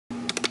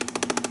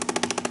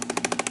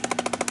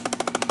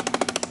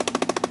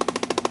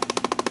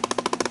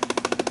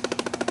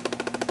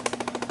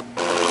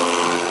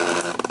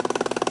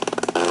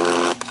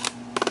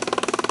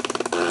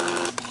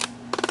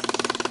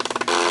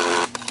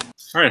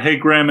All right. Hey,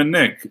 Graham and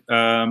Nick,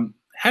 how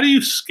do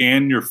you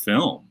scan your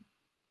film?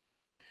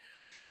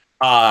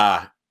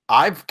 Uh,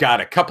 I've got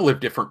a couple of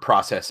different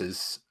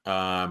processes.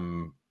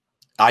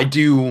 I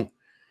do.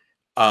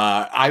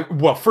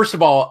 Well, first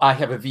of all, I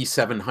have a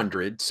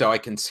V700, so I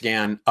can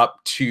scan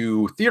up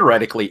to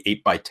theoretically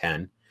 8 by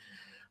 10.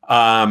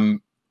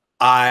 Um,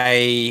 so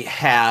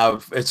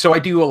I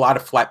do a lot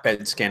of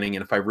flatbed scanning,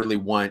 and if I really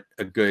want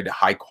a good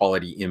high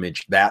quality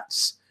image,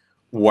 that's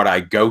what I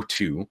go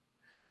to.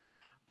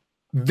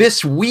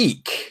 This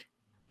week,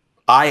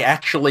 I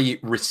actually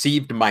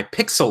received my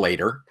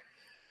pixelator,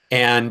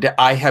 and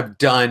I have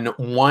done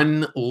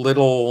one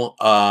little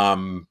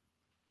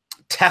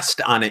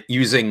test on it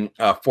using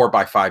a 4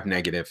 by 5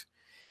 negative.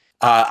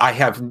 I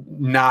have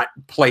not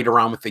played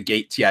around with the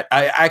gates yet.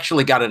 I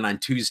actually got it on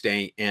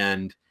Tuesday,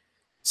 and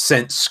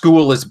since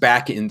school is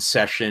back in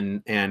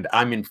session and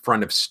I'm in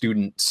front of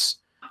students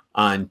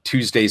on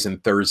Tuesdays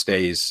and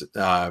Thursdays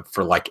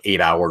for like 8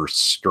 hours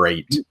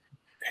straight.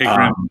 Hey,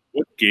 Graham,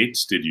 what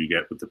gates did you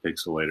get with the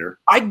pixelator?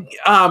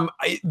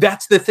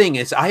 That's the thing,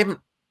 is I haven't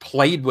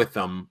played with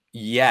them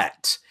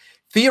yet.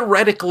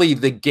 Theoretically,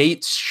 the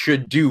gates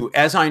should do,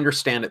 as I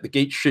understand it, the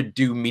gates should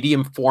do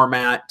medium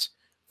format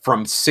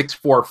from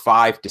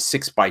 645 to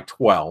 6 by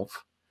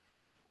 12.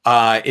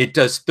 It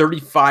does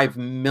 35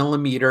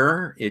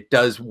 millimeter. It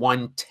does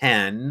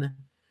 110.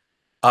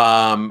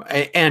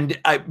 And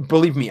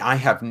believe me, I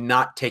have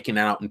not taken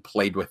it out and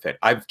played with it.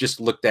 I've just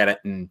looked at it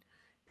and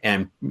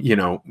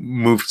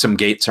moved some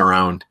gates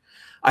around.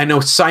 I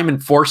know Simon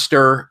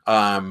Forster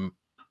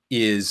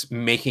is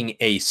making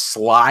a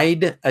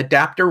slide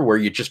adapter where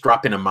you just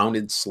drop in a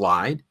mounted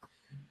slide.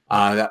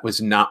 That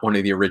was not one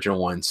of the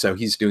original ones, so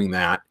he's doing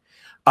that.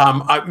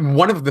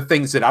 One of the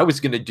things that I was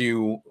going to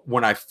do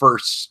when I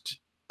first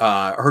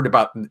heard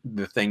about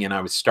the thing and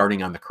I was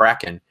starting on the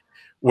Kraken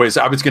was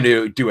I was going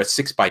to do a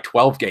 6 by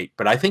 12 gate,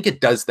 but I think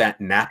it does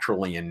that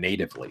naturally and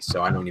natively,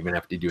 so I don't even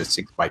have to do a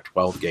 6 by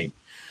 12 gate.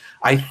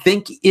 I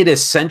think it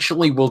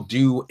essentially will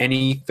do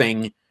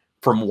anything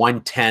from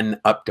 110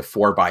 up to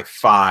 4 by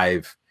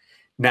 5.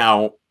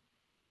 Now,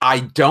 I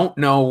don't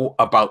know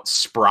about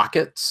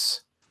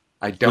sprockets.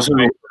 I don't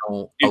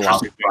know a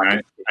lot.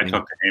 I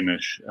talked to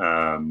Hamish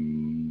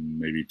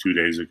maybe 2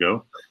 days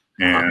ago,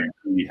 and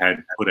he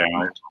had put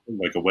out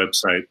like a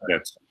website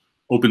that's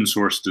open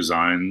source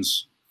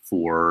designs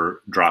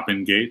for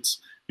drop-in gates.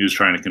 He was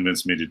trying to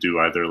convince me to do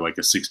either like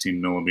a 16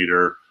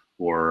 millimeter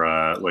or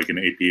like an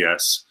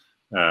APS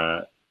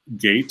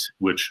gate,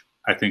 which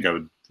I think I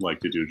would like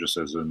to do just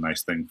as a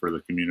nice thing for the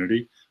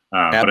community.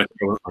 But I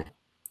think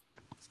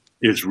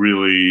it's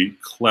really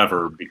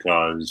clever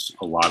because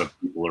a lot of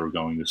people are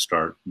going to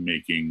start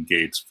making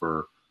gates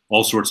for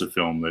all sorts of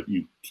film that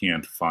you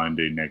can't find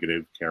a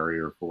negative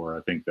carrier for.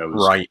 I think that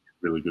was a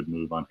really good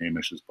move on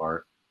Hamish's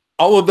part.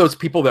 All of those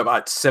people that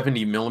bought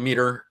 70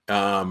 millimeter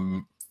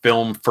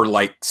film for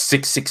like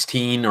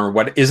 616 or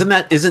what, isn't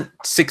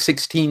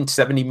 616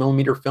 70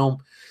 millimeter film?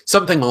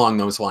 Something along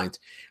those lines.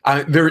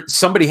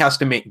 Somebody has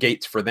to make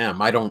gates for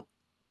them. I don't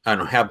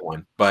have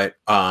one, but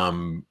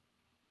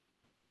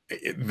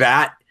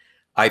that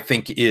I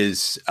think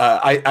is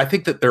I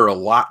think that there are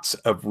lots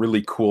of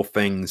really cool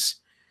things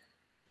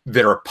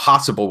that are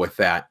possible with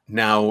that.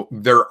 Now,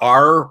 there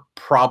are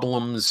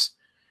problems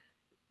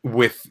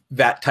with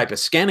that type of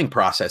scanning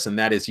process, and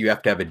that is you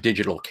have to have a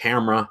digital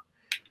camera.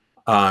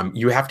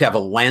 You have to have a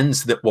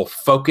lens that will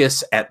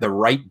focus at the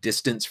right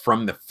distance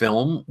from the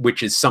film,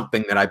 which is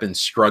something that I've been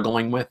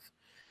struggling with.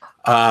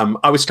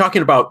 I was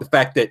talking about the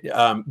fact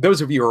that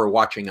those of you who are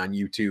watching on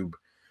YouTube,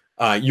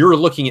 you're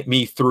looking at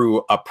me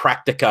through a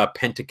Praktica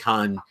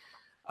Penticon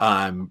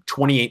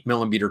 28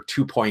 millimeter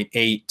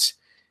 2.8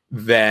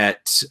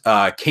 that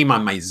came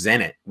on my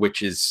Zenit,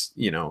 which is,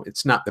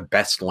 it's not the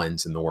best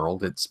lens in the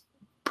world. It's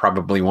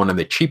probably one of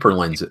the cheaper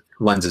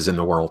lenses in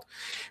the world.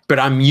 But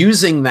I'm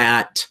using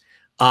that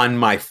on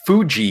my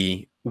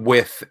Fuji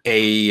with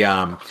a,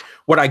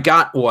 what I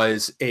got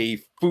was a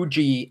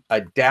Fuji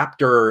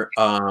adapter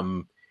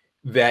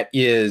that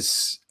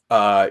is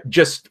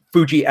just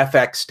Fuji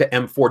FX to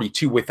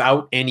M42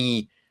 without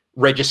any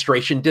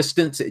registration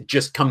distance. It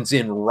just comes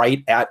in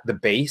right at the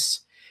base.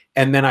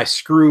 And then I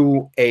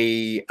screw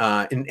an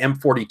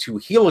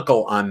M42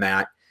 helical on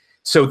that.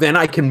 So then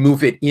I can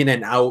move it in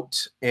and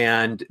out.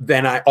 And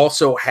then I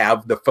also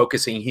have the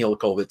focusing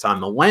helical that's on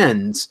the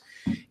lens.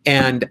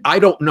 And I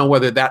don't know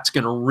whether that's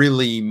going to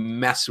really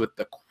mess with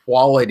the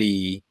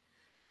quality,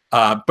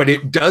 but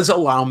it does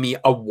allow me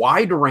a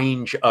wide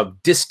range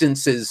of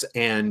distances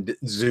and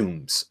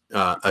zooms,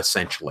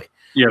 essentially.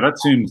 Yeah, that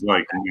seems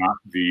like not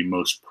the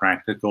most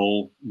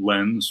practical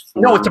lens.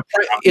 No, it's a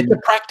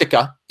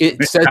Praktica.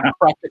 It says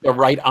Praktica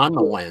right on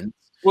the lens.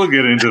 We'll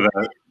get into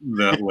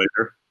that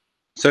later.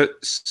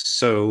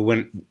 So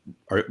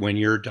when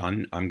you're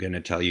done, I'm going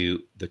to tell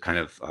you the kind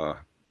of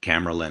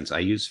camera lens I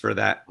use for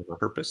that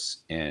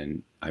purpose,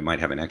 and I might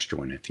have an extra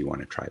one if you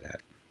want to try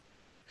that.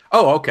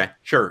 Oh, okay,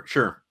 sure.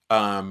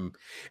 And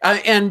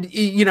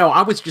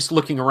I was just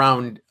looking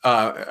around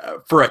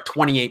for a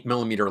 28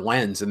 millimeter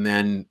lens, and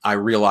then I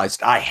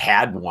realized I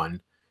had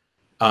one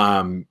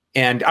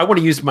And I want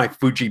to use my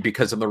Fuji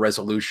because of the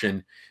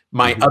resolution.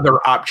 My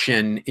other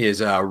option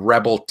is a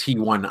Rebel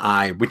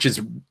T1i, which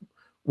is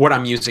what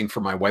I'm using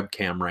for my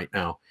webcam right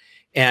now.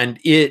 And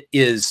it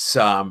is,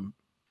 I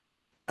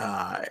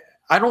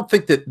don't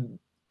think that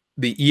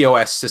the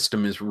EOS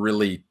system is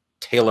really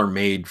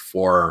tailor-made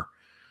for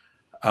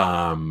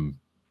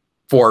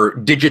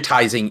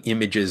digitizing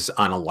images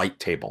on a light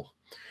table.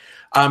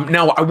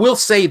 Now, I will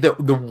say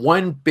that the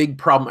one big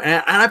problem,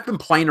 and I've been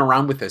playing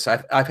around with this.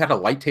 I've had a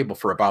light table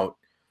for about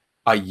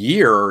a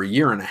year or a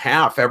year and a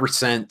half, ever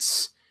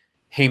since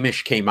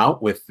Hamish came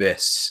out with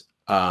this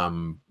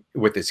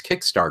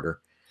Kickstarter.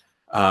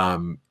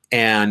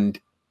 And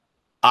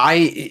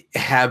I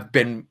have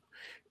been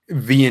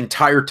the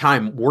entire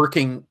time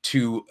working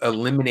to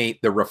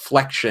eliminate the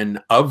reflection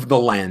of the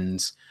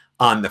lens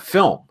on the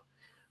film.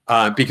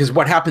 Because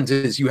what happens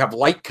is you have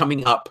light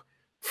coming up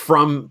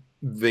from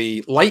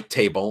the light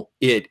table,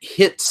 it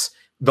hits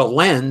the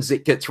lens,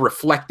 it gets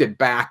reflected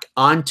back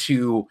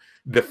onto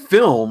the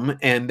film,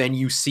 and then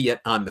you see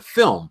it on the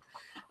film.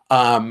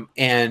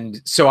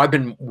 And so I've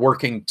been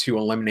working to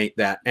eliminate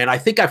that. And I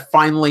think I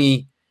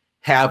finally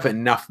have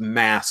enough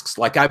masks.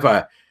 Like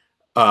I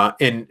have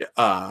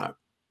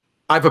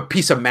a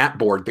piece of mat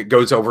board that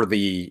goes over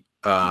the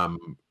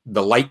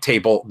light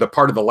table, the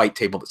part of the light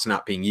table that's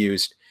not being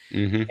used.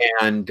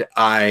 And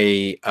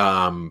I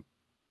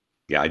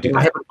do.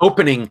 I have an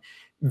opening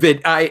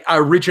that I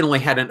originally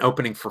had an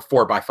opening for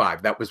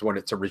 4x5. That was what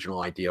its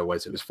original idea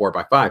was. It was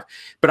 4x5,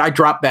 but I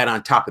dropped that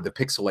on top of the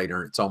pixelator,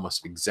 and it's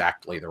almost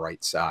exactly the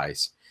right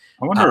size.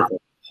 I wonder if a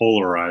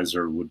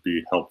polarizer would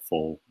be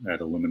helpful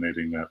at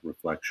eliminating that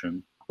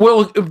reflection.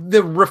 Well,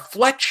 the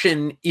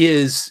reflection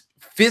is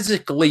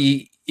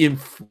physically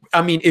if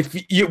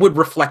it would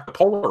reflect the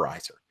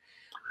polarizer.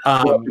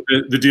 Well,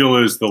 the deal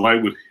is the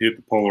light would hit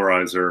the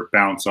polarizer,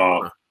 bounce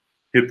off,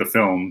 hit the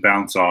film,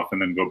 bounce off, and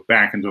then go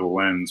back into the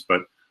lens.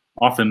 But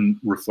often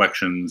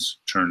reflections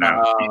turn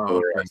out to be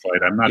polarized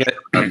light. I'm not sure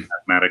about the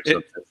mathematics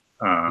of it.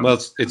 Well,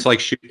 it's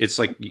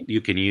like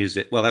you can use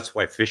it. Well, that's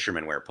why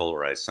fishermen wear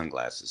polarized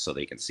sunglasses, so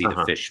they can see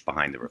the fish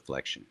behind the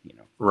reflection.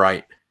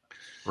 Right,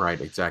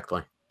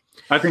 exactly.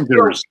 I think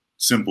there's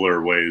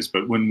simpler ways,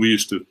 but when we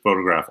used to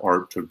photograph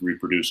art to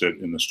reproduce it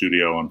in the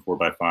studio on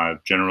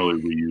 4x5, generally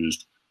we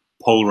used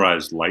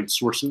polarized light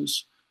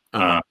sources,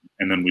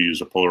 and then we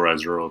used a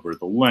polarizer over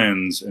the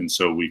lens, and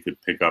so we could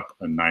pick up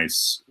a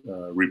nice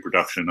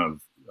reproduction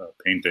of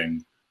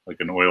painting, like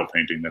an oil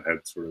painting that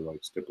had sort of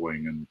like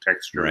stippling and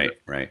texture,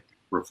 right,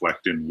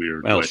 reflect in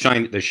weird. Well,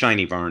 the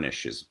shiny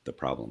varnish is the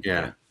problem.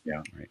 Yeah.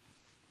 Right.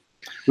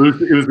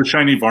 It was the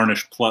shiny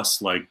varnish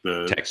plus like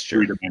the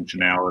texture,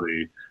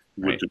 three-dimensionality.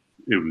 Right.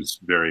 It was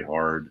very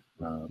hard.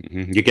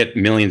 You get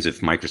millions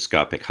of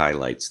microscopic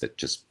highlights that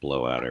just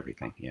blow out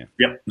everything. Yeah.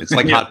 It's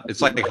like hot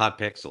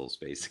pixels,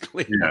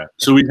 basically. Yeah.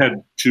 So we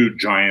had two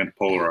giant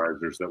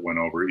polarizers that went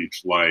over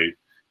each light,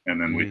 and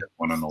then we had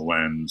one on the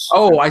lens.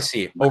 Oh, I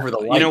see. Over the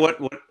light. You know what?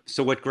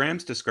 So what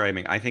Graham's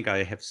describing, I think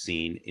I have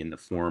seen in the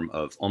form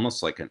of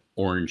almost like an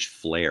orange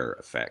flare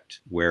effect,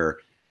 where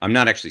I'm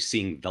not actually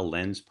seeing the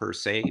lens per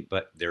se,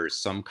 but there is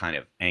some kind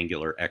of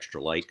angular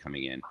extra light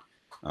coming in.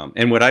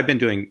 And what I've been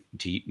doing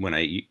when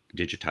I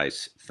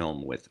digitize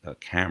film with a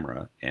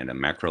camera and a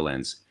macro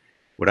lens,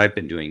 what I've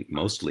been doing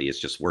mostly is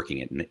just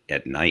working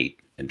at night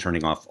and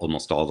turning off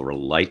almost all the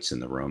lights in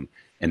the room.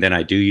 And then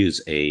I do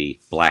use a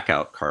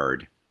blackout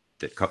card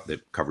that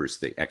covers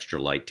the extra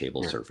light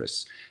table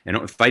surface. And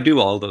if I do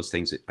all those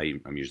things,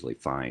 I'm usually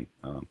fine.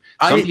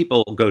 Some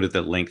people go to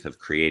the length of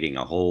creating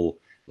a whole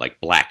like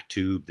black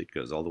tube that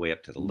goes all the way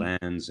up to the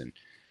lens. And,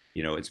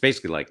 it's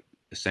basically like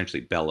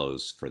essentially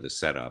bellows for the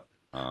setup.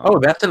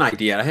 That's an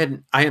idea. I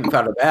hadn't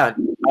thought of that.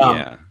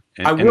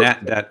 And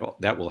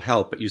that will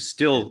help. But you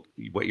still,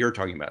 what you're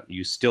talking about,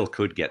 you still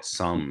could get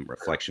some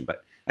reflection.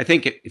 But I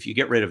think if you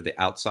get rid of the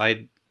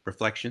outside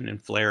reflection and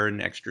flare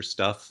and extra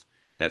stuff,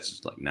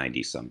 that's like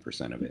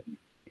 90-some% of it.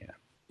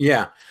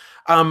 Yeah.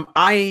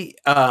 I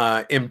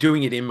am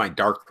doing it in my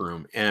dark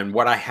room, and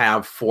what I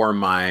have for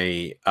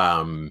my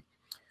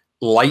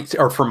lights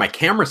or for my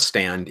camera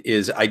stand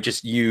is I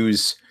just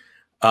use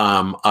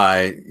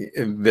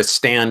the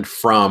stand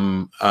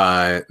from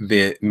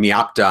the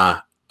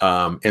Miapta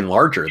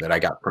enlarger that I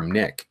got from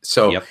Nick.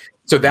 So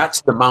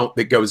that's the mount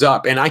that goes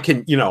up, and I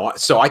can,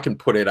 so I can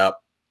put it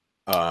up,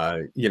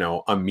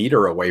 a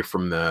meter away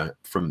from the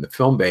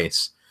film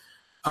base,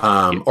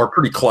 or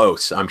pretty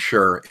close, I'm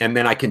sure. And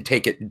then I can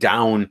take it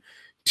down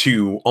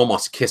to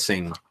almost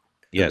kissing.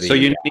 Yeah. So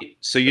you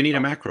need a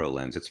macro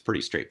lens. It's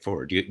pretty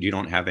straightforward. You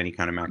don't have any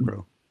kind of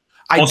macro.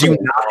 I do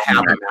not have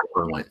a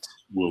macro lens.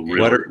 We'll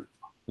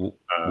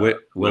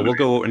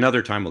go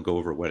another time. We'll go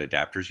over what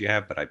adapters you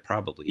have, but I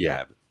probably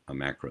have a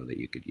macro that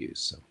you could use.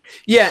 So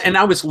and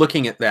I was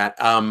looking at that.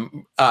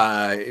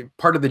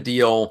 Part of the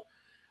deal.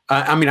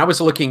 I was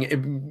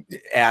looking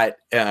at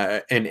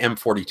an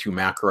M42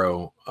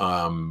 macro,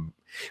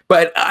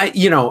 but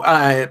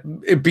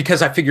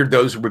because I figured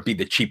those would be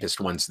the cheapest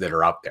ones that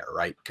are out there,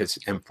 right? Because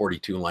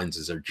M42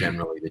 lenses are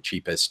generally the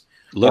cheapest.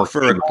 Look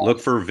for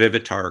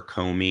Vivitar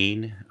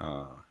Comine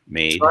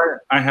made. So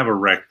I have a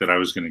rec that I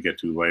was going to get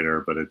to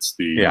later, but it's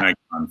the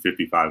Nikon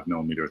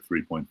 55mm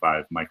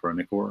 3.5 micro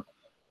Nikkor.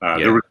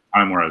 There was a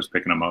time where I was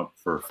picking them up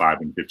for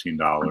 $5 and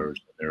 $15.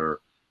 They're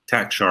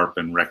tack sharp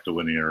and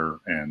rectilinear,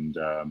 and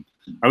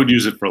I would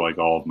use it for like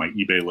all of my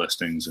eBay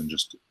listings and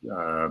just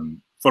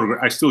photograph.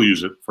 I still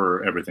use it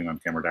for everything on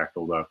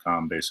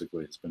cameradactyl.com.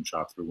 Basically, it's been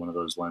shot through one of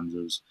those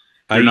lenses.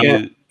 So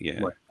it's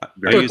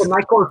a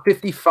Nikkor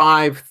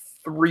 55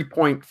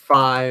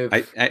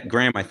 3.5.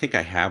 Graham, I think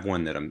I have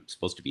one that I'm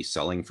supposed to be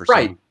selling for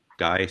some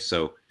guy.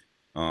 So,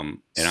 and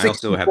I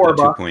also have the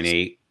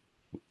 2.8.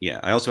 Yeah,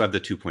 I also have the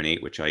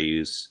 2.8, which I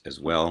use as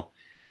well.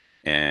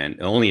 And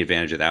the only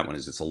advantage of that one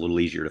is it's a little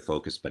easier to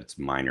focus, but it's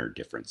minor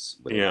difference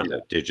with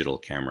the digital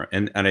camera.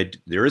 And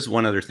there is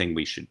one other thing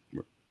we should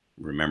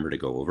remember to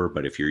go over.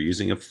 But if you're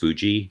using a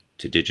Fuji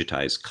to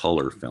digitize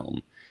color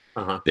film,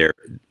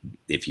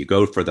 if you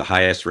go for the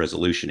highest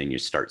resolution and you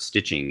start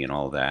stitching and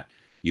all that,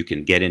 you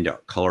can get into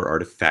color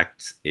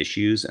artifact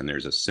issues, and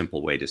there's a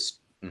simple way to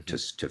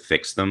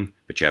fix them,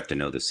 but you have to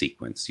know the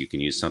sequence. You can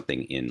use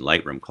something in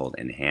Lightroom called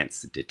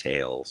Enhanced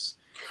Details,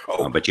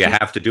 but you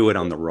have to do it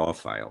on the raw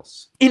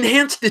files.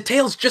 Enhanced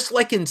Details, just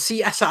like in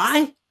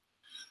CSI?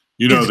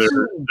 You know,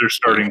 they're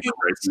starting to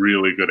write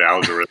really good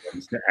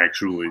algorithms to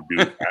actually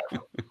do that.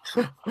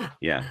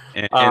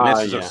 And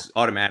this is an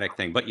automatic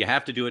thing, but you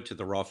have to do it to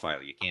the raw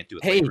file. You can't do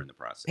it later in the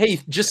process.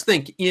 Hey, just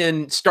think,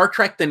 in Star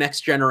Trek: The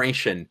Next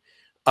Generation,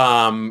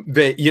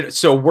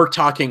 so we're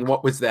talking,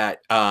 what was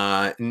that,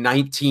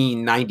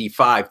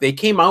 1995, they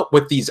came out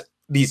with these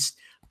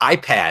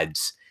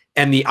iPads,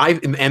 and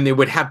they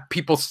would have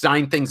people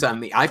sign things on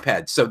the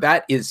iPad. So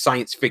that is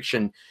science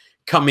fiction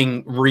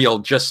coming real,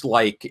 just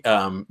like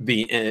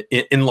the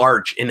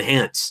enlarge,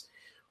 enhance.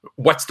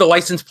 What's the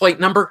license plate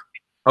number?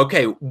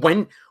 Okay,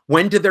 when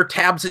do their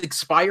tabs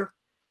expire?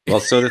 Well,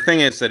 so the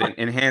thing is that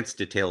Enhanced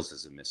Details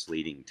is a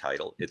misleading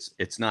title.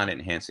 It's not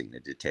enhancing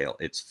the detail.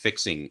 It's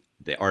fixing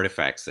the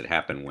artifacts that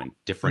happen when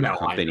different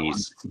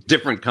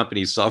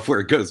companies'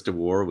 software goes to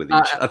war with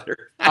each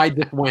other. I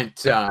just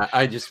went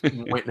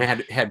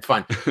and had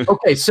fun.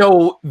 Okay,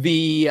 so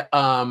the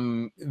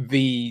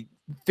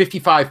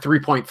 55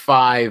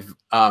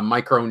 3.5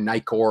 micro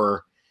Nikkor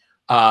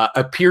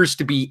appears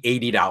to be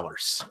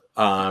 $80.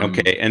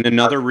 Okay, and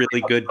another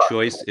really good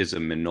choice is a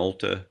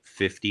Minolta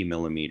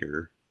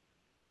 50mm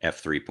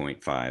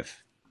f3.5.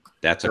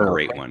 That's a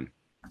great one.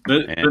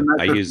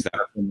 I use that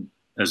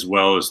as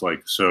well as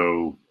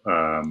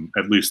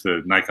at least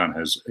the Nikon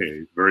has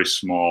a very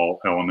small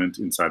element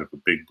inside of a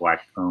big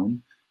black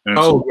cone. And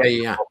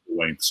it's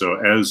length. So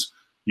as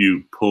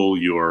you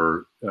pull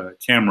your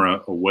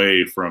camera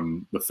away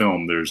from the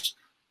film, there's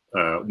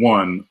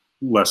one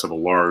less of a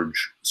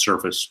large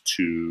surface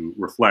to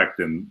reflect,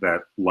 and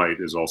that light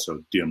is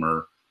also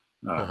dimmer.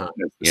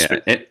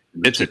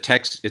 It's a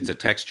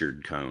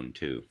textured cone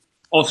too.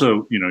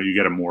 Also, you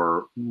get a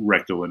more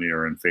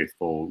rectilinear and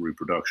faithful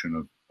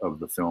reproduction of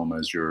the film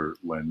as your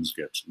lens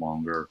gets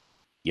longer.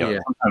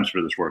 Sometimes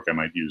for this work, I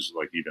might use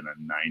even a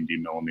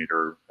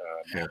 90mm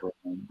macro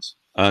lens.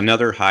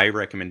 Another high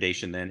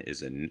recommendation then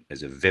is a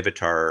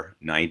Vivitar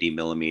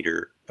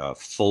 90mm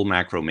full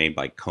macro made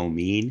by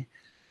Comine,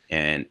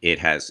 and it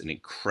has an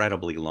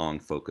incredibly long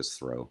focus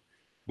throw,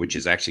 which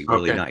is actually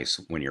really nice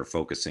when you're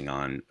focusing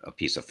on a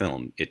piece of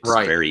film. It's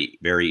very,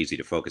 very easy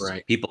to focus.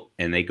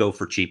 And they go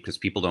for cheap because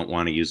people don't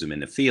want to use them in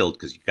the field,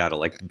 because you've got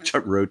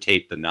to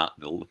rotate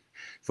the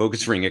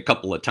focus ring a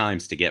couple of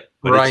times to get.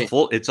 But it's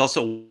full. It's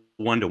also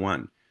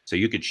 1-to-1, so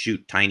you could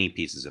shoot tiny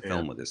pieces of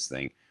film with this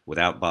thing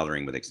without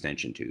bothering with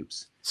extension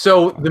tubes.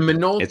 So the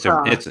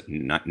Minolta, it's a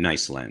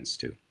nice lens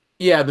too.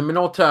 Yeah, the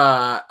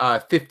Minolta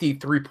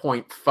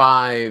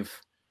 53.5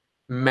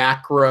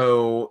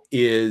 macro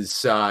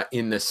is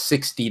in the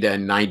 $60 to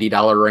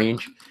 $90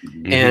 range,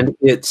 and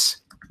it's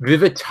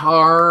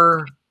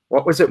Vivitar.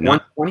 What was it?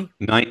 120?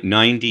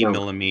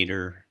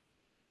 90mm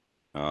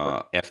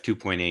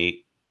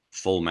f2.8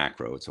 full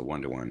macro. It's a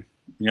 1-to-1.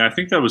 Yeah, I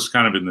think that was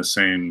kind of in the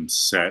same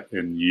set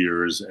in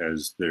years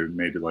as they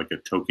made like a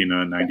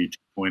Tokina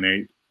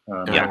 92.8.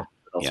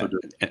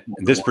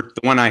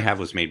 The one I have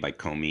was made by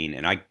Comine,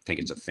 and I think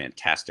it's a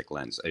fantastic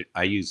lens.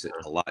 I use it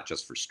a lot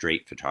just for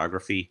straight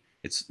photography.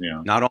 It's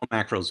not all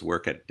macros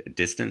work at a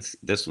distance.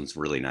 This one's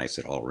really nice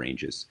at all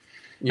ranges.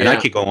 And I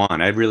could go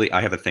on. I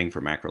have a thing for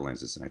macro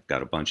lenses, and I've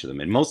got a bunch of them,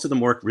 and most of them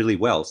work really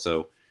well.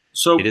 So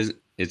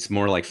it's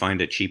more like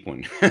find a cheap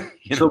one.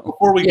 So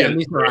before we get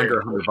into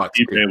under $100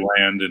 eBay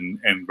land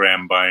and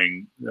Graham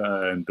buying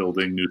and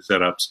building new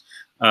setups,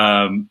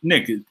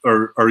 Nick,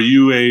 are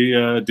you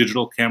a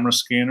digital camera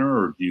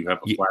scanner, or do you have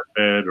a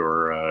flatbed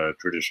or a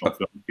traditional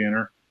film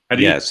scanner?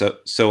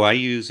 So I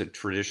use a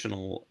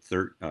traditional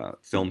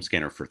film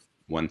scanner for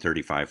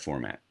 135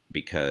 format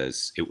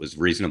because it was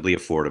reasonably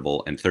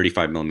affordable, and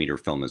 35mm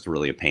film is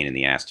really a pain in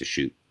the ass to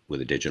shoot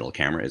with a digital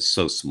camera. It's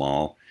so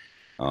small,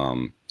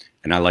 and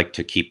I like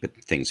to keep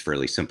things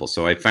fairly simple.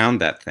 So I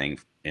found that thing,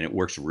 and it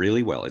works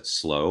really well. It's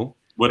slow.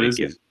 What is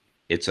it?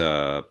 It's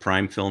a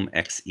Prime Film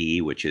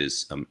XE, which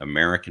is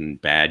American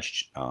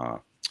badged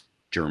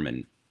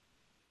German,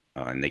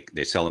 and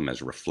they sell them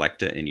as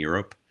Reflecta in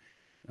Europe.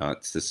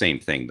 It's the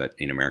same thing, but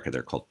in America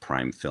they're called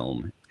Prime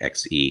Film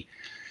XE.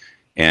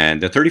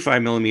 And the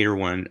 35 millimeter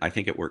one, I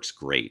think it works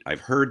great.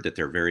 I've heard that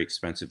their very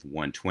expensive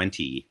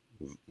 120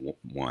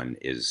 one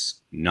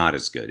is not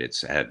as good.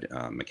 It's had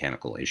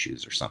mechanical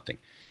issues or something.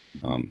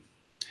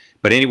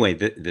 But anyway,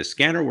 the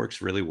scanner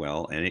works really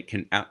well, and it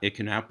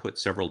can output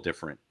several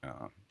different,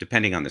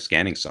 depending on the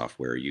scanning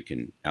software, you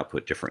can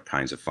output different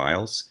kinds of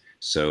files.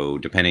 So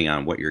depending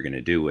on what you're going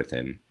to do with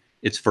them,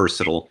 it's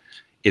versatile.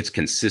 It's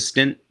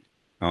consistent.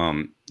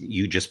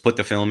 You just put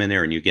the film in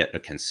there and you get a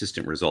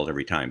consistent result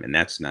every time, and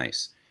that's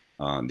nice.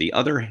 On the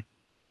other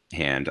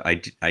hand,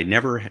 I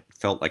never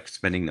felt like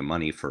spending the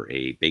money for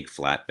a big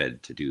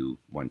flatbed to do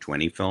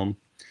 120 film.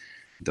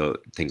 The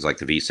things like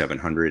the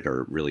V700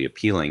 are really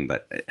appealing,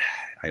 but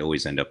I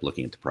always end up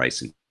looking at the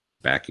price and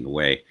backing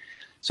away.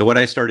 So what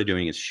I started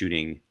doing is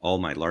shooting all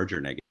my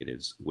larger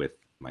negatives with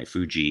my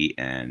Fuji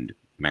and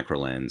macro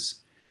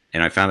lens.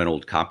 And I found an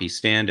old copy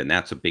stand, and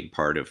that's a big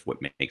part of what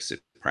makes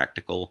it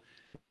practical.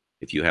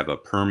 If you have a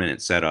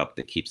permanent setup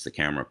that keeps the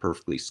camera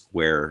perfectly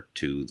square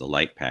to the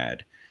light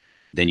pad,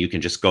 then you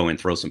can just go and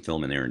throw some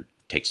film in there and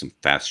take some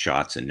fast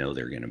shots and know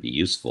they're going to be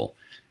useful.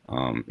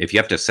 If you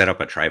have to set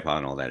up a tripod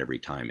and all that every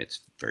time,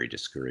 it's very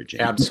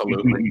discouraging.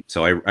 Absolutely.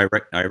 So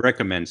I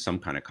recommend some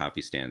kind of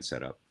copy stand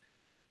setup.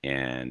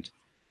 And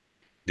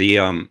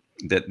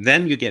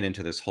then you get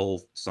into this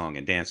whole song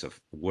and dance of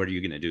what are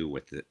you going to do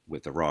with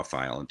the raw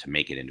file and to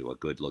make it into a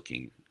good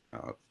looking.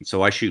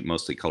 So I shoot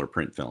mostly color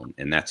print film,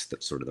 and that's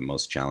sort of the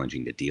most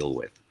challenging to deal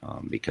with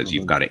because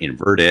you've got to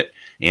invert it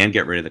and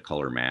get rid of the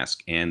color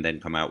mask and then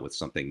come out with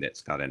something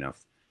that's got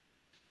enough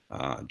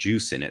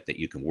juice in it that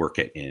you can work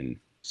it in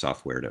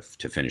software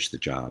to finish the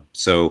job.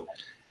 So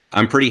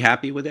I'm pretty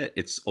happy with it.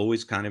 It's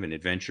always kind of an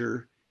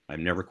adventure.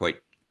 I'm never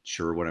quite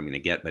sure what I'm going to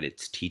get, but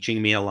it's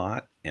teaching me a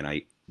lot.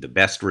 And the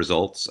best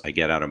results I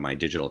get out of my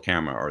digital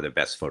camera are the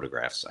best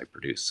photographs I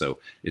produce. So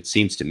it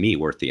seems to me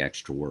worth the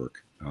extra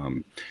work.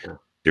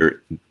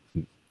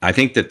 I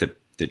think that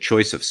the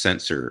choice of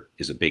sensor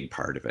is a big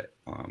part of it.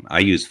 I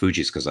use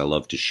Fuji's because I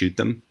love to shoot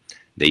them.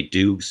 They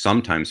do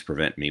sometimes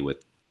present me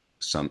with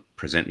some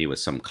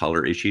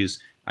color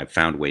issues. I've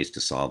found ways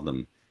to solve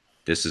them.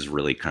 This is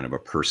really kind of a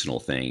personal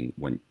thing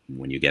when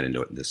you get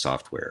into the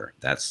software.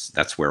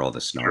 That's where all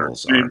the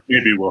snarls are.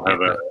 Maybe we'll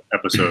have an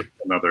episode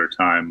another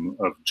time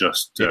of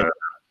just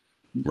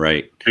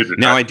right.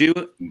 Now I do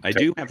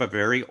have a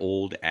very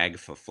old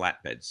Agfa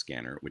flatbed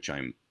scanner, which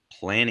I'm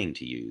planning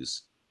to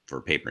use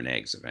for paper and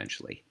eggs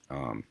eventually.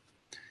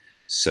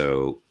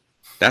 So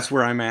that's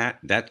where I'm at.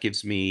 That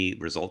gives me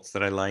results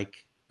that I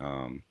like.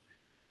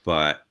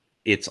 But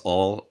it's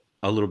all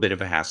a little bit of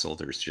a hassle.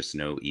 There's just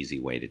no easy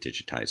way to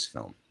digitize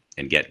film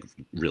and get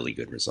really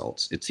good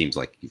results. It seems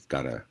like you've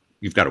got to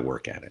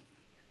work at it.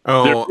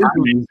 Oh, there's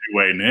an easy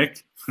way,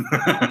 Nick.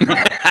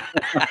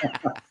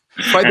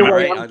 By the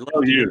way, I'd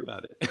love to hear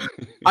about it.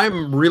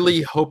 I'm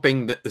really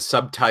hoping that the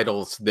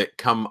subtitles that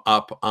come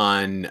up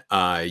on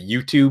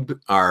YouTube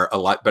are a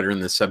lot better than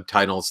the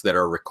subtitles that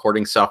are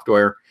recording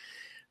software,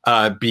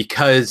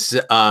 because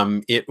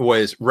it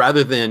was,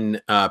 rather than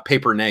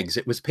paper and eggs,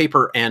 it was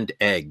paper and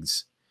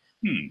eggs.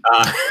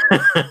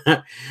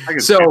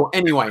 So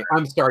anyway,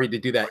 I'm sorry to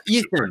do that.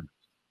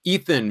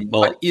 Ethan,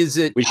 what is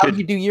it? How do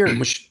you do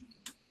yours?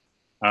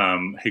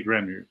 Hey,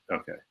 Graham,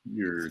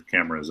 your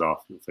camera is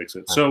off. We'll fix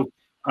it. So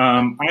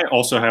I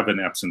also have an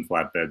Epson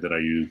flatbed that I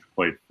use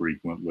quite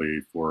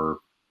frequently for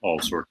all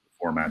sorts of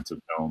formats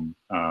of film.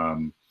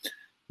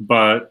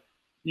 But,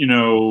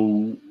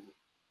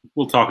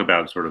 we'll talk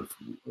about sort of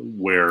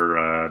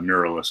where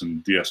mirrorless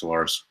and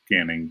DSLR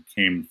scanning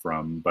came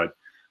from. But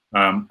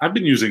I've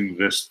been using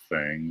this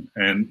thing,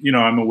 and,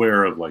 I'm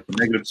aware of like the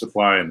negative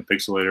supply and the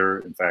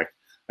pixelator. In fact,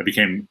 I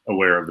became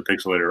aware of the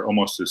pixelator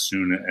almost as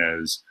soon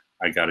as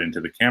I got into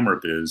the camera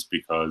biz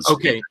because...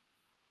 Okay.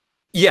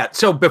 Yeah.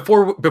 So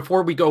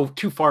before we go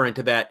too far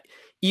into that,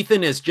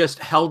 Ethan has just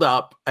held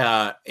up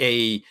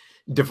a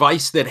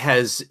device that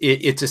has,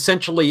 it's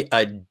essentially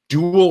a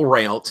dual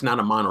rail. It's not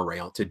a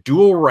monorail. It's a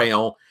dual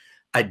rail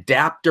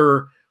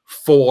adapter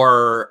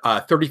for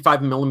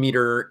 35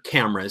 millimeter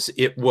cameras.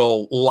 It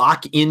will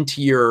lock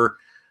into your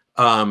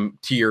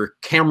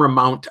camera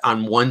mount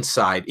on one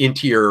side,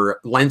 into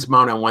your lens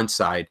mount on one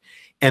side.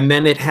 And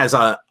then it has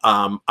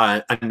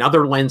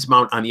another lens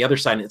mount on the other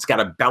side, and it's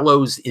got a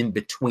bellows in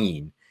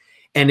between.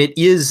 And it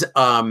is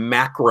a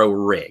macro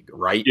rig,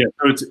 right? Yeah.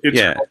 So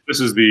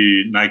this is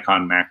the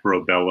Nikon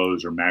macro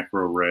bellows or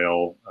macro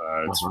rail.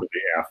 It's for the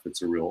F.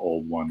 It's a real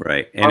old one,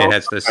 right? And it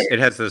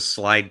has this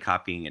slide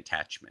copying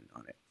attachment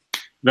on it.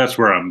 That's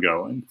where I'm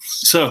going.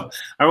 So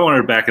I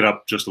wanted to back it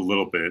up just a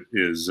little bit.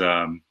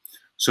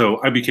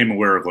 So I became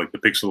aware of like the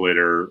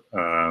pixelator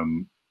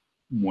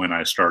when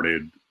I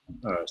started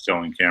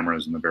selling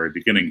cameras in the very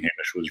beginning.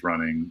 Hamish was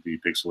running the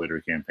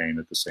pixelator campaign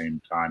at the same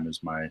time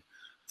as my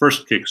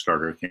first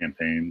Kickstarter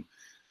campaign.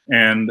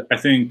 And I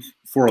think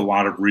for a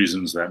lot of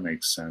reasons that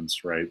makes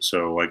sense, right?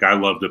 So like I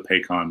love the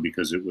Paycon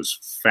because it was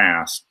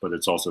fast, but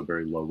it's also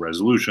very low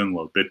resolution,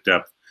 low bit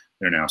depth.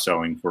 They're now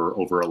selling for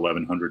over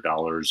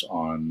 $1,100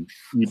 on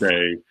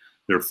eBay.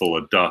 They're full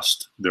of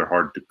dust. They're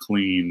hard to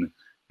clean.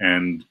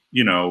 And,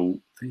 you know,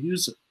 they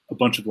use a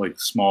bunch of like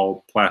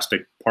small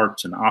plastic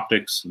parts and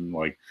optics. And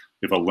like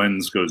if a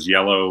lens goes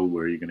yellow,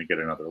 where are you going to get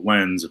another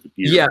lens? If a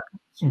gear Yeah,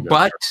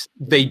 but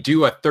they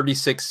do a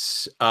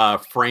 36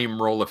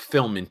 frame roll of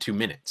film in 2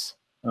 minutes.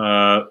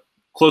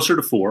 Closer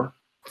to 4.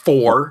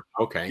 4,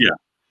 okay. Yeah,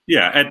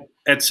 yeah,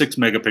 at 6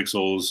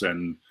 megapixels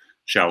and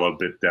shallow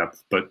bit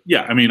depth. But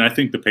yeah, I mean, I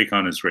think the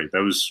Paycon is great.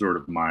 That was sort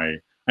of my.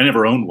 I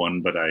never owned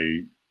one, but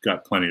I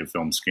got plenty of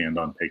film scanned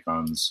on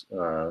Paycons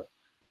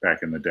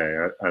back in the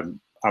day.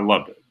 I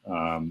loved it.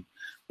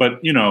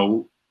 But you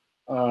know,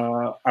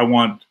 I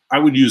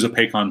would use a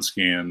Paycon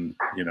scan.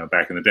 You know,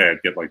 back in the day,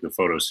 I'd get like the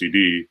photo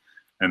CD,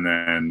 and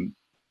then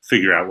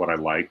figure out what I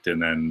liked,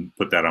 and then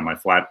put that on my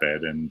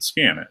flatbed and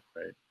scan it.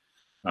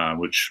 Right.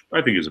 Which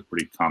I think is a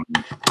pretty common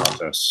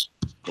process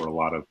for a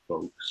lot of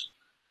folks.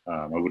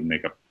 I wouldn't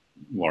make a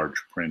large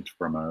print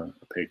from a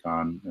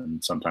Paycon,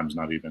 and sometimes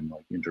not even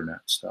like internet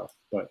stuff.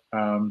 But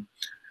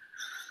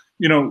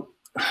you know,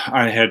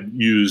 I had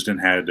used and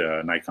had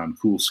Nikon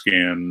Cool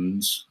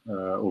Scans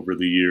over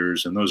the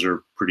years, and those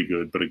are pretty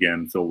good. But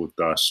again, filled with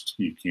dust,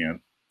 you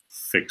can't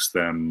fix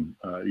them.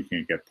 You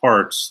can't get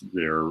parts.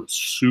 They're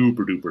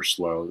super duper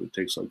slow. It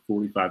takes like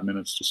 45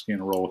 minutes to scan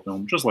a roll of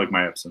film, just like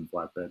my Epson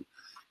flatbed.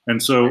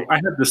 And so I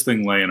had this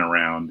thing laying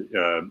around.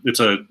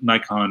 It's a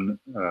Nikon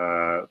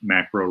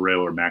macro rail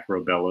or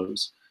macro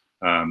bellows.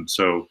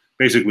 So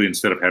basically,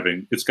 instead of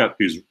having, it's got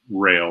these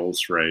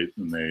rails, right,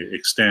 and they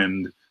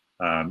extend.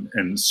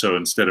 And so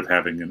instead of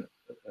having an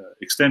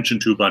extension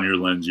tube on your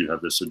lens, you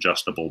have this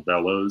adjustable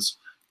bellows,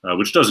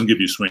 which doesn't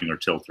give you swing or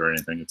tilt or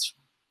anything. It's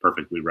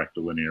perfectly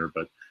rectilinear,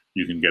 but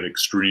you can get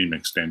extreme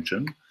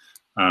extension.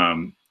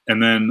 And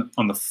then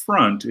on the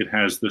front, it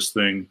has this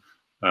thing,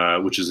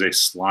 which is a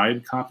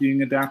slide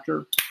copying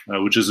adapter,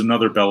 which is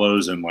another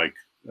bellows, and like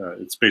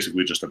it's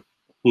basically just a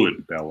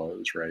hood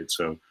bellows, right?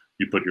 So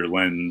you put your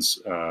lens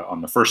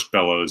on the first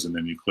bellows, and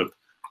then you clip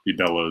the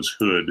bellows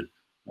hood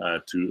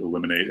to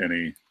eliminate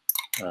any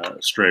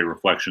stray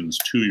reflections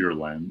to your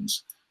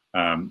lens.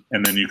 And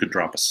then you could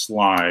drop a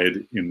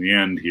slide in the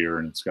end here,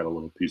 and it's got a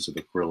little piece of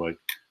acrylic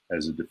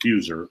as a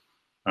diffuser.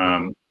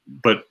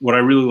 But what I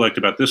really liked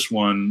about this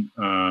one,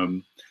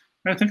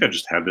 I think I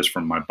just had this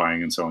from my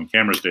buying and selling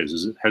cameras days,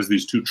 is it has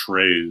these 2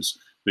 trays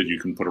that you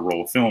can put a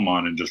roll of film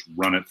on and just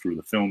run it through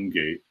the film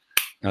gate.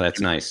 Oh,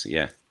 that's nice.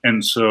 Yeah.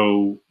 And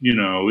so, you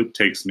know, it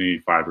takes me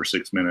 5 or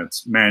 6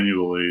 minutes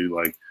manually,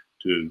 like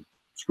to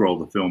scroll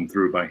the film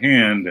through by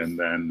hand, and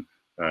then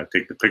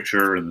take the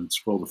picture and then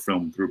scroll the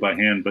film through by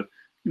hand. But,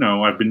 you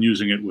know, I've been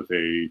using it with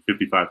a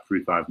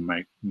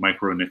 55-35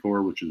 micro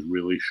Nikkor, which is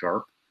really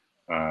sharp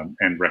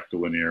and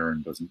rectilinear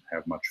and doesn't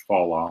have much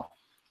fall off,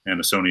 and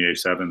a Sony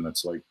A7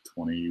 that's like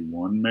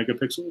 21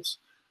 megapixels.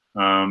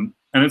 And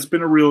it's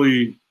been a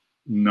really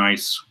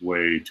nice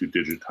way to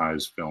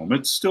digitize film.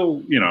 It's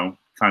still, you know,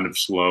 kind of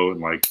slow, and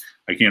like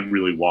I can't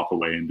really walk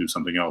away and do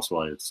something else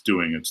while it's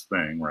doing its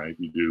thing, right?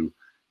 You do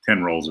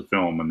 10 rolls of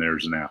film and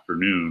there's an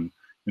afternoon.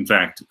 In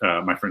fact,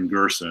 my friend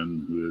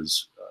Gerson, who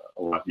is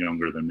a lot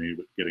younger than me,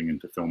 but getting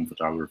into film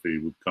photography,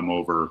 would come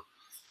over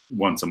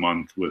once a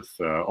month with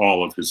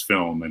all of his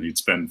film, and he'd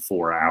spend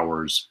 4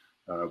 hours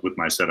with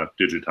my setup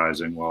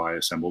digitizing while I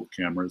assembled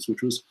cameras,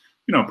 which was,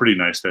 you know, pretty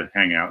nice to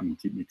hang out and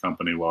keep me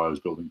company while I was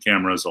building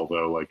cameras.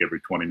 Although, like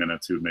every 20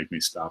 minutes, he would make me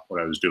stop what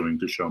I was doing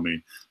to show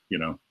me, you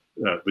know,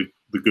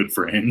 the good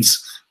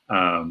frames.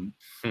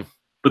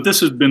 But this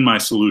has been my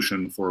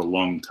solution for a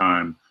long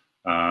time.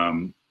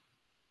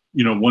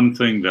 You know, one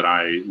thing that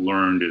I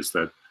learned is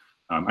that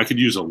I could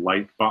use a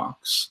light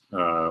box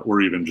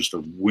or even just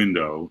a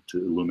window to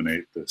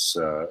illuminate this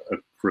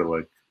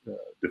acrylic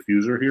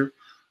diffuser here.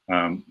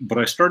 But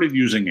I started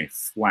using a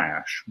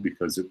flash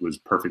because it was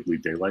perfectly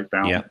daylight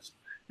balanced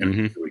and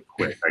really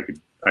quick.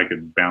 I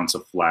could bounce a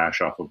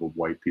flash off of a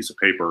white piece of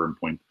paper and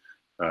point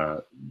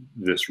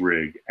this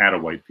rig at a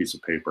white piece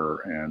of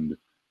paper and,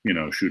 you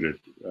know, shoot it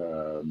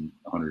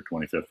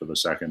 125th of a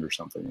second or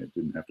something. It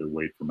didn't have to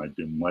wait for my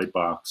dim light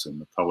box, and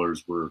the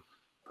colors were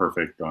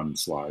perfect on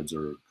slides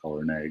or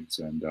color negs.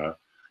 And,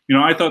 you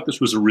know, I thought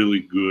this was a really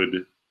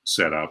good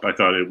setup. I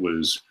thought it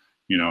was,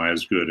 you know,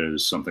 as good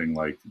as something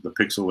like the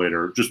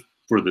Pixelator, just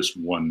for this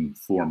one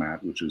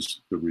format, which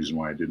is the reason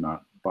why I did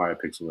not buy a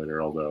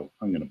Pixelator, although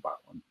I'm going to buy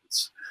one.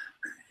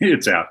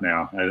 It's out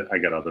now. I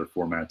got other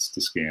formats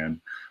to scan.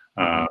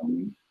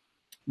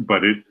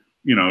 But it,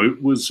 you know,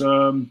 it was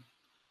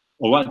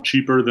a lot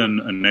cheaper than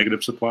a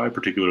negative supply,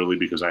 particularly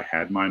because I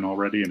had mine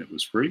already and it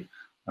was free.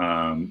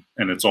 And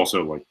it's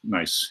also like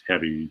nice,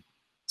 heavy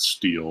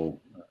steel,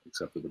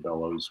 except for the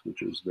bellows,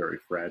 which is very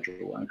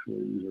fragile,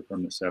 actually. These are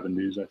from the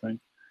 70s, I think.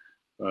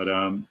 But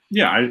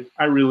yeah,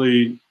 I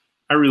really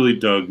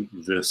dug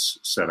this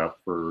setup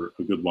for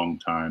a good long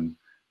time.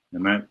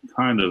 And that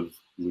kind of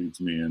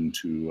leads me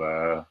into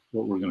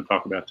what we're going to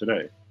talk about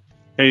today.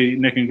 Hey,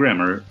 Nick and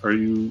Graham, are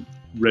you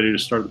ready to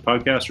start the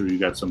podcast, or you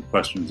got some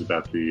questions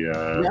about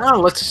the? No,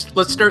 let's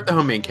start the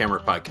Homemade Camera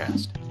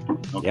podcast.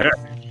 Okay. Yep.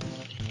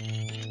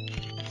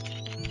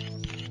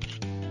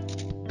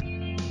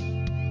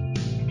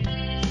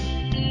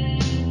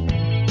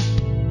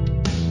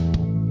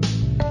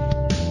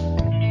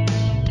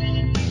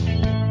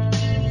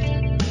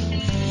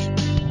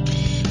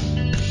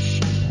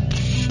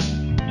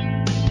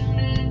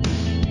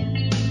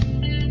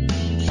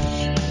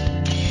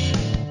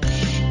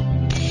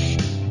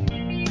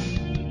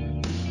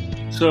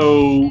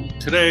 So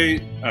today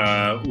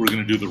we're going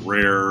to do the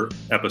rare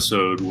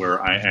episode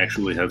where I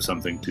actually have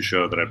something to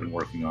show that I've been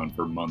working on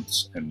for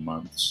months and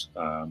months.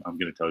 I'm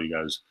going to tell you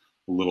guys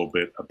a little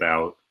bit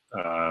about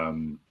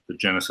the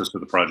genesis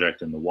of the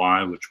project and the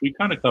why, which we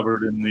kind of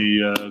covered in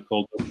the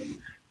cold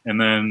open.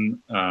 And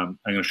then I'm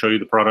going to show you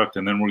the product,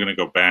 and then we're going to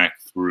go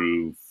back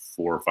through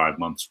 4 or 5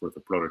 months worth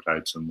of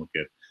prototypes and look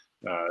at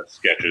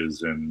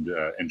sketches and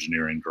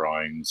engineering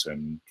drawings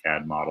and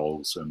CAD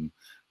models, and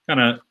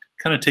kind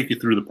of take you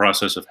through the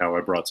process of how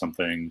I brought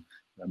something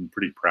I'm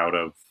pretty proud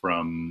of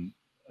from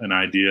an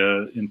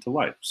idea into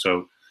life.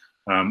 So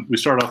we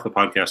start off the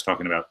podcast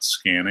talking about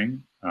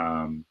scanning,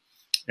 and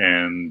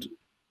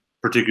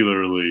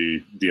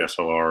particularly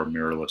DSLR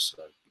mirrorless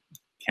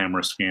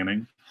camera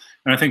scanning.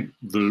 And I think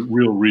the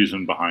real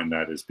reason behind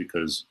that is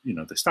because,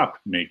 they stopped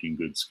making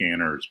good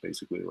scanners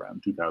basically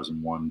around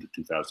 2001 to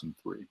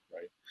 2003,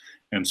 right?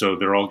 And so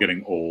they're all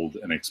getting old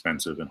and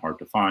expensive and hard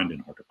to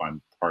find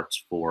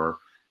parts for.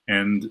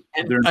 And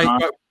they're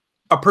not.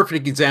 A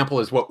perfect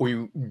example is what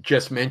we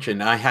just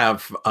mentioned. I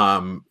have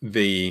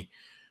the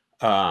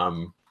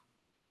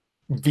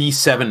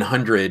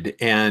V700,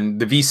 and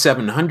the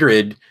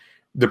V700,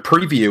 the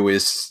preview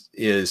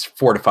is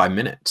 4 to 5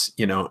 minutes.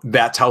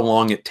 That's how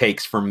long it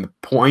takes from the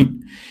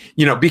point,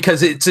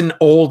 because it's an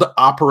old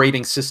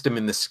operating system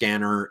in the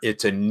scanner.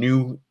 It's a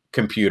new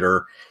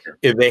computer.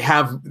 If they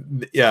have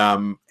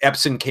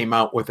Epson came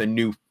out with a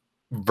new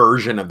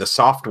version of the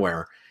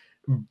software,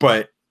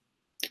 but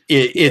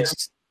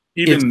it's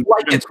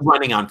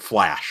running on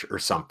Flash or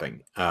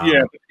something.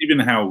 Even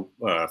how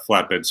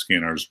flatbed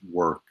scanners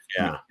work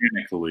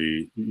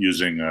mechanically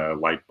using a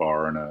light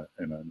bar and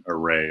an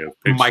array of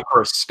pixels.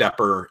 Micro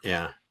stepper,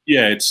 a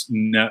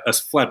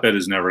flatbed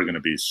is never going to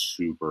be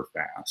super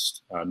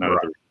fast, not at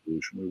the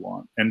resolution we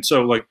want. And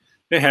so,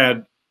 they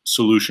had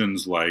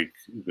solutions like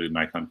the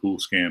Nikon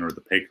CoolScan or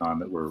the Paycon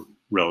that were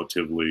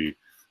relatively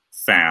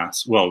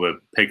fast. Well,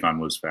 the Paycon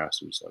was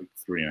fast. It was like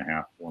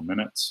 3.5, 4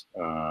 minutes,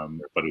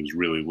 but it was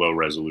really low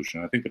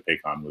resolution. I think the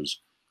Paycon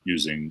was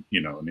using,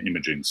 an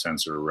imaging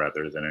sensor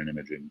rather than an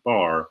imaging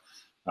bar.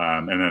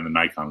 And then the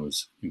Nikon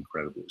was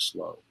incredibly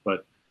slow.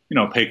 But,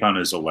 Paycon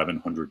is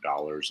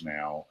 $1,100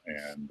 now,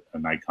 and a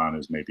Nikon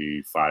is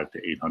maybe $500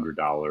 to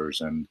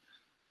 $800. And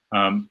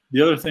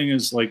the other thing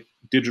is,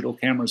 digital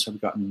cameras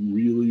have gotten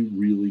really,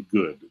 really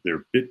good.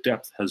 Their bit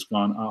depth has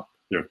gone up.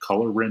 Their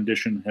color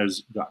rendition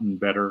has gotten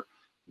better.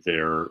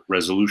 Their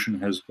resolution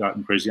has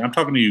gotten crazy. I'm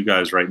talking to you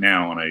guys right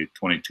now on a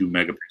 22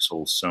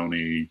 megapixel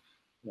Sony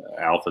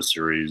Alpha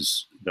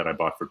series that I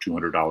bought for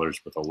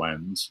 $200 with a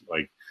lens.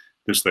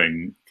 This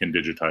thing can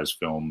digitize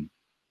film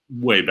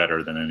way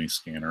better than any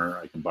scanner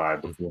I can buy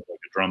before, like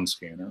a drum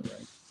scanner,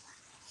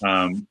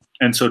 right?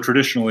 And so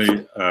traditionally,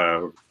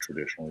 the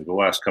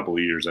last couple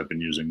of years, I've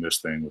been using this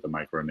thing with a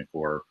micro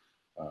Nikkor.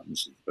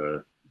 This is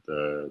the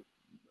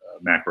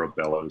macro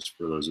bellows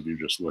for those of you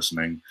just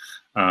listening.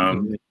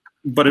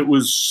 But it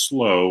was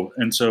slow.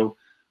 And so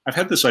I've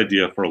had this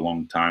idea for a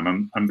long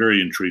time. I'm very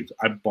intrigued.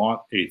 I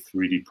bought a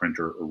 3D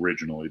printer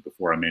originally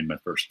before I made my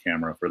first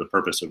camera for the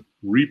purpose of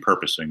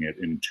repurposing it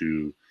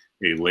into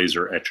a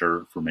laser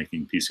etcher for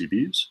making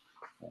PCBs,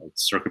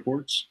 circuit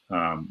boards,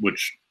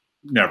 which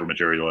never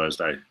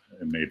materialized. I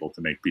am able to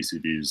make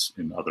PCBs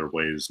in other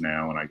ways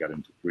now, and I got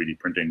into 3D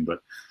printing.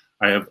 But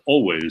I have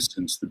always,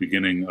 since the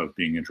beginning of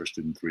being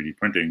interested in 3D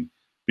printing,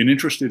 been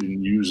interested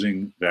in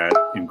using that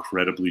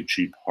incredibly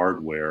cheap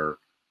hardware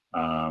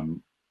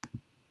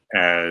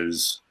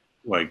as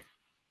a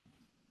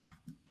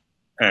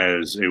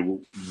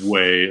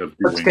way of doing.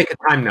 Let's take a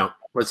time note.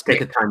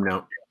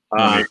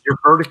 You're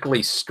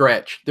vertically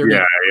stretched.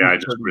 I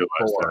just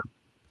realized that.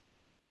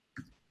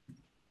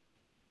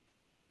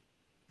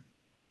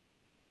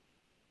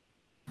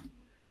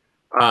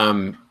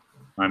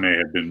 I may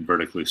have been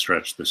vertically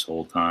stretched this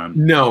whole time.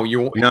 No,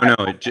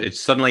 it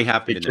suddenly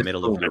happened in the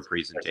middle of your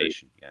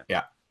presentation.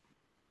 Yeah.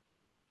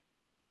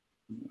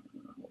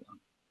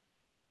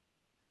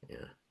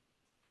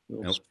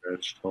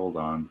 Stretched. Hold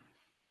on.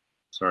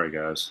 Sorry,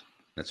 guys.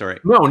 That's all right.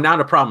 No, not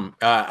a problem.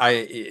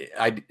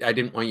 I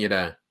didn't want you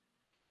to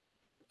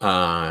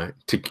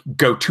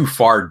go too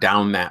far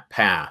down that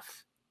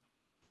path.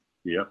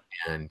 Yep.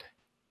 And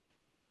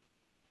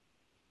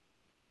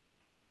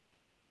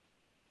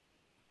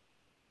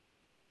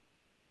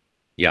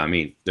yeah, I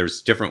mean,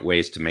 there's different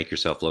ways to make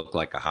yourself look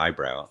like a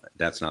highbrow.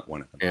 That's not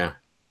one of them. Yeah.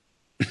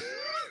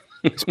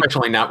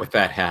 Especially not with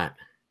that hat.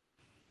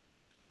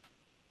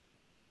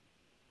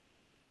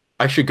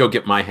 I should go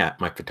get my hat,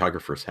 my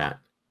photographer's hat.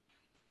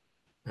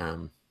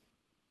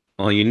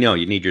 Well, you know,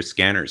 you need your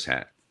scanner's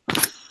hat.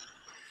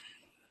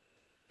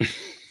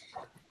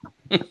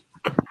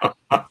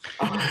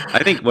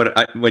 I think what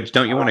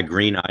don't you want a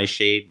green eye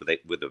shade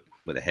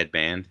with a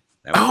headband?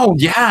 Oh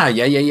yeah.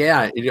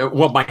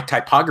 Well, my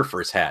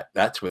typographer's hat.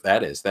 That's what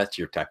that is. That's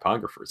your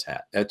typographer's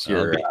hat. That's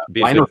your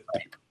be a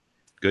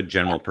good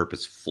general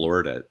purpose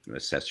Florida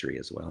accessory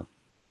as well.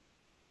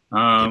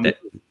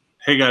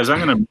 Hey guys, I'm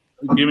gonna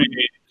give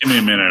me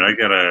a minute. I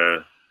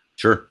gotta.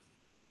 Sure.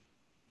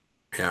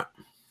 Yeah.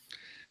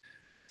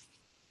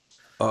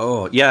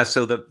 Oh yeah.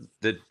 So what's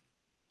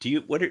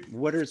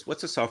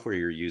the software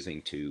you're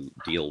using to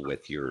deal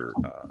with your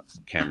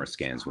camera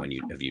scans when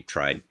you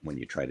try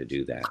to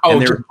do that? Oh,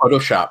 just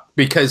Photoshop,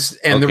 because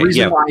the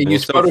reason why I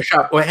use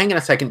Photoshop. Well, hang on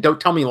a second.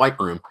 Don't tell me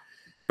Lightroom.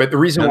 But the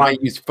reason why I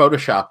use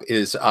Photoshop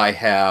is I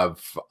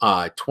have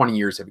 20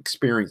 years of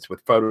experience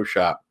with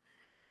Photoshop,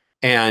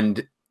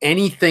 and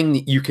anything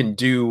that you can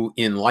do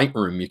in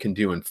Lightroom, you can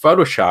do in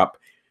Photoshop.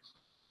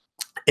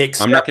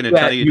 Except I'm not going to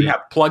tell you you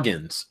have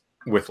plugins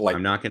with Lightroom.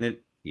 I'm not going to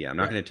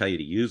tell you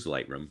to use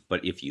Lightroom,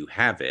 but if you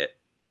have it,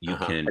 you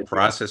can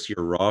process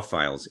your raw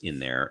files in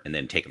there and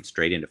then take them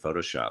straight into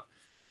Photoshop.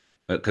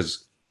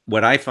 Because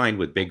what I find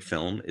with big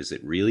film is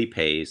it really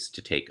pays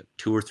to take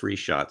 2 or 3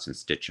 shots and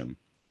stitch them,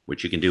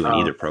 which you can do in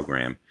either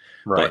program.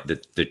 Right.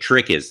 But the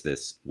trick is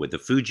this: with the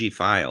Fuji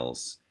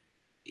files,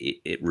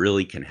 it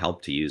really can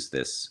help to use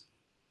this.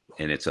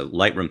 And it's a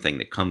Lightroom thing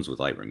that comes with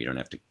Lightroom. You don't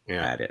have to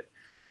add it.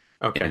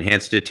 Okay.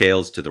 Enhance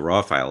details to the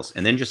raw files,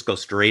 and then just go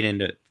straight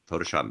into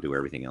Photoshop and do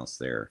everything else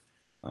there.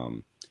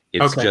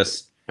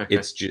 It's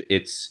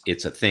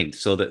it's a thing.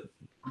 So that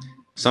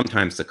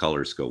sometimes the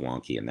colors go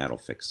wonky, and that'll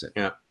fix it.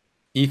 Yeah.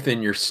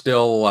 Ethan, you're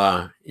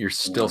still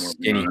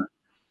skinny.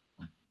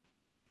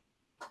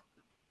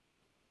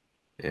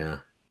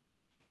 Yeah.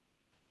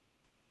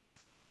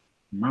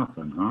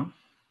 Nothing, huh?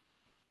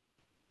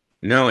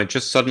 No, it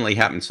just suddenly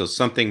happened. So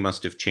something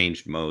must have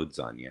changed modes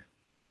on you.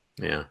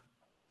 Yeah.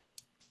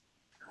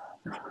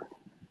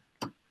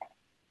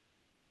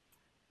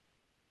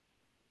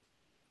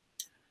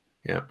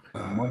 Yeah.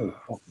 Well,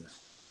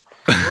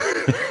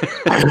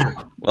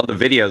 the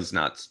video's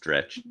not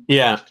stretched.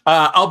 Yeah.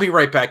 I'll be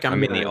right back.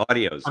 The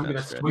audio's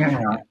not stretched.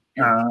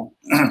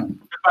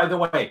 By the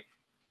way,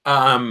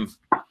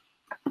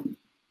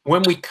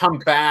 when we come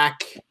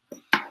back,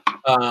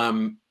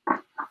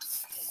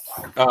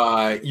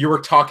 you were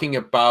talking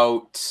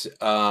about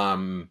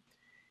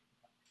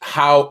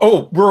how.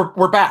 Oh,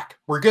 we're back.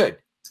 We're good.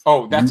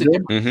 Oh, that's a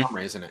different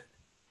camera, isn't it?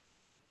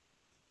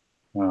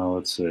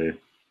 Let's see.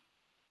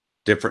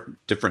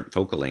 Different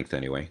focal length,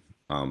 anyway.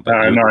 But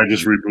no, I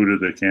just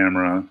rebooted the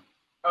camera.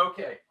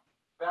 Okay.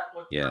 That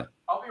looks good.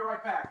 I'll be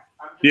right back.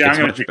 I'm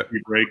going to take a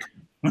quick break.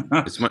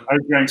 I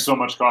drank so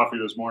much coffee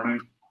this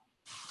morning.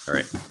 All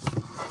right.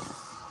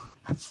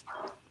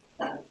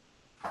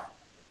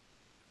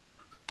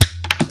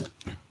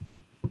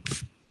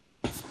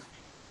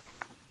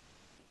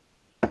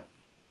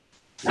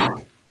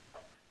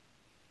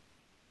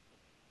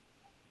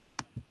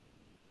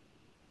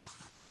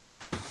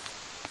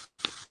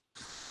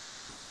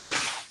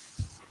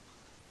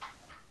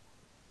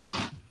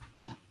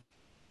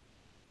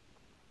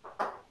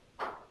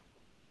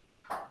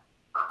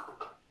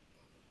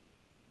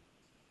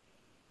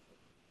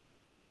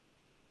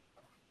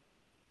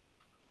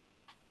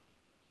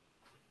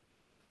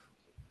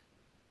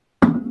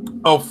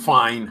 Oh,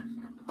 fine.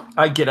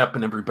 I get up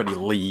and everybody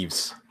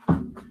leaves.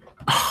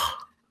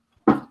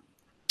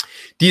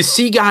 Do you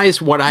see,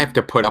 guys, what I have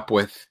to put up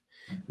with?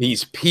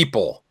 These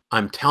people.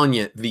 I'm telling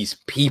you, these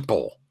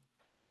people.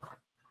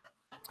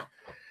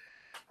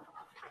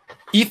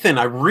 Ethan,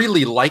 I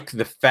really like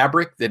the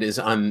fabric that is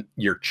on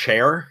your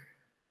chair.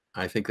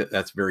 I think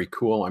that's very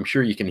cool. I'm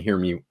sure you can hear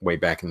me way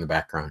back in the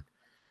background.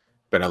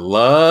 But I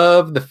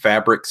love the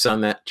fabrics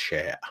on that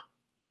chair.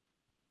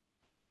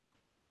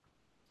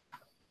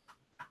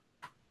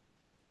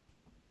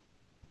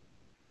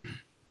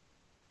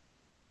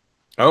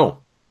 Oh,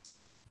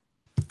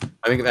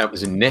 I think that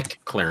was Nick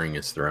clearing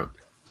his throat.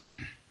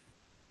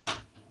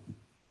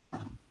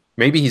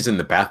 Maybe he's in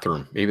the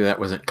bathroom. Maybe that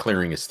wasn't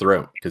clearing his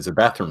throat, because the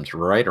bathroom's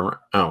right around.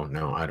 Oh,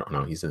 no, I don't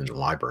know. He's in the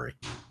library.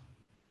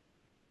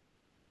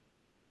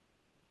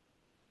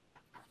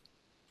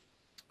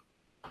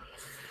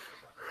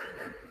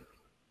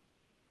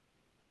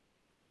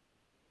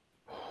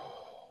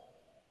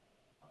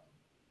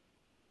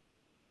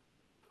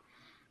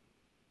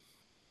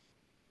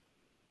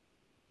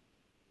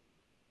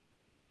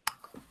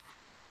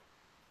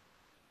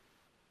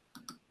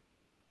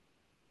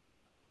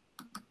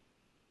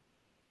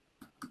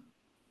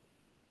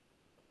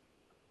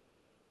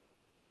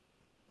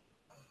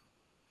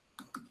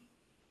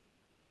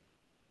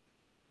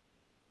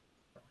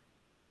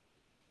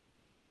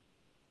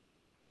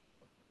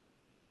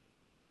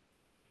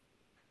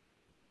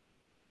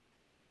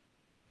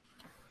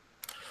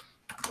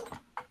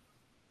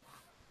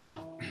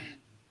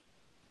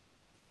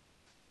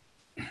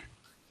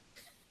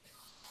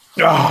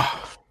 Oh.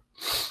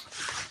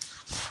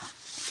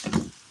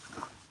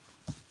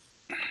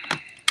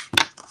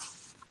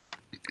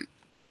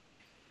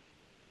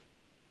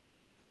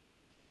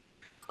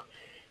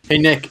 Hey,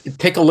 Nick,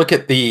 take a look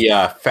at the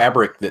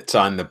fabric that's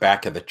on the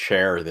back of the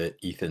chair that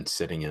Ethan's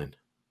sitting in.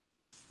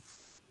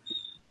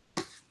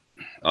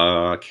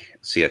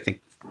 See, I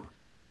think.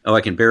 Oh, I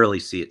can barely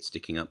see it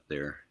sticking up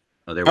there.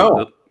 Oh, there we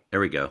go.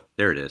 There we go.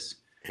 There it is.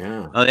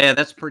 Yeah. Oh, yeah,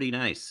 that's pretty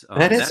nice.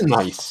 That is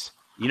nice.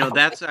 You know,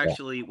 that's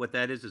actually what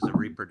that is a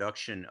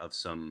reproduction of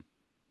some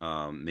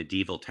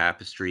medieval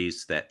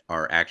tapestries that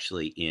are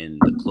actually in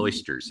the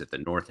cloisters at the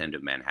north end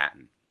of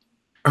Manhattan.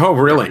 Oh,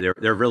 really?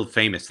 They're real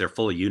famous. They're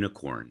full of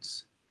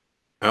unicorns.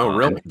 Oh,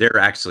 really? They're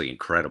actually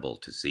incredible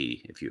to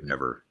see if you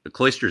ever. The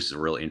cloisters is a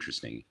real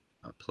interesting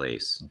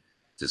place.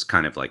 It's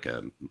kind of like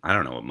a, I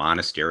don't know, a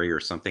monastery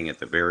or something at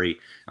the very,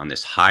 on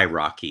this high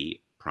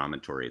rocky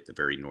promontory at the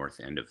very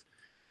north end of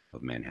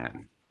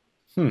Manhattan.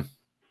 Yeah.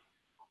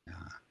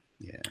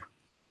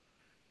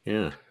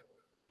 Yeah.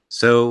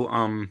 So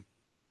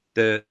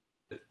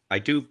I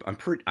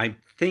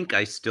think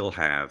I still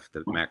have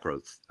the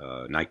Micro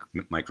Nikkor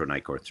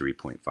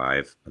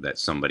 3.5 that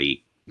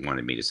somebody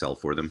wanted me to sell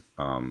for them.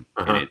 And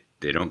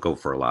they don't go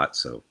for a lot,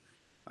 so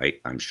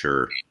I'm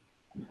sure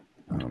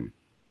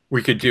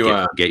we could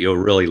do get you a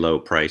really low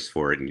price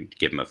for it and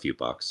give them a few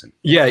bucks. And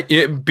and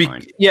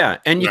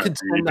you could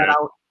send that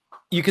out.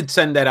 You could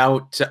send that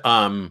out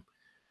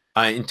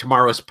in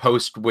tomorrow's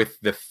post with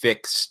the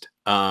fixed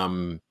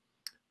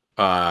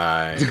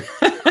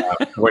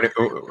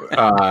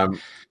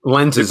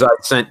lenses I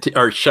sent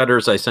or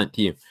shutters I sent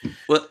to you.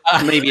 Well,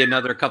 maybe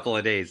another couple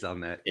of days on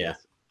that. Yeah,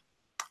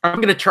 I'm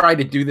going to try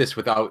to do this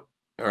without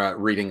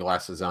reading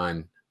glasses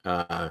on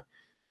to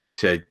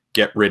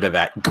get rid of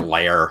that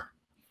glare.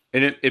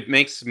 And it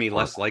makes me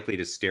less likely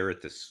to stare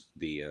at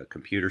the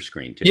computer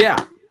screen too.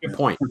 Yeah, good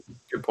point.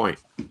 Good point.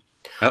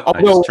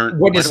 Although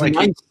what is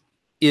nice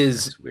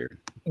is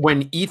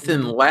when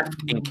Ethan left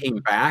and came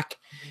back,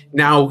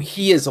 now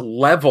he is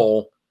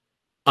level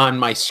on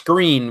my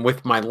screen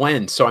with my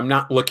lens, so I'm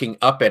not looking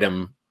up at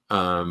him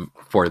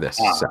for this,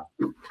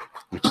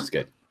 which is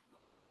good.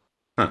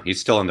 Huh, he's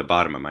still on the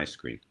bottom of my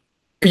screen.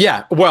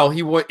 Yeah, well,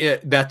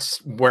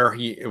 that's where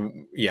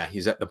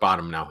he's at the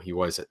bottom now. He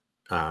was at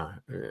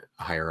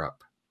higher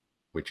up,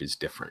 which is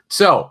different.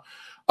 So,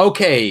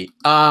 okay,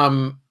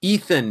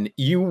 Ethan,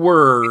 you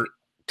were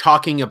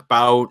talking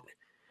about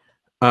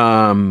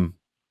the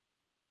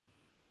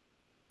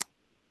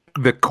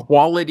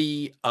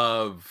quality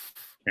of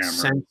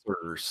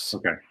sensors.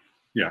 Okay.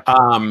 Yeah.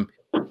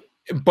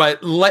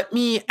 But let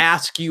me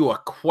ask you a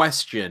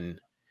question.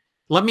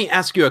 Let me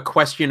ask you a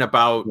question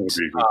about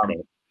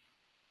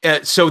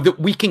so that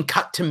we can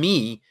cut to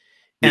me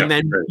and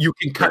then you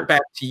can cut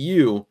back to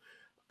you.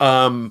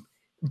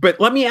 But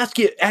let me ask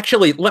you a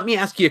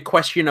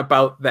question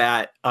about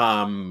that.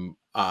 What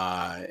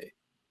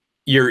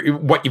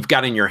you've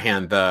got in your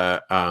hand,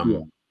 the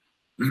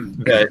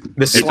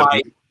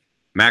slide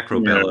macro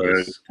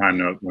bellows.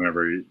 Time out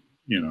whenever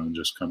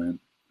just come in.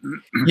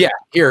 Yeah,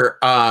 here.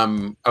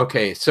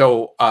 Okay,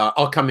 so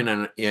I'll come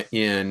in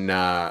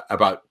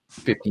about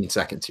 15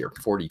 seconds here.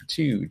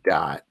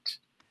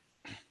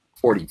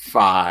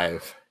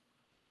 42.45.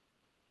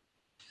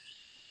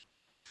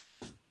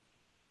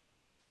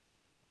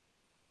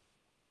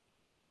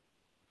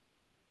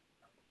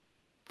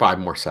 Five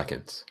more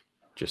seconds.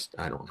 Just,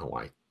 I don't know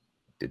why I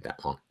did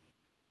that long.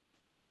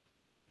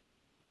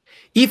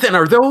 Ethan,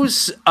 are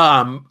those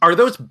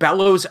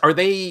bellows? Are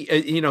they,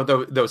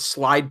 those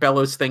slide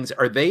bellows things?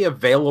 Are they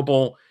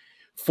available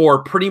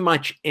for pretty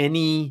much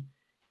any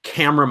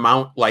camera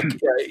mount? Like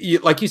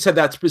you said,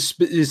 that's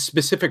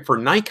specific for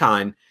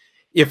Nikon.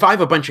 If I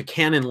have a bunch of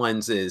Canon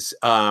lenses,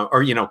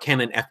 or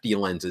Canon FD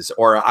lenses,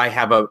 or I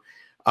have a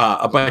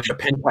bunch of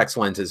Pentax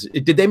lenses,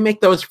 did they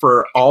make those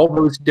for all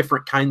those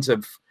different kinds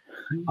of?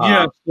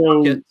 Yeah,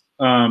 so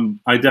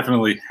I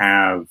definitely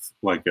have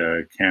like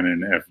a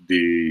Canon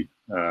FD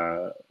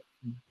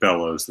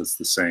bellows that's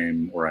the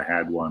same, or I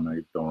had one. I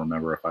don't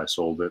remember if I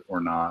sold it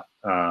or not.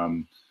 A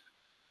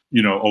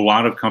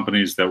lot of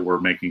companies that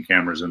were making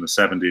cameras in the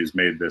 70s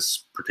made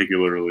this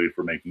particularly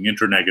for making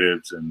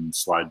internegatives and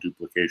slide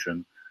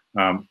duplication.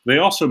 They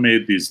also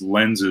made these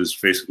lenses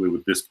basically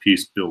with this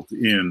piece built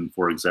in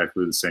for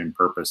exactly the same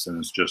purpose, and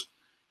it's just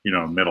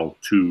a metal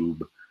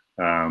tube.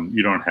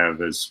 You don't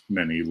have as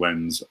many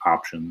lens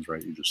options,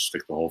 right? You just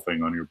stick the whole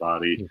thing on your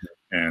body,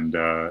 and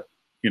I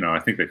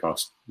think they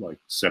cost like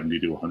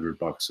 $70 to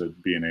 $100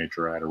 at B&H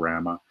or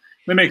Adorama.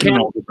 They make them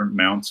all different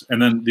mounts,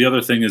 and then the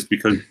other thing is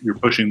because you're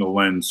pushing the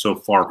lens so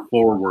far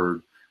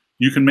forward,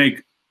 you can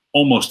make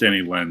almost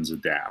any lens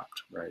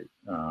adapt, right?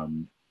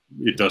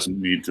 It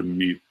doesn't need to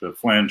meet the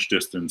flange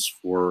distance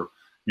for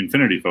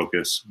infinity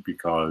focus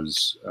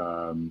because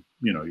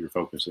you're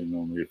focusing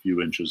only a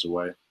few inches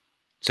away.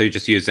 So you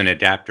just use an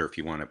adapter if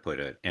you want to put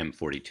an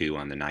M42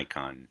 on the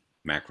Nikon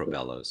macro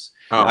bellows.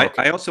 Okay.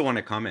 I also want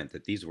to comment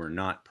that these were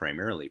not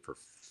primarily for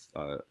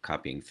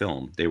copying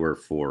film. They were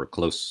for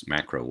close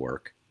macro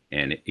work,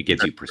 and it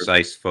gives you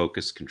precise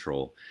focus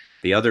control.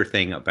 The other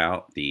thing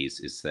about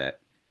these is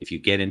that if you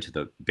get into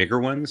the bigger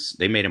ones,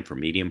 they made them for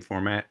medium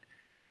format.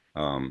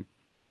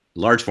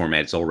 Large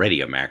format is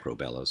already a macro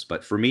bellows,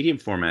 but for medium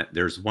format,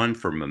 there's one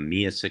from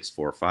Mamiya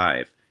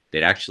 645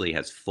 that actually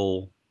has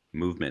full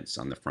movements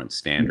on the front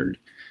standard,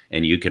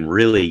 and you can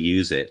really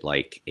use it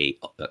like a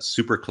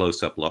super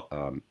close-up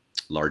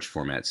large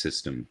format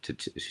system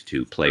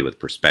to play with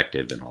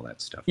perspective and all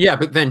that stuff. Yeah,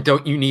 but then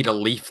don't you need a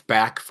leaf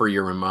back for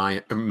your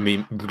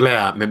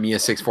Mamiya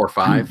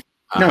 645?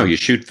 No, you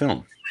shoot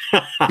film.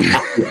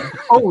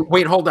 Oh,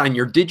 wait, hold on.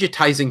 You're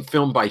digitizing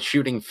film by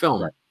shooting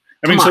film. Right.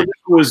 I mean, so this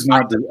was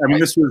not. I mean,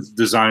 this was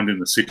designed in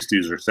the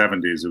 '60s or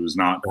 '70s. It was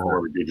not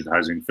for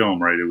digitizing film,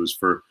 right? It was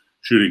for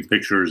shooting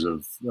pictures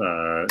of,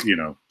 you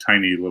know,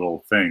 tiny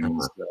little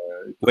things,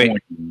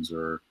 coins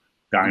or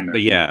diamonds.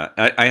 But yeah,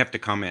 I have to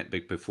comment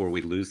before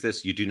we lose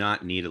this. You do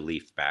not need a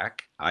leaf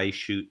back. I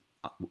shoot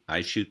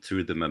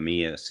through the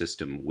Mamiya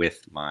system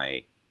with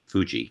my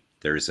Fuji.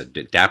 There's an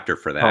adapter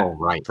for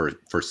that,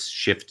 for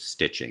shift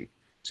stitching,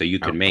 so you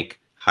can make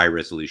high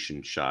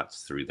resolution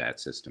shots through that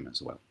system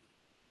as well.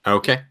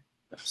 Okay.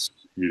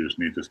 You just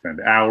need to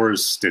spend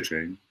hours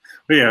stitching.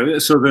 But yeah,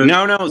 so the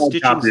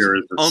stitching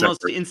is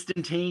almost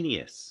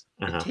instantaneous.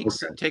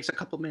 It takes a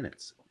couple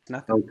minutes.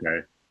 Nothing.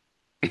 Okay.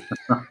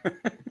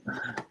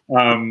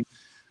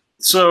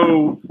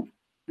 So,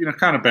 you know,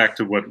 kind of back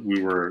to what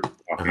we were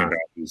talking about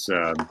is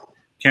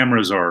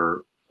cameras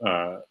are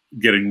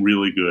getting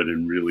really good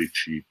and really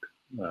cheap.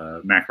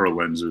 Macro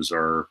lenses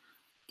are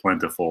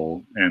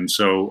plentiful, and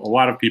so a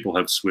lot of people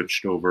have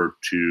switched over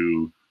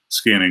to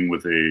scanning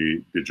with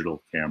a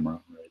digital camera,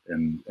 right?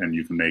 And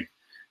you can make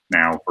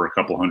now for a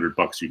couple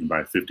 $100 you can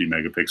buy a 50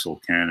 megapixel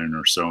Canon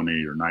or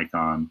Sony or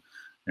Nikon,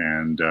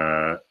 and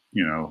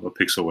you know, a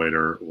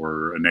pixelator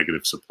or a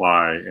negative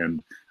supply,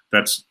 and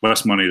that's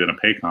less money than a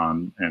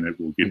Paycon, and it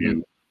will give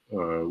you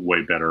a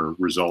way better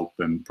result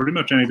than pretty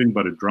much anything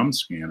but a drum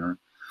scanner.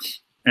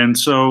 And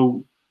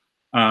so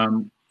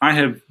I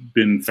have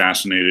been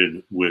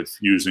fascinated with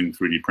using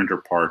 3D printer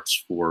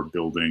parts for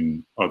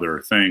building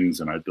other things,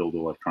 and I build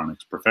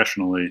electronics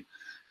professionally.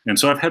 And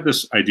so I've had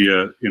this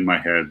idea in my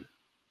head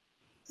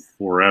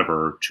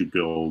forever to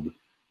build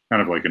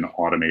kind of like an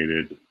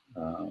automated,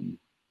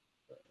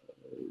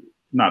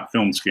 not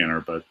film scanner,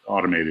 but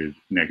automated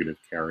negative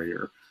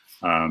carrier.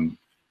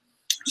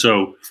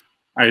 So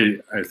I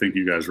think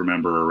you guys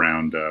remember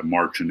around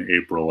March and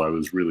April, I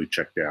was really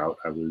checked out.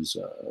 I was,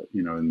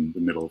 you know, in the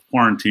middle of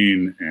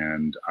quarantine,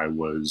 and I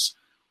was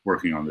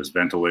working on this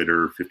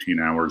ventilator 15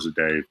 hours a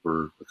day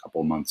for a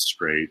couple of months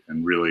straight,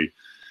 and really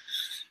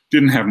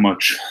didn't have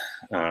much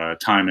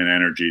time and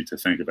energy to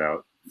think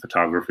about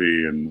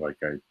photography. And like,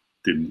 I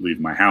didn't leave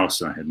my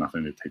house, and I had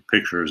nothing to take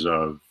pictures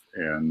of.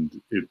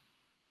 And it,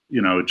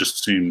 you know, it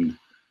just seemed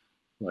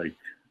like,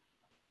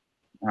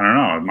 I don't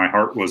know, my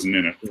heart wasn't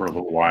in it for a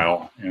little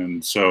while.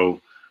 And so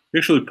we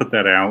actually put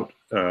that out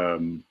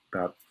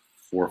about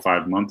 4 or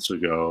 5 months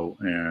ago,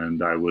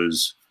 and I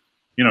was,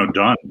 you know,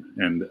 done.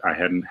 And I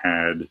hadn't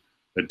had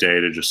a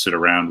day to just sit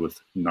around with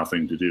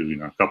nothing to do, you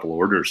know, a couple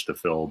orders to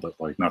fill, but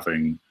like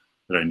nothing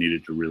that I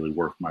needed to really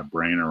work my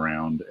brain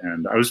around.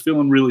 And I was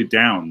feeling really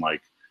down.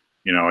 Like,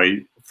 you know,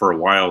 I, for a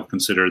while,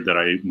 considered that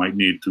I might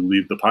need to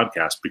leave the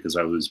podcast because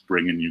I was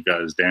bringing you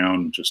guys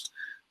down, just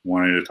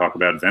wanting to talk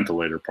about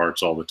ventilator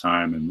parts all the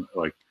time. And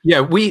like,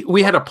 yeah,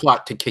 we had a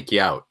plot to kick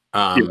you out.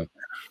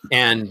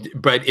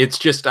 But it's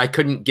just, I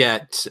couldn't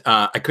get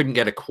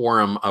a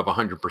quorum of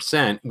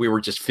 100%. We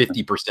were just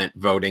 50%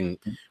 voting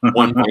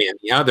one way and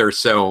the other.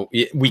 So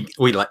we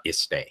let you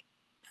stay.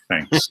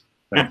 Thanks.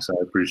 Thanks. I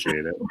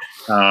appreciate it.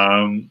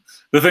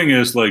 The thing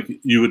is, like,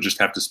 you would just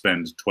have to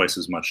spend twice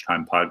as much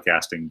time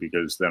podcasting,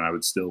 because then I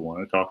would still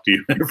want to talk to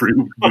you every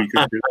week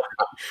or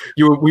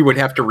two. We would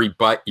have to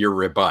rebut your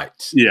emails.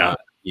 Yeah.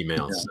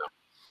 So.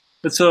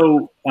 But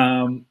so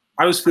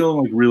I was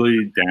feeling like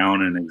really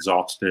down and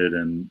exhausted,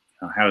 and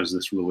how does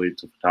this relate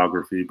to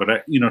photography?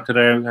 But you know,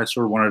 today I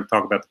sort of wanted to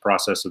talk about the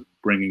process of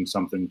bringing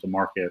something to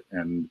market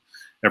and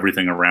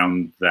everything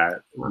around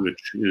that,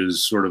 which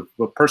is sort of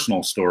a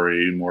personal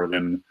story more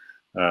than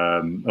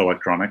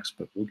electronics,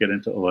 but we'll get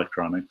into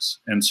electronics.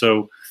 And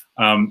so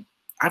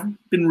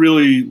I've been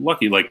really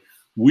lucky. Like,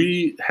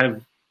 we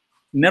have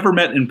never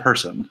met in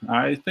person.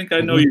 I think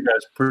I know you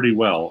guys pretty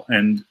well,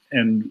 and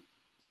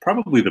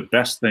probably the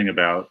best thing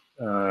about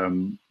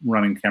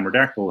running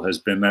Cameradactyl has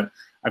been that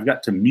I've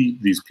got to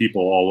meet these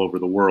people all over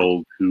the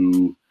world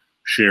who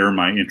share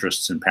my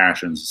interests and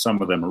passions.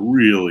 Some of them are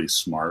really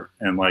smart,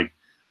 and like,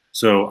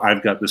 so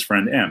I've got this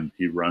friend M.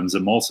 He runs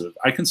Emulsive.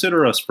 I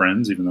consider us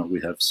friends, even though we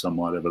have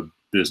somewhat of a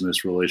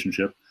business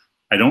relationship.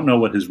 I don't know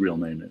what his real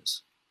name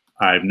is.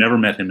 I've never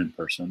met him in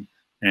person,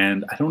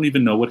 and I don't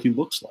even know what he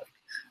looks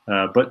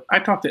like. But I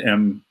talk to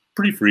M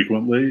pretty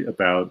frequently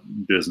about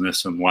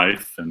business and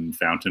life and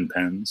fountain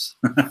pens.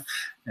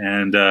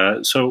 And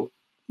so,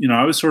 you know,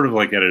 I was sort of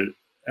like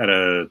at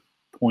a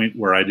point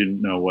where I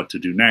didn't know what to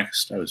do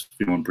next. I was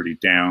feeling pretty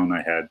down.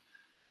 I had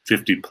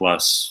 50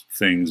 plus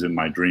things in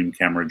my dream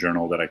camera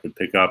journal that I could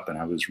pick up, and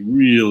I was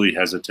really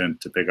hesitant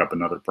to pick up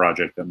another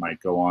project that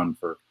might go on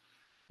for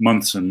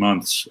months and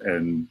months,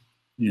 and,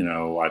 you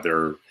know,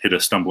 either hit a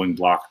stumbling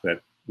block that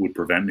would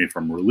prevent me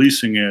from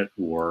releasing it,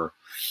 or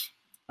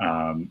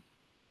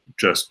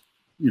just,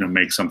 you know,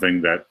 make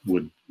something that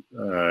would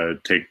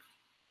take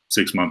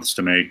 6 months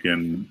to make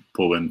and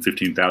pull in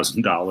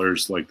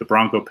 $15,000 like the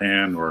Bronco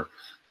Pan, or,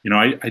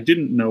 I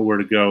didn't know where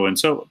to go. And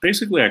so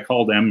basically I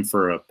called M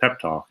for a pep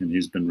talk, and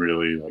he's been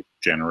really like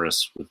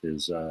generous with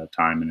his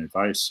time and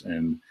advice.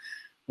 And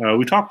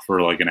we talked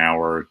for like an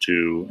hour or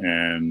two,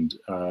 and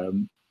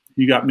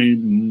he got me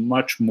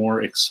much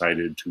more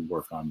excited to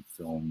work on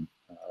film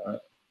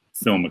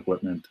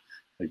equipment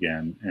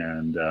again.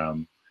 And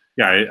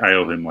I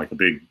owe him like a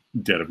big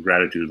debt of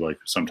gratitude. Like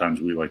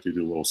sometimes we like to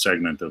do a little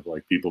segment of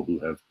like people who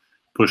have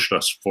pushed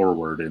us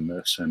forward in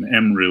this, and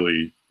M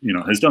really,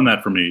 has done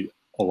that for me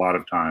a lot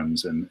of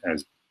times and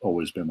has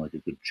always been like a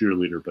good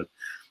cheerleader. But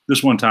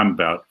this one time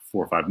about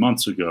 4 or 5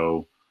 months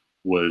ago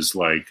was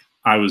like,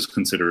 I was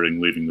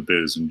considering leaving the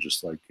biz and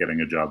just like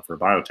getting a job for a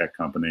biotech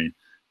company,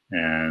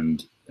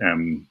 and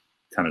M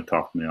kind of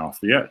talked me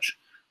off the edge.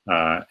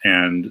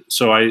 And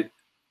so I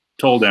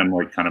told M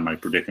like kind of my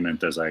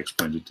predicament as I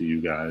explained it to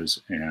you guys.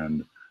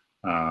 And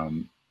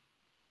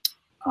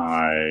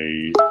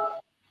I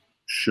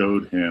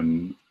showed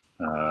him,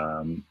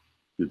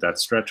 did that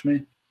stretch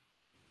me?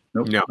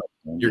 Nope. No,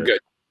 you're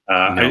good.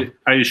 No.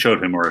 I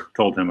showed him or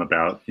told him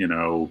about,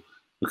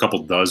 a couple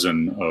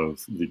dozen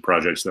of the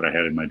projects that I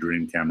had in my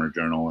dream camera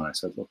journal. And I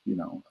said, look,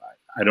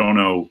 I don't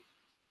know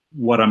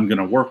what I'm going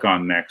to work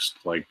on next.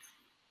 Like,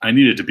 I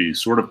need it to be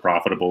sort of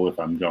profitable if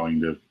I'm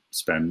going to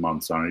spend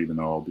months on it, even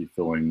though I'll be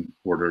filling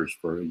orders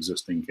for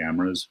existing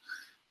cameras.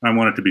 I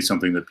want it to be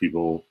something that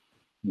people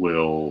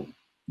will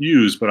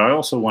use, but I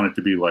also want it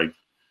to be like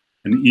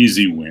an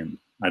easy win.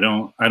 I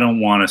don't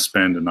want to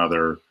spend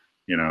another,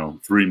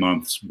 3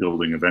 months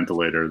building a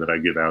ventilator that I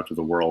give out to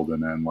the world,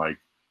 and then like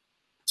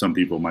some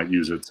people might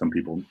use it, some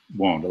people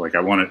won't. Like, I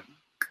want it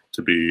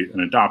to be an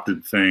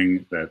adopted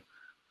thing that,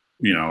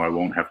 I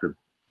won't have to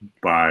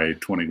buy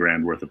 20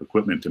 grand worth of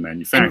equipment to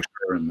manufacture,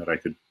 and that I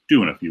could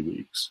do in a few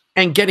weeks.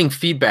 And getting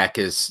feedback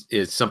is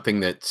something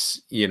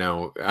that's,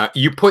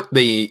 you put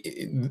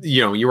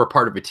you were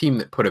part of a team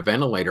that put a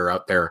ventilator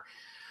out there,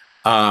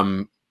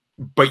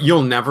 but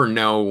you'll never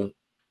know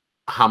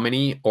how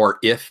many or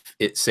if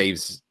it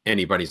saves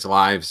anybody's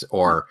lives,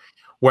 or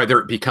whether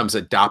it becomes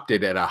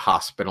adopted at a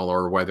hospital,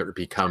 or whether it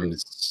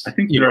becomes. I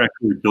think they're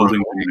actually building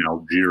them in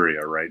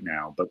Algeria right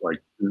now, but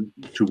like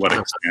to what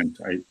extent,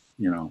 I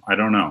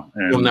don't know.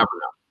 And, you'll never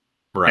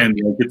know. Right. And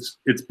like,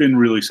 it's been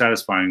really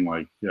satisfying.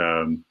 Like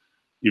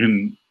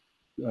even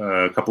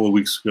a couple of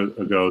weeks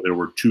ago, there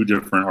were 2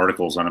 different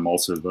articles on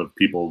Emulsive of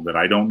people that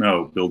I don't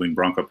know building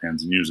Bronco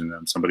pans and using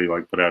them. Somebody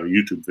like put out a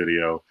YouTube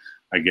video.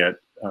 I get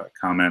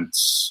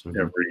comments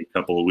every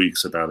couple of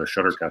weeks about a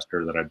shutter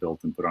tester that I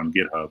built and put on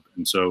GitHub.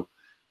 And so,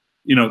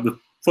 the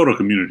photo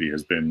community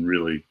has been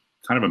really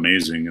kind of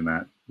amazing in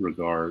that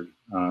regard.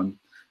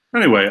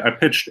 Anyway, I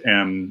pitched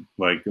M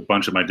like a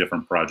bunch of my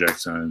different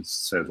projects and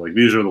said like,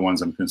 these are the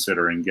ones I'm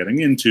considering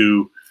getting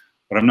into,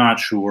 but I'm not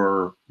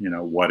sure,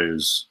 what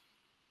is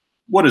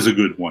a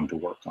good one to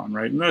work on,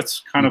 right? And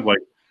that's kind of like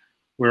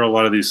where a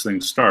lot of these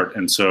things start.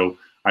 And so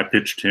I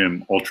pitched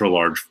him ultra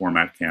large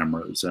format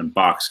cameras and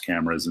box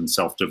cameras and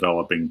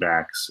self-developing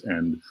backs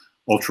and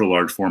ultra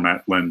large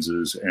format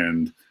lenses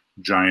and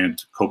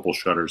giant copal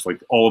shutters. Like,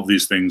 all of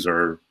these things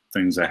are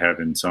things I have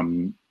in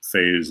some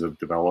phase of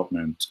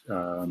development.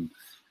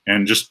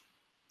 And just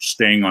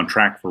staying on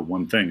track for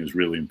one thing is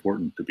really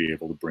important to be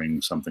able to bring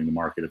something to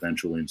market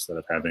eventually, instead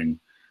of having,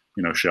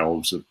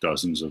 shelves of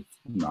dozens of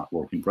not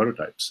working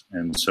prototypes.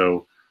 And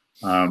so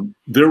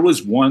there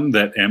was one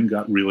that M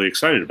got really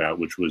excited about,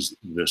 which was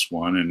this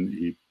one, and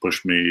he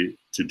pushed me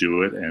to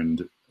do it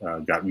and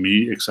got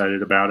me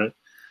excited about it,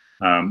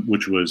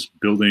 which was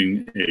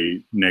building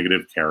a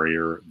negative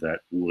carrier that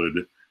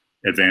would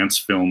advance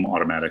film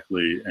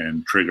automatically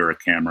and trigger a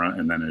camera,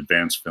 and then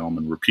advance film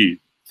and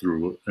repeat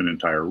through an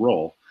entire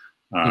roll.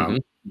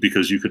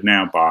 Because you could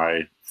now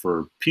buy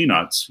for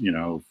peanuts,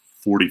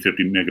 40,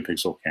 50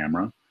 megapixel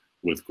camera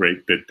with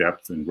great bit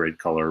depth and great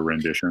color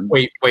rendition.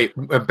 Wait,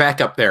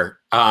 back up there.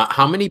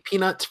 How many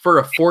peanuts for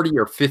a 40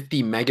 or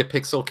 50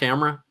 megapixel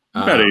camera?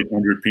 About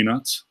 800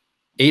 peanuts.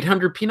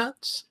 800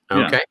 peanuts?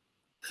 Okay.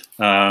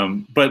 Yeah.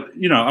 But,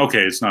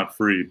 okay, it's not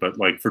free, but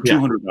like for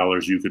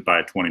 $200, you could buy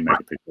a 20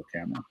 megapixel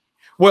camera.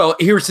 Well,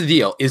 here's the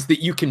deal, is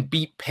that you can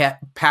beat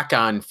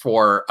Pack-On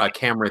for a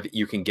camera that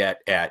you can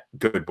get at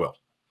Goodwill.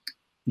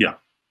 Yeah.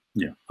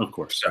 Yeah, of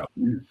course. So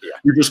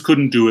you just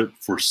couldn't do it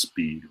for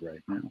speed right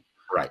now.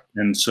 Right.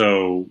 And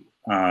so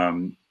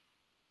M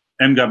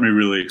got me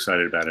really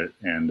excited about it.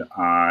 And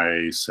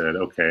I said,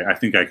 okay, I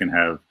think I can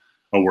have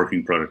a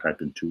working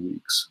prototype in 2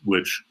 weeks,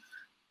 which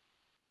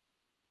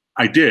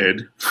I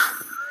did.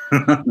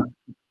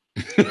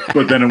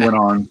 But then it went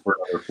on for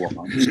another 4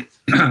 months.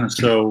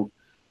 So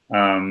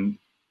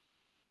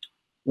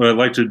what I'd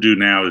like to do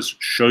now is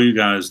show you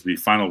guys the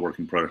final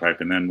working prototype,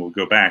 and then we'll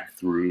go back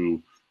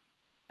through,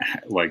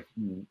 like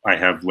I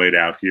have laid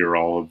out here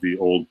all of the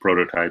old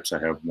prototypes. I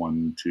have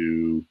 1,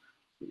 2,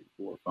 3,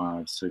 4,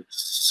 5,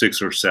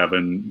 6 or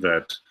 7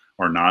 that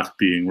are not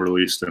being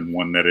released, and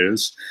 1 that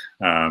is.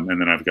 And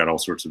then I've got all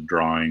sorts of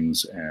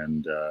drawings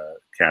and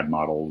CAD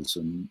models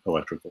and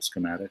electrical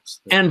schematics.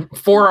 And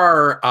for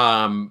our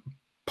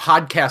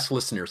podcast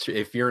listeners,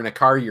 if you're in a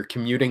car, you're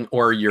commuting,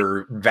 or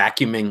you're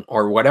vacuuming,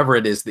 or whatever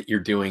it is that you're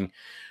doing,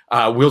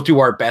 we'll do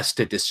our best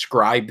to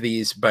describe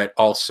these, but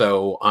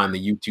also on the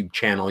YouTube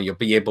channel, you'll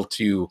be able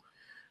to,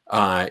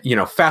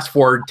 fast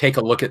forward, take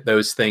a look at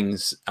those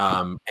things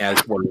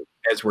as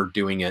we're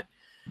doing it.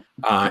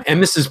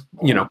 And this is,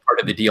 part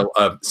of the deal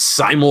of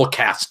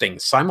simulcasting,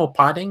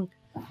 simulpotting,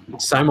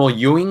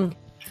 simul-Ewing.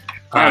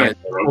 I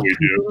don't know what we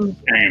do,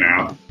 hanging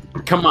out.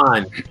 Come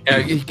on,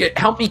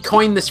 help me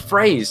coin this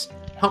phrase.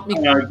 Help me.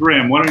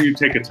 Graham, why don't you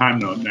take a time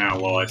note now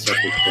while I set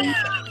this thing?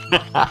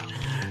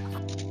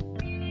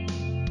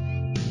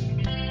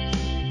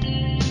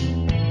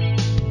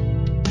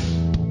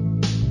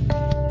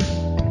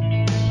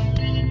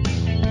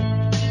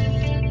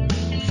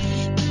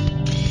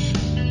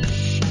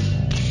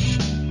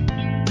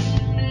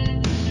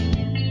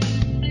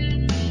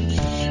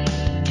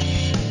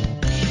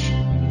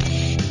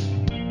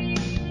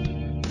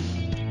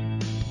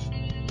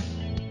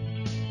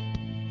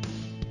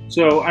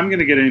 So I'm going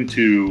to get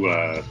into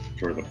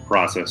sort of the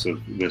process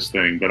of this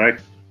thing, but I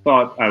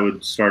thought I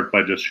would start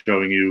by just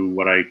showing you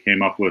what I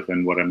came up with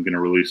and what I'm going to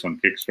release on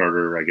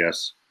Kickstarter, I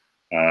guess,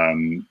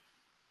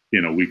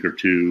 in a week or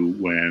two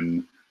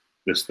when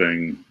this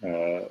thing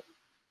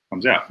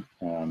comes out,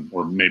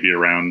 or maybe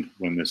around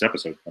when this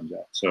episode comes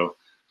out. So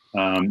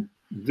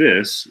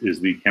this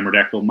is the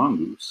Camerodactyl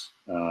Mongoose.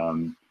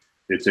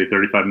 It's a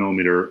 35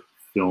 millimeter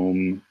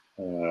film,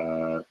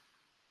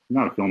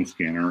 not a film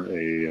scanner,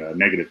 a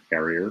negative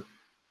carrier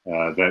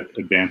that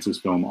advances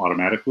film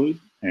automatically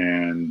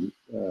and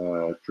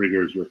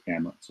triggers your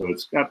camera. So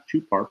it's got two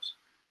parts.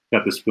 It's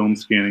got this film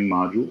scanning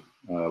module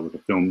with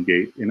a film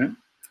gate in it,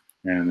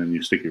 and then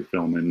you stick your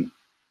film in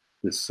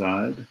this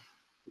side.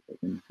 If I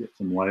can get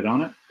some light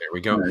on it. There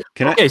we go. Right.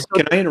 Can I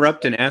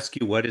interrupt and ask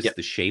you what is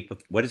the shape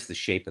of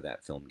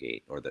that film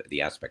gate, or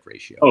the aspect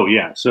ratio? Oh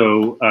yeah.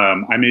 So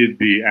I made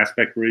the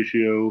aspect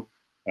ratio.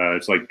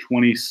 It's like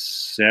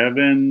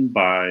 27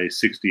 by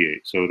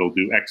 68. So it'll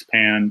do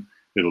X-pan,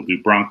 it'll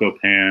do Bronco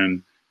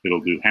pan,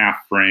 it'll do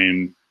half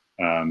frame.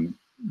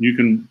 You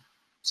can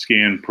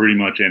scan pretty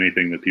much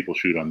anything that people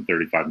shoot on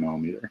 35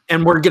 millimeter.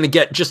 And we're going to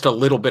get just a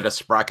little bit of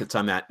sprockets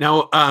on that.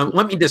 Now,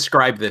 let me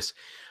describe this.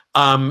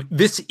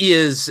 This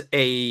is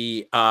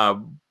a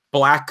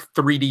black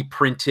 3D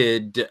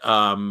printed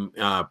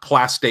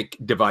plastic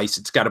device.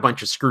 It's got a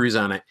bunch of screws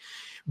on it.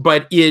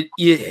 But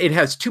it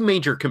has two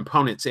major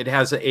components. It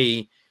has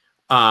a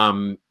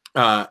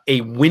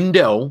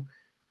window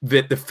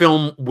that the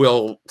film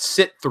will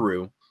sit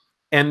through,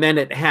 and then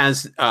it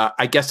has,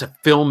 I guess, a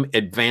film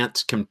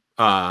advance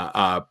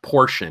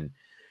portion.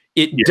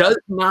 It does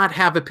not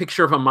have a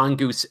picture of a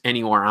mongoose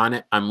anywhere on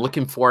it. I'm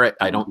looking for it.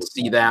 I don't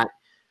see that.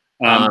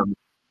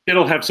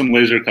 It'll have some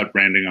laser cut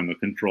branding on the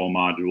control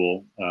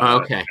module.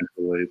 Okay.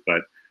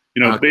 But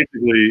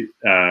basically,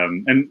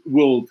 and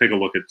we'll take a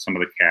look at some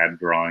of the CAD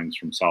drawings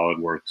from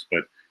SolidWorks,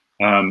 but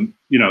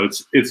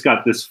it's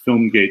got this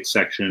film gate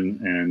section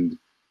and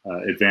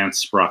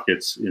advanced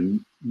sprockets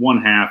in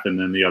one half, and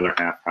then the other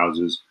half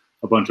houses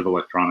a bunch of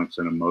electronics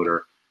and a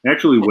motor. It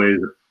actually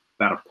weighs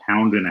about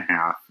 1.5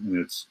 pounds,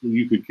 and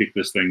you could kick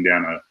this thing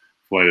down a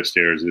flight of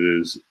stairs. It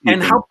is.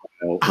 And how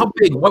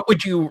big? What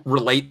would you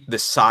relate the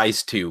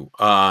size to?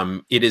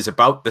 It is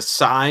about the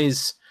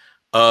size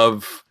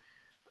of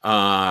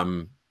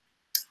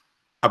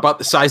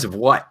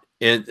what?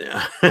 An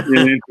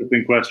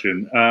interesting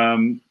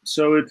question.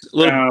 So it's a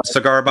little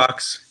cigar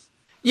box.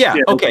 Yeah.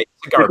 Okay.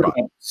 Cigar box.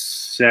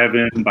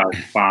 7 by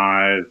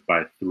 5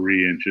 by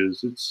 3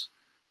 inches.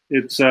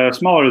 It's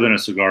smaller than a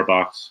cigar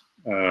box.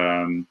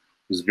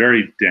 It's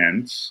very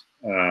dense.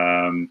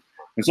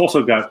 It's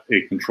also got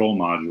a control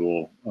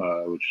module,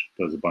 which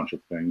does a bunch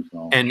of things.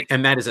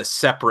 And that is a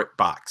separate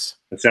box.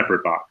 A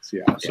separate box,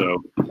 yeah.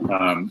 So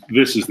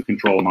this is the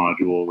control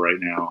module right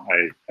now.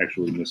 I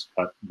actually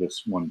miscut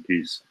this one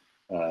piece,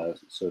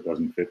 so it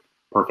doesn't fit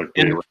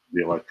perfectly around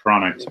the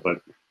electronics.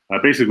 But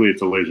basically,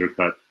 it's a laser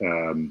cut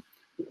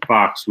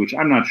box, which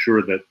I'm not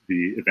sure that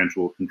the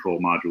eventual control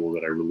module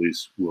that I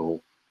release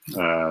will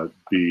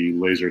be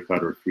laser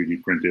cut or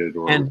 3D printed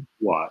or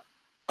what.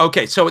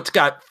 Okay, so it's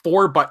got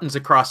 4 buttons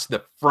across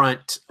the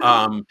front,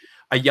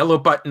 a yellow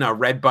button, a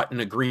red button,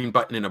 a green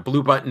button, and a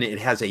blue button. It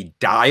has a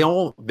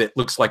dial that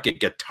looks like a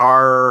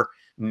guitar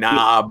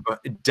knob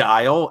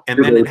dial.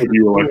 And then for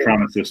you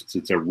electronicists,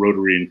 it's a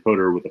rotary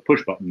encoder with a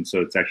push button,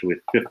 so it's actually a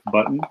 5th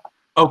button.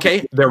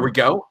 Okay, there we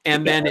go.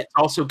 And then it's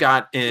also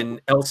got an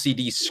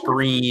LCD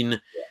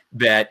screen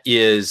that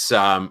is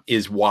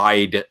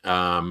wide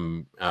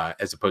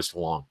as opposed to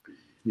long.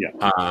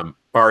 Yeah.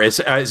 Or as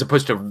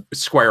opposed to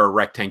square or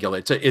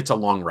rectangular, it's a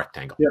long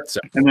rectangle. Yeah.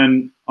 So. And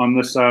then on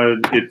this side,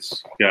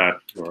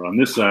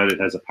 it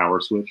has a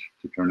power switch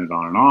to turn it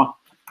on and off.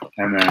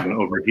 And then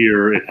over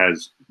here, it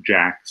has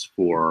jacks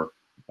for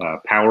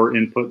power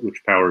input,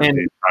 which powers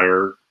the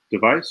entire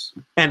device.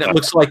 And it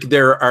looks like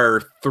there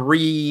are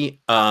 3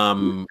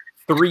 Ethernet.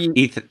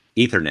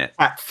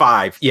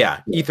 5,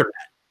 Ethernet.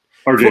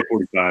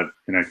 RJ45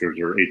 connectors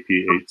or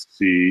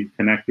 8P8C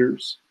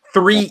connectors.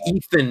 3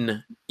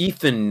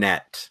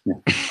 Ethernet.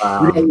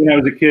 When I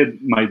was a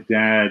kid, my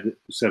dad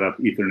set up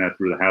Ethernet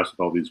through the house with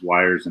all these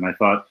wires, and I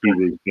thought he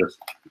was just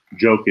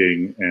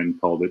joking and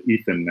called it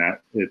Ethernet.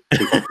 It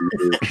took me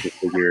years to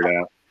figure it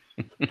out.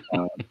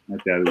 My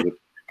dad is a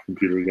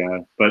computer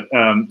guy. But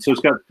so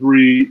it's got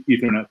 3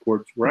 Ethernet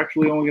ports. We're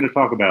actually only going to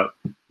talk about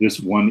this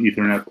one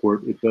Ethernet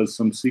port. It does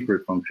some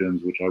secret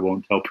functions, which I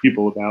won't tell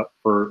people about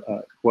for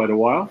quite a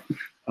while.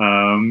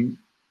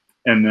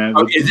 And then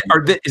is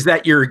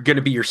that going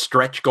to be your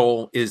stretch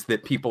goal? Is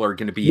that people are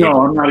going to be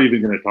No, I'm not even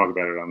going to talk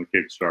about it on the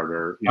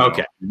Kickstarter.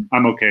 Okay.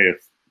 I'm okay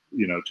if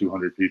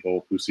 200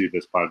 people who see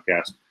this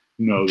podcast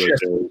know that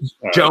there's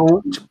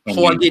don't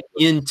plug it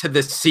into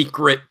the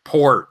secret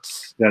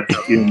ports. That's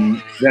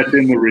in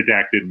the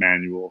redacted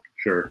manual.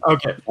 Sure.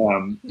 Okay. It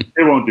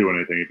won't do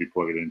anything if you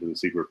plug it into the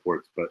secret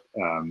ports, but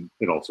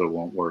it also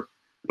won't work.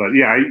 But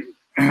yeah,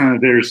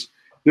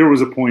 there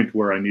was a point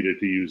where I needed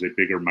to use a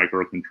bigger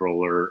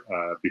microcontroller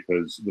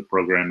because the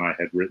program I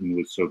had written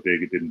was so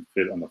big it didn't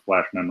fit on the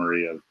flash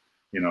memory of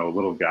a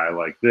little guy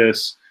like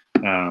this,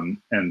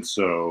 and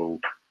so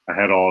I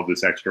had all of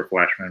this extra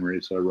flash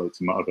memory, so I wrote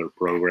some other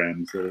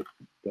programs that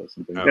does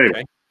something. Okay.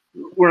 Anyway,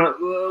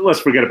 let's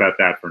forget about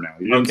that for now.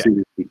 You don't see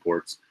these 2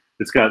 ports.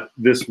 It's got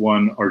this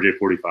one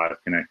RJ45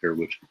 connector,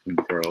 which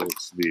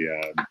controls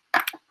the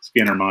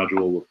scanner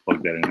module. We'll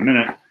plug that in a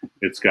minute.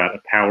 It's got a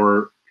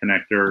power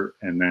connector,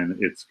 and then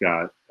it's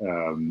got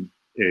a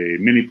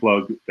mini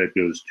plug that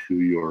goes to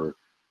your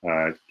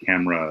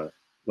camera,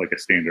 like a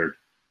standard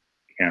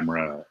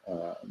camera.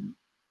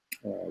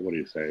 What do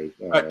you say?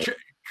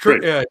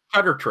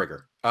 Shutter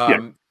trigger.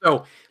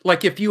 So,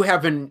 like if you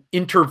have an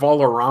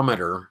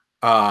intervalometer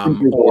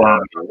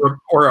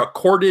or a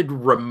corded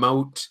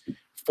remote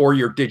for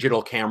your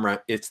digital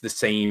camera, it's the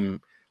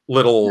same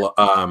little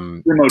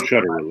remote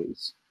shutter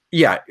release.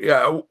 Yeah,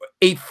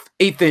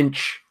 eighth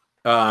inch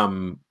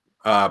plug,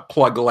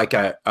 like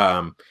a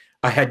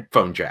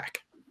headphone jack.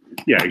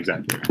 Yeah,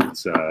 exactly.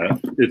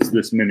 It's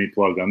this mini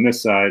plug on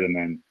this side, and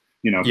then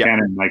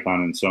Canon,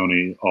 Nikon, and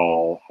Sony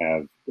all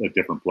have a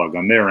different plug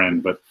on their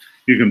end, but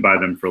you can buy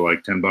them for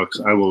like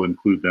 $10. I will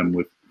include them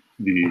with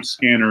the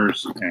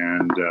scanners,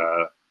 and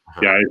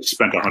I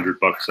spent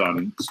 $100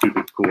 on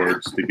stupid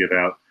cords to get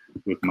out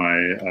with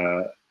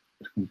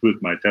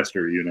my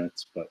tester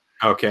units. But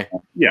okay,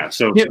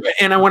 so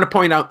and I want to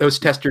point out those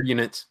tester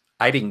units.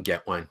 I didn't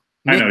get one.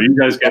 I know you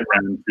guys get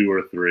round 2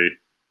 or 3.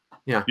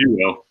 Yeah, you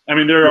will. I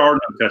mean, there are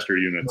no tester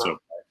units, so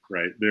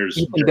right?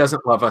 He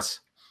doesn't love us.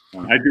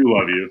 I do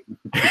love you.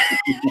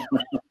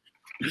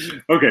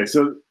 Okay,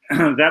 so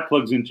that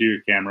plugs into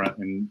your camera,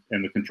 and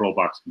the control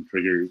box can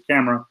trigger your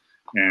camera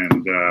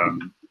and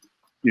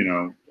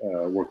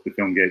work the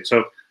film gate.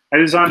 So I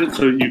designed it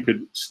so you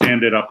could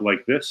stand it up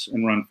like this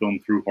and run film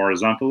through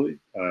horizontally.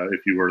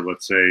 If you were,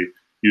 let's say,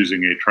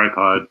 using a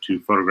tripod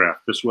to photograph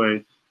this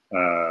way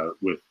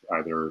with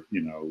either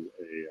a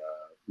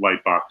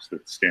light box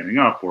that's standing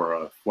up, or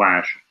a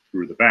flash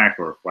through the back,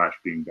 or a flash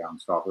being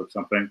bounced off of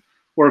something.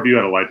 Or if you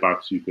had a light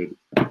box, you could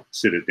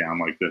sit it down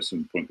like this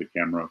and point the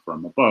camera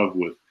from above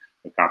with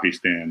a copy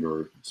stand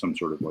or some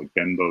sort of like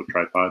Benbow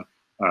tripod.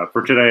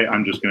 For today,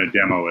 I'm just going to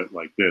demo it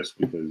like this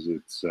because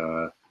it's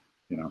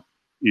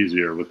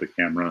easier with the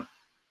camera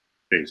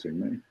facing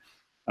me.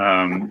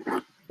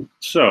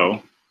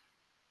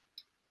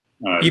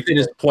 Ethan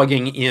is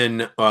plugging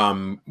in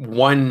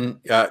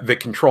the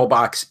control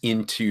box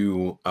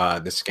into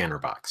the scanner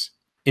box.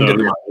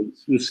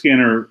 The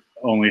scanner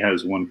only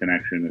has one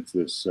connection. It's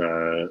this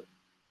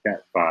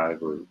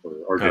Cat5 or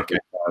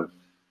RJ45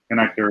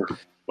 connector.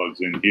 Plugs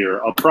in here.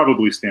 I'll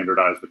probably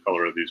standardize the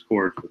color of these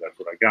cords, but that's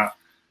what I got.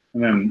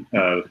 And then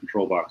the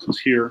control box is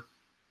here.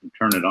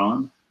 Turn it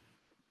on.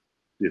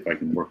 See if I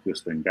can work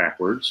this thing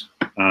backwards.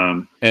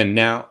 And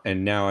now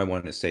I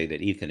want to say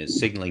that Ethan is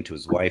signaling to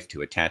his wife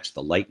to attach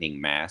the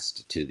lightning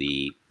mast to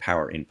the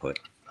power input.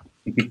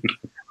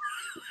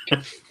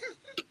 It's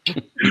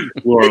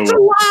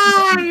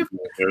alive!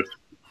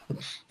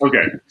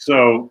 Okay,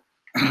 so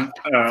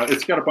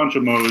it's got a bunch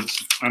of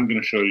modes. I'm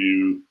going to show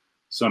you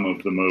some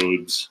of the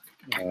modes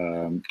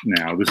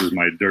now. This is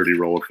my dirty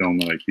roll of film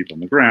that I keep on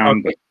the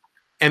ground. Okay.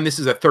 And this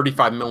is a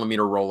 35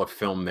 millimeter roll of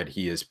film that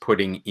he is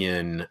putting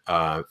in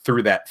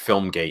through that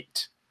film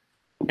gate.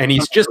 And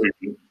he's just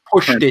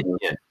pushed it in.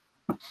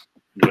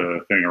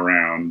 The thing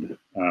around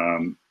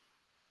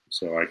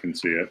so I can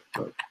see it.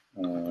 But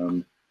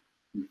in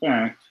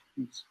fact,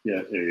 let's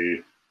get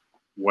a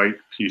white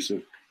piece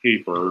of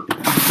paper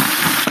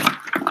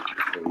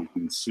so you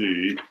can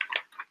see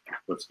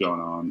what's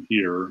going on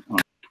here.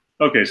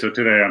 Okay, so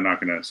today I'm not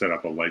going to set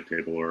up a light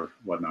table or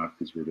whatnot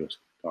because we're just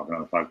talking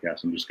on the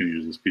podcast. I'm just going to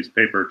use this piece of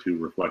paper to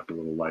reflect a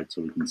little light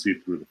so we can see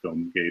through the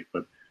film gate,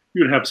 but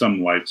you would have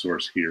some light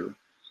source here.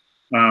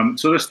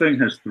 So this thing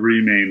has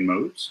 3 main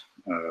modes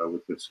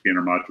with the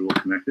scanner module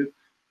connected.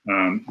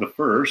 The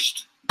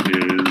first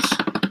is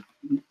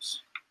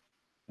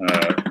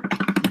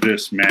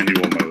this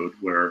manual mode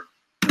where,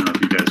 I don't know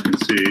if you guys can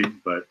see,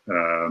 but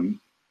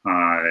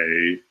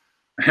I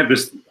I have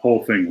this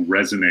whole thing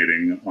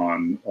resonating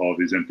on all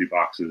these empty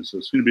boxes, so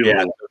it's going to be a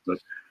little bit, but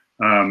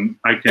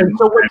I can. And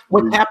so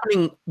what's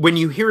happening when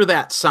you hear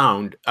that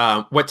sound?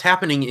 What's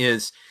happening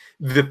is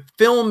the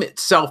film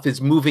itself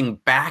is moving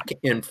back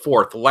and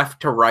forth,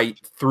 left to right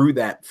through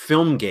that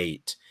film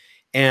gate,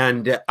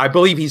 and I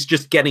believe he's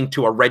just getting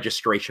to a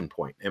registration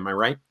point. Am I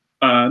right?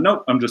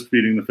 No, I'm just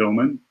feeding the film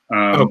in.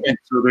 Okay.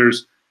 So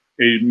there's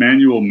a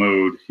manual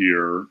mode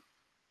here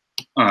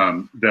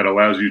that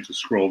allows you to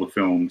scroll the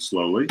film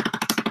slowly,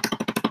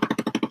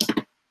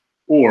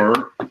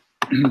 or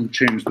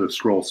change the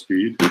scroll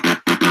speed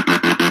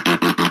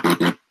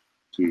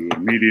to a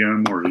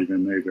medium or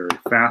even a very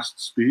fast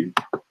speed.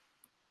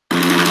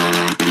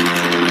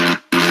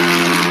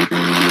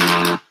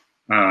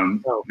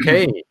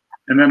 Okay.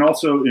 And then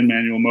also in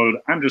manual mode,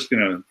 I'm just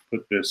going to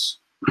put this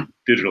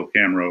digital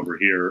camera over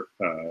here.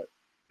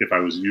 If I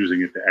was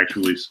using it to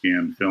actually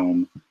scan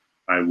film,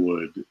 I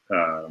would,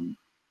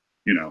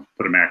 you know,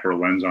 put a macro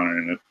lens on it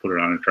and put it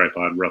on a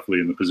tripod roughly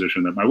in the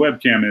position that my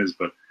webcam is.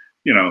 But,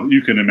 you know,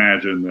 you can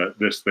imagine that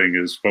this thing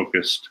is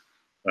focused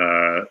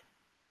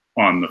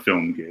on the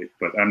film gate.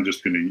 But I'm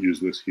just going to use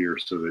this here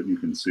so that you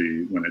can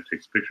see when it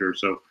takes a picture.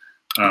 So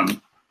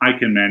I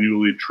can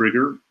manually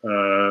trigger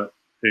a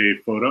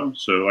photo.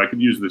 So I could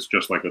use this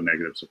just like a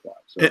negative supply.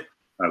 So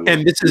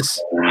and this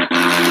is...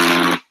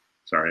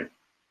 Sorry.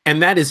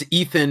 And that is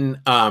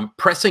Ethan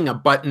pressing a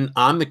button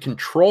on the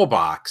control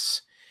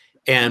box.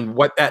 And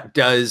what that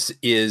does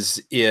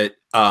is it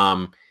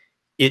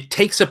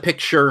takes a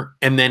picture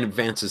and then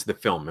advances the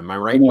film. Am I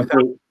right with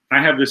that?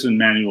 I have this in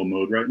manual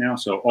mode right now.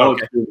 So all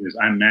it's doing is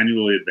I'm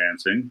manually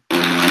advancing.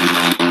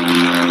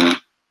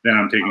 Then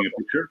I'm taking a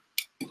picture.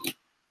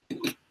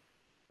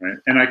 Right?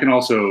 And I can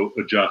also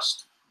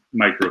adjust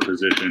micro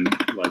position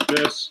like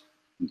this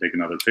and take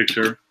another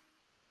picture.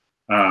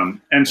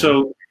 And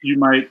so you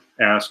might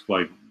ask,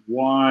 like,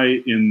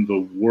 why in the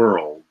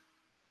world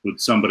would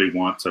somebody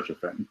want such a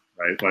thing,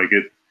 right? Like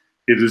it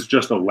is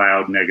just a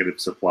loud negative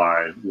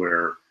supply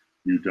where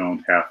you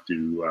don't have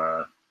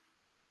to,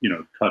 you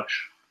know,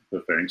 touch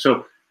the thing.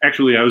 So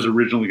actually, I was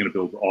originally going to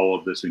build all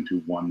of this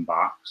into one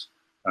box,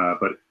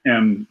 but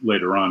M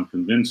later on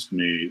convinced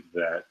me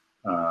that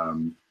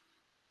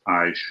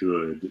I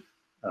should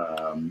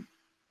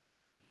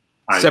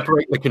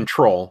separate the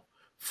control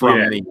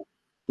from the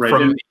right.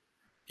 From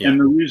And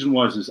the reason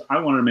is I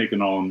wanted to make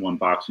an all-in-one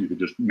box you could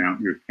just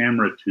mount your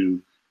camera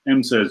to.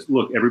 M says,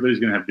 look, everybody's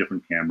going to have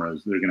different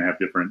cameras. They're going to have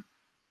different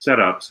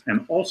setups.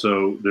 And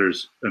also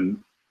there's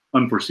an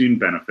unforeseen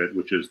benefit,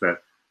 which is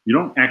that you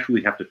don't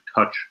actually have to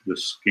touch the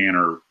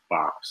scanner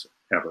box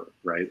ever,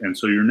 right? And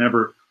so you're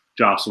never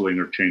jostling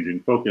or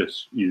changing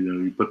focus. You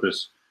know, you put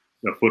this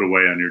a foot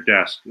away on your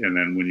desk, and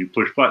then when you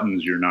push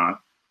buttons, you're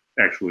not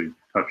actually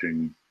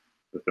touching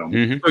the film.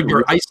 So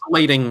you're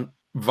isolating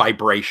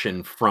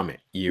vibration from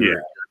it.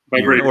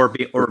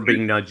 Or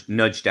being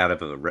nudged out of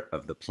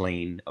the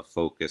plane of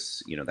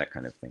focus, you know, that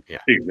kind of thing. Yeah,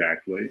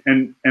 exactly.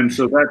 And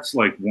so that's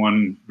like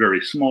one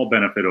very small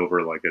benefit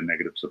over like a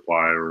negative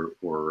supply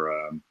or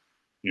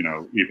you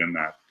know, even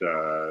that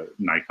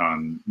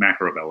Nikon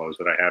macro bellows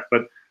that I have.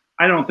 But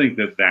I don't think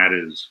that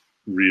is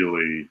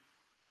really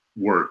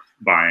worth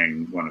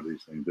buying one of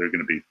these things. They're going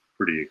to be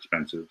pretty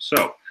expensive.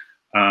 So,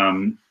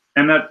 and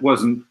that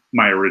wasn't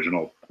my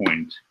original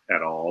point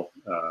at all,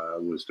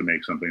 was to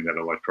make something that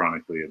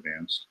electronically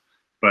advanced.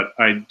 But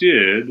I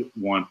did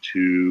want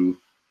to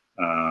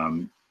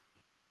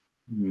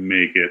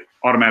make it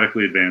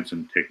automatically advance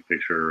and take a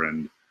picture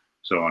and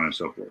so on and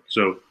so forth.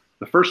 So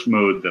the first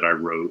mode that I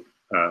wrote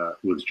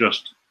was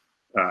just,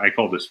 I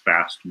call this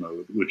fast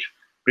mode, which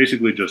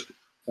basically just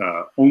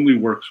only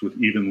works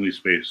with evenly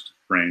spaced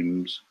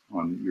frames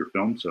on your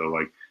film. So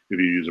like if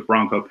you use a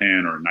Bronco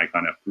pan or a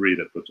Nikon F3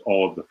 that puts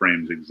all of the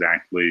frames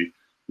exactly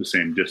the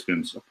same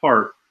distance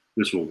apart,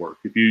 this will work.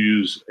 If you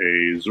use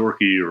a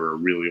Zorky or a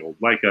really old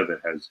Leica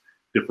that has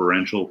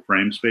differential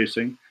frame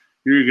spacing,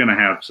 you're going to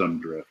have some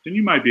drift, and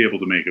you might be able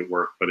to make it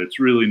work, but it's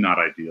really not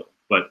ideal.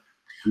 But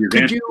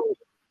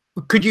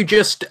could you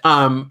just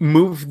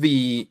move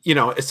the, you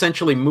know,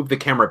 essentially move the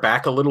camera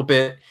back a little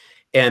bit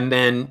and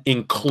then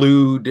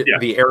include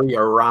the area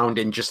around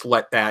and just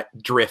let that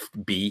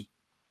drift be?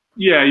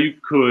 Yeah, you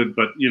could,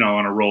 but you know,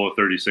 on a roll of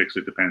 36,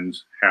 it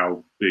depends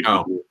how big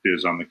the drift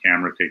is on the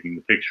camera taking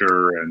the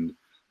picture, and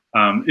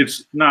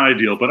it's not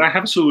ideal. But I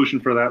have a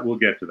solution for that. We'll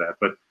get to that.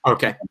 But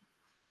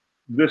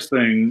this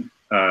thing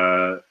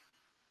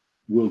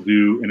will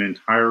do an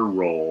entire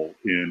roll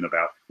in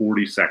about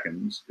 40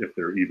 seconds if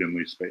they're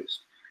evenly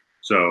spaced.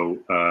 So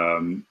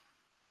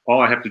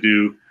all I have to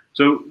do,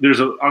 so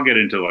I'll get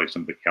into like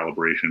some of the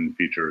calibration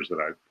features that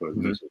I've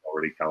put. This is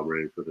already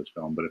calibrated for this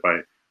film, but if I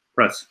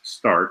press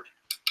start.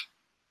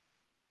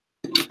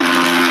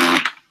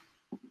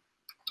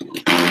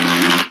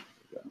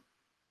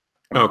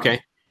 Okay.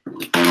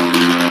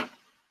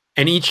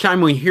 And each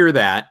time we hear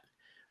that,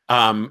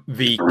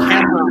 the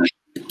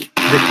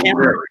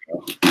camera.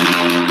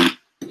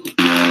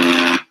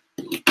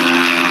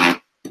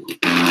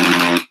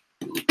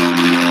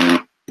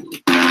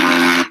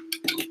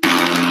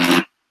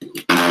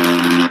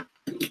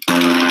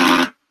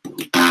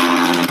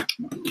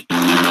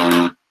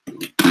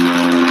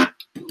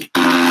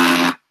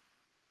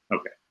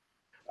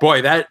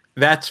 Boy,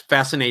 that's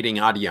fascinating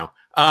audio.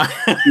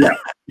 Yeah.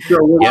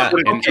 So, Yeah,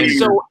 okay,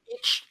 so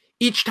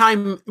each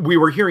time we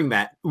were hearing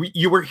that,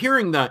 you were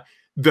hearing the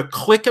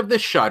click of the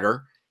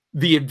shutter,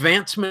 the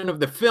advancement of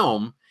the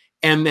film,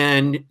 and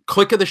then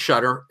click of the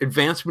shutter,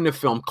 advancement of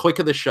film, click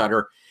of the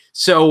shutter.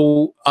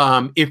 So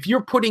if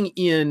you're putting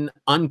in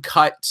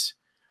uncut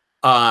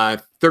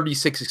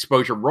 36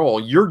 exposure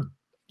roll,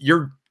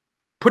 you're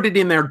put it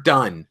in there,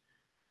 done.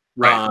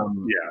 right.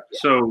 Yeah.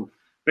 So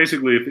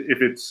basically,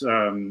 if it's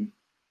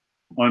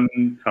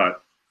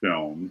uncut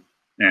film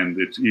and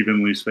it's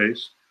evenly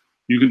spaced,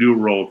 you can do a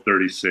roll of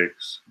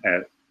 36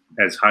 at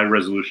as high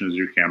resolution as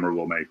your camera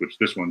will make, which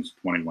this one's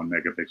 21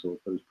 megapixels,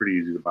 but it's pretty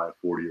easy to buy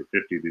 40 or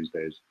 50 these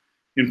days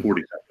in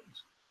 40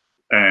 seconds.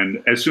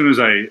 And as soon as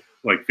I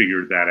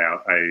figured that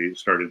out, I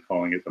started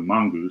calling it the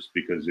Mongoose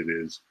because it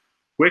is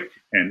quick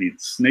and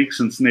eats snakes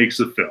and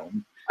snakes of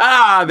film.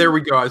 Ah, there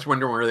we go. I was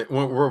wondering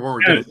where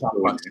we're going to talk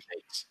about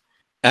snakes.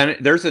 And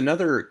there's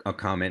another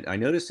comment. I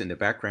noticed in the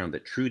background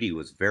that Trudy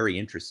was very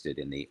interested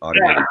in the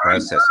automated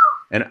process.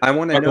 And I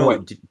want to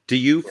know, do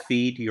you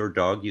feed your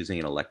dog using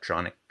an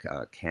electronic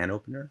can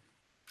opener?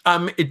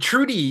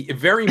 Trudy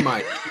very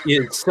much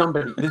is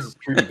somebody. This is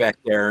Trudy back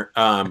there.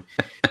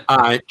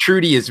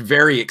 Trudy is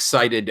very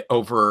excited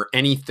over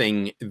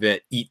anything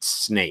that eats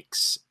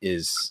snakes.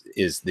 Is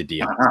the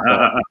deal?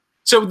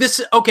 So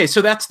this, okay, so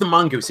that's the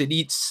Mongoose. It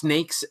eats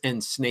snakes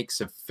and snakes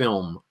of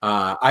film.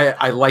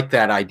 I like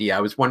that idea.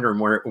 I was wondering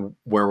where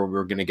we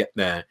were going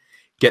to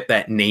get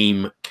that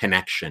name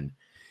connection.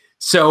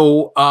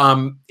 So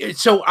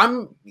so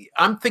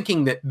I'm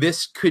thinking that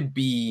this could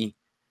be,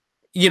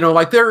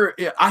 like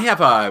I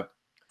have a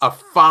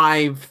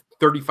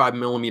 35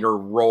 millimeter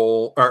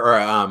roll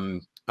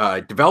or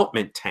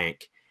development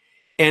tank,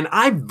 and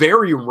I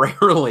very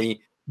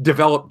rarely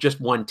develop just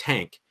one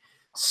tank.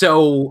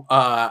 So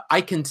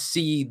I can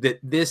see that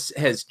this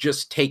has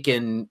just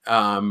taken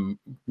 1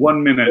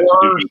 minute to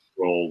do each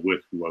roll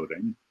with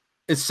loading.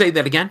 Say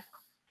that again.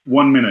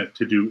 1 minute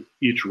to do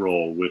each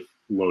roll with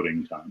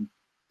loading time.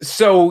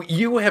 So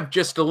you have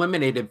just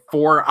eliminated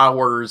 4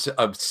 hours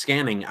of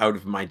scanning out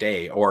of my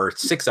day, or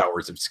 6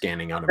 hours of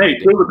scanning out of my day.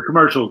 Hey, with the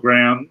commercial,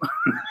 Graham.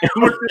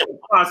 We're in the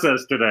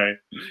process today.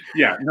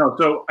 Yeah, no.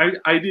 So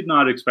I did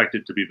not expect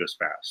it to be this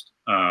fast.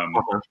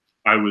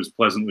 I was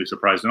pleasantly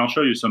surprised, and I'll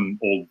show you some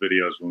old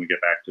videos when we get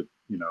back to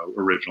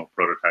original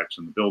prototypes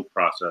in the build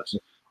process,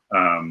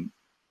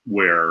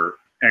 where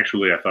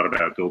actually I thought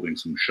about building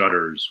some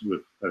shutters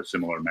with a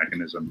similar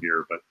mechanism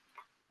here, but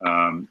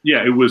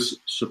yeah, it was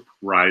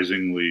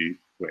surprisingly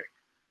quick.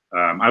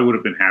 I would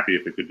have been happy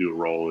if it could do a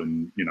roll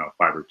in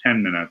 5 or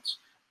 10 minutes,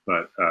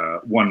 but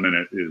 1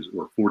 minute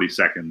or 40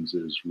 seconds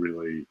is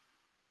really,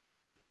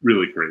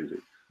 really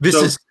crazy.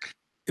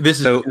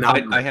 So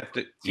I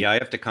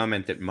have to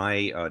comment that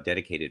my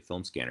dedicated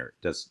film scanner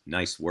does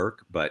nice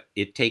work, but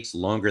it takes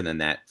longer than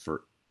that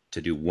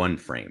to do one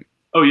frame.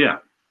 Oh yeah.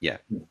 Yeah.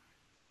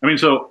 I mean,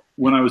 so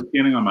when I was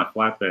scanning on my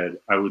flatbed,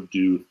 I would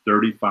do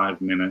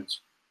 35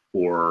 minutes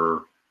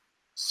for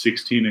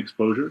 16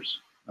 exposures.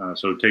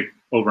 So it'd take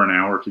over an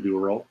hour to do a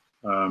roll.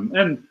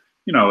 And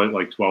at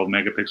like 12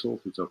 megapixels,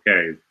 it's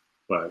okay.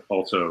 But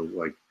also,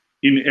 like,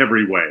 in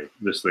every way,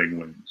 this thing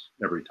wins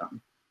every time.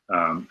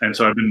 And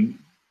so I've been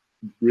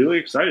really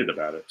excited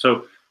about it.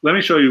 So let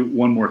me show you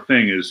one more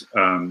thing is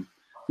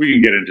we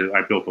can get into,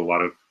 I built a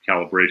lot of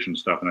calibration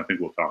stuff, and I think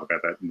we'll talk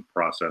about that in the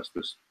process.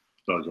 This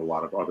does a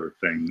lot of other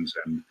things.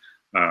 And,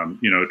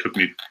 it took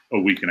me a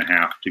week and a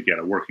half to get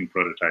a working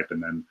prototype,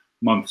 and then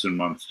months and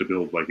months to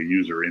build like a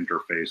user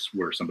interface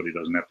where somebody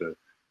doesn't have to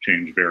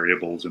change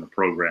variables in a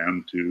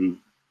program to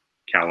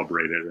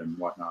calibrate it and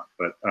whatnot.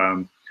 But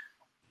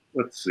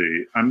let's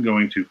see, I'm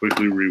going to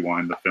quickly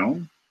rewind the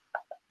film.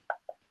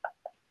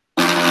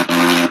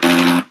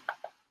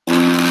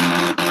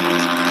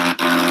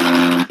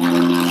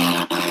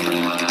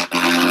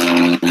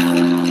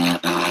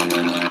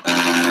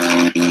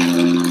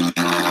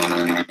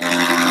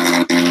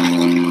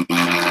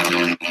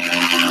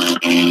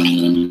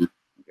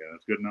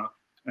 Good enough.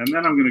 And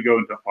then I'm going to go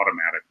into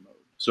automatic mode.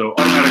 So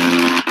automatic,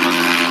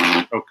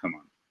 oh, come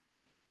on.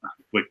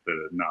 Click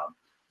the knob.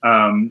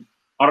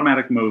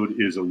 Automatic mode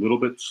is a little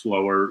bit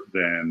slower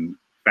than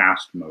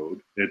fast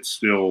mode. It's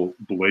still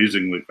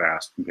blazingly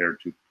fast compared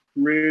to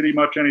pretty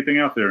much anything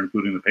out there,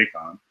 including the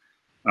Paycon.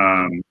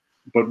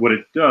 But what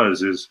it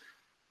does is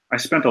I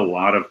spent a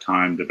lot of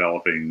time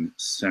developing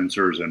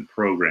sensors and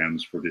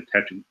programs for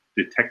detecting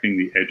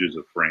the edges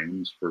of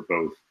frames for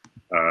both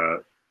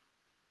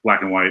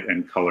black and white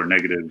and color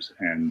negatives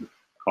and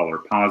color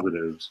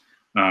positives.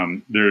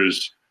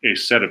 There's a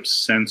set of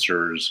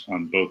sensors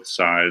on both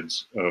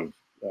sides of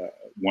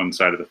one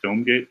side of the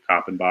film gate,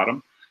 top and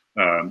bottom,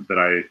 that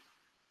I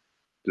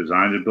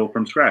designed and built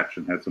from scratch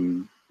and had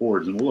some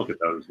boards, and we'll look at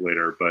those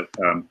later. But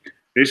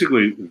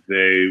basically,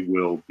 they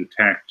will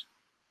detect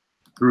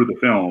through the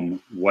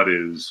film what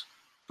is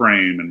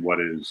frame and what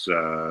is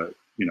the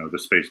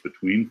space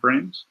between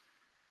frames.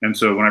 And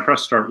so when I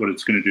press start, what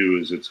it's going to do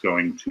is it's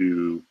going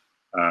to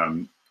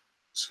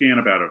scan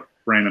about a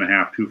frame and a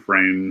half, 2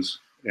 frames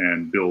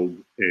and build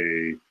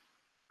a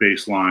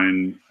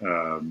baseline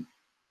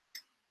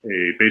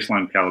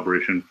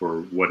calibration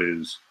for what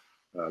is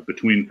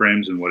between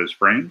frames and what is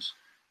frames.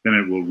 Then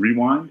it will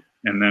rewind,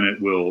 and then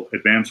it will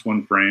advance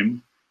one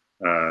frame,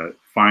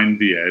 find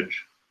the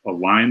edge,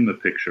 align the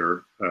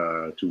picture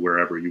to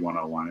wherever you want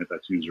to align it.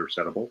 That's user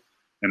settable.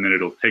 And then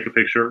it'll take a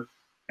picture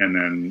and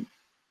then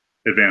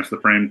advance the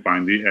frame,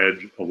 find the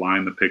edge,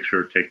 align the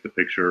picture, take the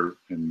picture,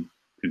 and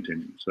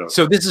continue.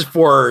 So this is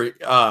for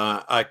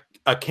a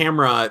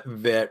camera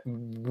that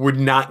would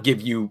not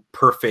give you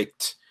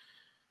perfect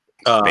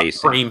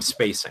frame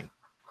spacing.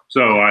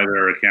 So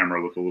either a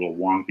camera with a little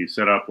wonky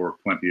setup, or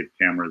plenty of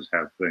cameras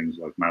have things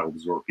like my old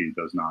Zorky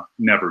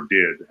never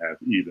did have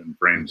even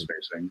frame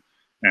spacing.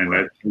 And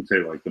I would say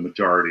like the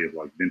majority of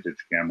like vintage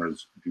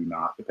cameras do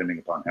not, depending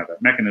upon how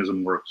that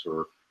mechanism works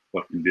or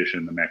what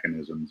condition the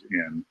mechanism's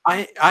in.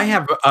 I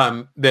have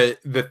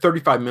the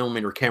 35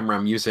 millimeter camera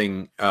I'm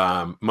using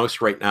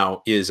most right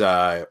now is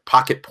a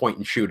pocket point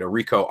and shoot, a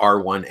Ricoh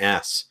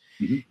R1S.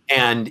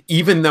 And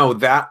even though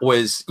that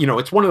was,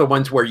 it's one of the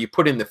ones where you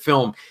put in the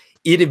film,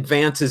 it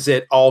advances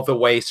it all the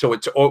way. So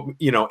it's,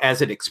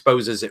 as it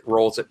exposes, it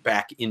rolls it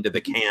back into the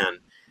can.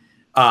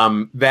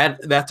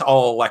 That's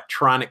all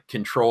electronic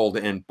controlled,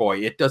 and boy,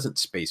 it doesn't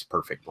space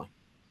perfectly.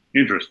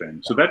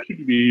 Interesting. So that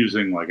should be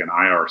using like an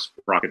IR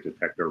sprocket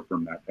detector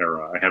from that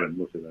era. I haven't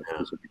looked at that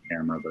specific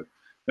camera, but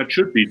that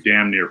should be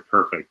damn near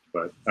perfect.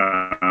 But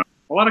a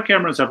lot of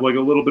cameras have like a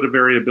little bit of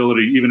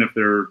variability, even if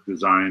they're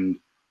designed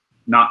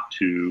not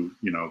to,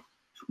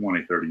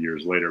 20, 30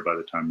 years later by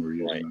the time we're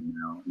using them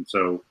now. And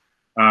so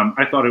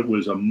I thought it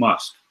was a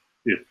must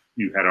if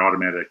you had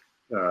automatic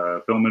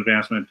film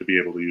advancement to be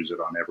able to use it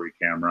on every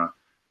camera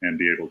and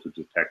be able to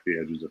detect the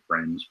edges of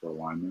frames for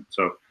alignment.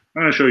 So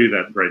I'm going to show you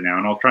that right now,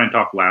 and I'll try and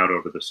talk loud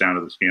over the sound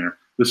of the scanner.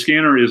 The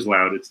scanner is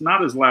loud. It's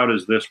not as loud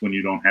as this when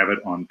you don't have it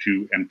on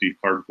two empty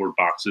cardboard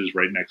boxes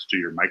right next to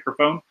your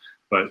microphone,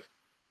 but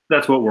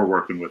that's what we're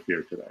working with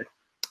here today.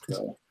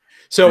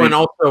 So and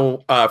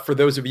also for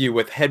those of you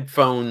with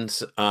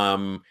headphones,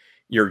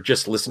 you're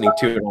just listening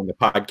to it on the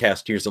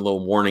podcast, here's a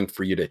little warning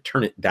for you to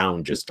turn it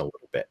down just a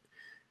little bit.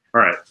 All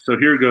right, so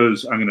here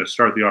goes. I'm going to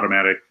start the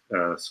automatic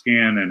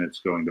scan, and it's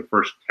going to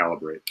first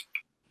calibrate.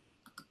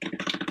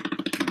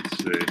 Let's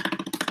see.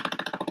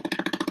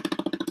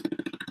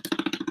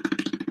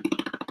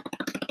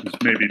 This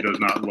maybe does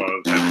not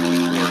love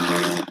having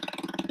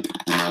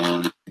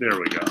record. There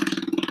we go.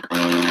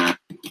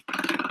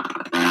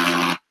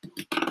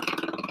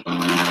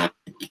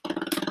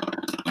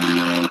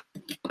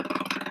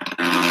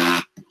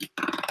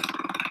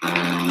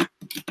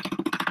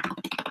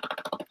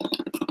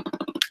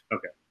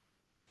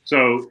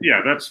 So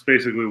yeah, that's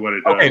basically what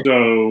it does. Okay.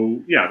 So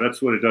yeah,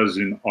 that's what it does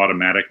in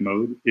automatic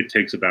mode. It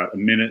takes about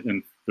 1 minute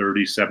and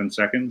 37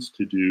 seconds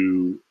to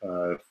do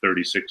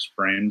 36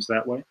 frames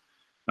that way.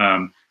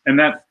 And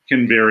that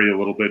can vary a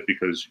little bit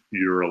because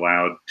you're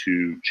allowed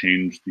to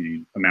change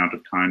the amount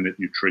of time that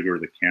you trigger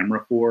the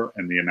camera for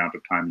and the amount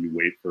of time you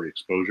wait for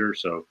exposure.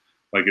 So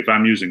like if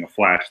I'm using a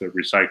flash that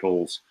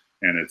recycles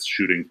and it's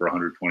shooting for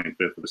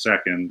 125th of a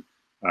second,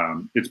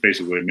 it's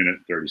basically 1 minute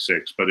and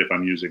 36. But if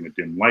I'm using a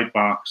dim light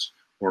box,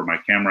 or my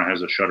camera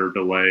has a shutter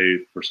delay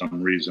for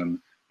some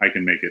reason, I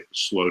can make it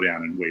slow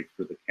down and wait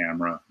for the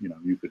camera.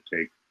 You could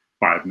take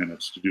 5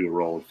 minutes to do a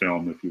roll of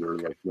film if you were,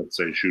 like, let's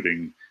say,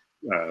 shooting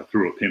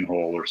through a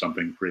pinhole or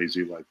something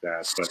crazy like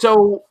that. But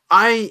so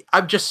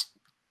I've just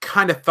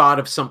kind of thought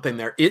of something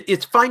there.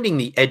 It's finding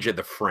the edge of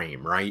the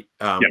frame, right?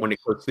 When it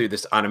goes through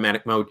this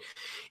automatic mode.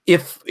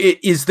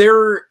 Is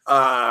there,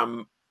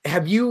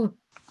 have you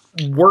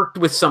worked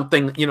with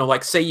something,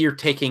 like say you're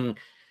taking,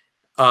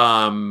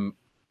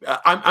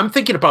 I'm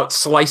thinking about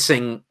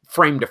slicing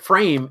frame to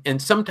frame,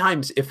 and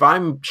sometimes if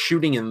I'm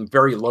shooting in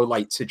very low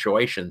light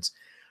situations,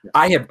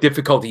 I have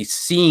difficulty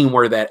seeing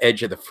where that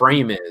edge of the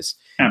frame is.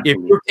 Absolutely.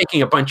 If you're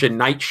taking a bunch of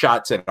night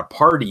shots at a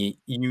party,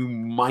 you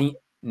might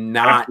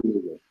not.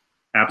 Absolutely.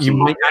 You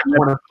might not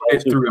want to put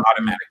it through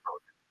automatic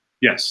mode.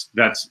 Yes,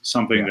 that's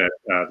something that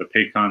the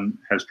Paycon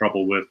has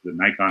trouble with, the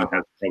Nikon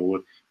has trouble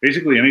with.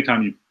 Basically,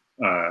 anytime you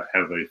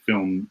have a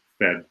film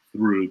fed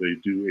through, they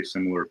do a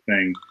similar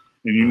thing.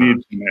 And you need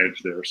some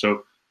edge there.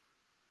 So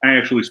I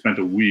actually spent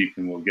a week,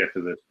 and we'll get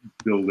to this,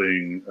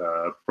 building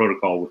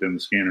protocol within the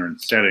scanner and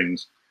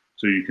settings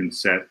so you can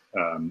set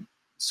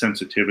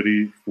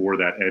sensitivity for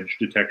that edge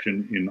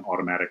detection in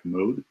automatic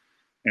mode.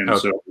 And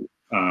so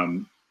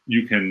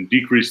you can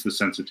decrease the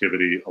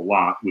sensitivity a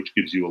lot, which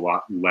gives you a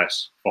lot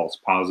less false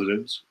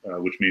positives,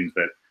 which means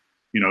that,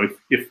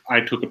 if I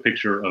took a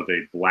picture of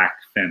a black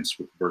fence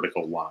with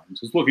vertical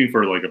lines, it's looking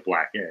for like a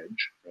black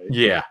edge, right?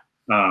 Yeah.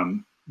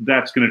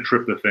 That's going to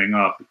trip the thing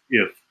up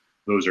if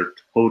those are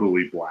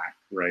totally black,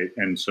 right?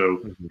 And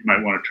so you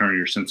might want to turn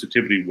your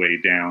sensitivity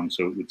way down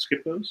so it would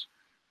skip those.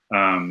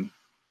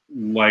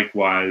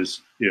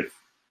 Likewise, if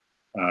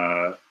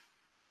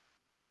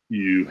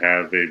you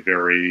have a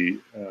very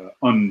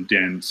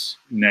undense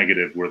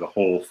negative where the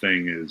whole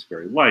thing is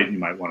very light, you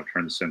might want to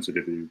turn the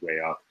sensitivity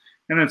way up.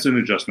 And that's an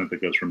adjustment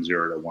that goes from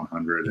 0 to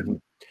 100.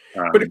 And,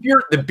 but if you're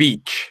at the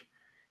beach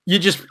You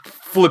just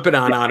flip it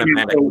on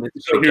automatic.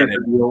 So here the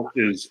deal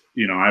is,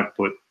 I've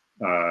put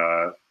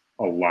a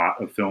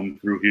lot of film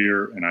through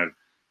here, and I've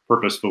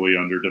purposefully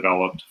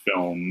underdeveloped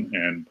film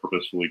and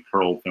purposefully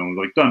curled film,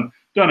 like done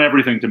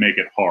everything to make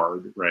it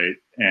hard, right?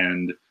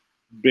 And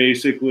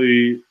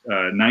basically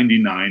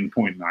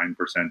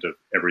 99.9% of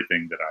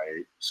everything that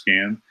I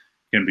scan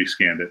can be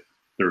scanned at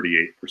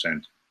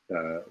 38%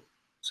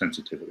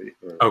 sensitivity.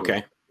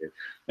 Okay.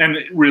 And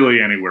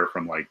really anywhere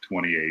from like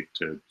 28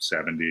 to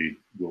 70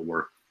 will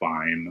work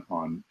fine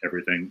on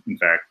everything. In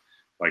fact,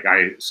 like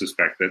I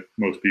suspect that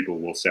most people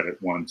will set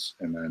it once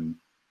and then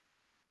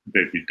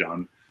they'd be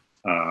done.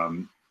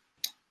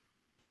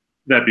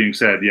 That being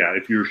said, yeah,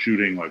 if you're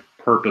shooting like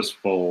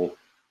purposeful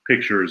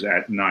pictures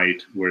at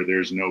night where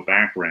there's no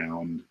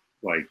background,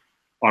 like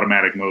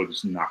automatic mode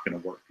is not going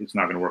to work. It's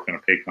not going to work on a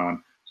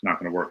Paycon. It's not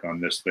going to work on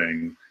this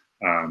thing.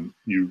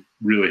 You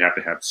really have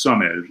to have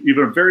some edge.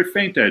 Even a very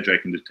faint edge I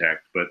can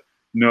detect, but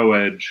no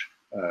edge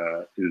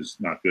is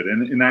not good.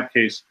 And in that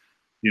case,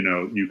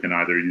 you can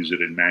either use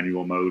it in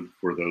manual mode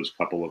for those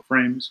couple of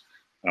frames.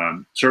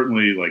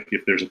 Certainly, like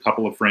if there's a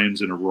couple of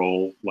frames in a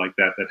roll like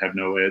that have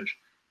no edge,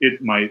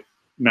 it might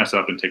mess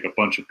up and take a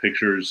bunch of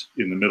pictures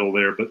in the middle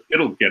there, but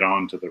it'll get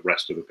on to the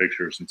rest of the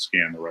pictures and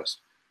scan the rest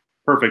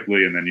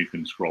perfectly, and then you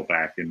can scroll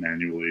back and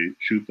manually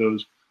shoot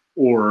those.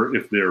 Or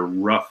if they're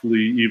roughly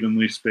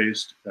evenly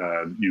spaced,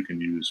 you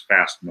can use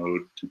fast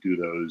mode to do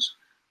those,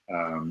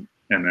 and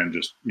then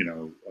just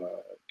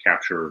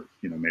capture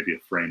maybe a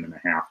frame and a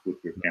half with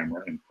your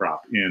camera and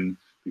crop in,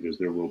 because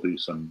there will be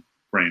some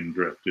frame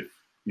drift if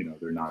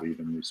they're not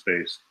evenly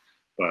spaced.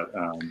 But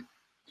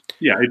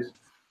yeah, it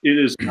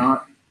is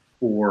not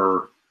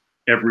for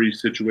every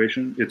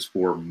situation. It's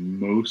for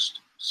most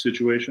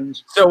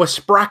situations. So a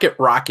sprocket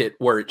rocket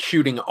where it's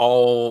shooting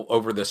all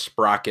over the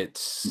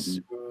sprockets,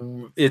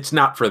 it's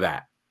not for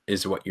that,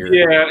 is what you're...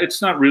 Yeah,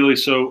 it's not really.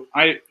 So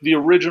the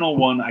original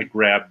one, I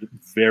grabbed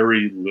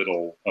very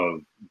little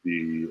of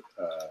the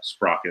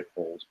sprocket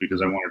holes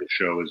because I wanted to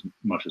show as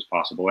much as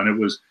possible. And it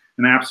was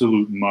an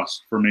absolute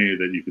must for me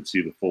that you could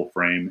see the full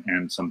frame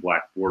and some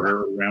black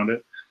border around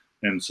it.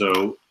 And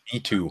so...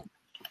 Me too.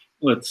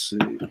 Let's see.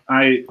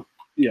 I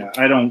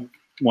don't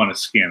want to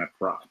scan a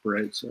crop,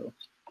 right? So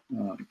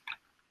I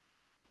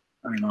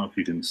don't know if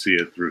you can see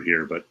it through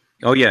here, but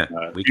oh yeah,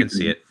 we can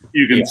see it.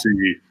 You can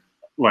see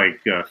like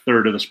a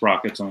third of the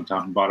sprockets on the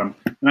top and bottom.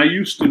 And I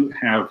used to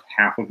have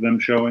half of them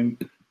showing,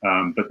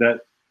 but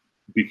that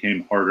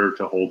became harder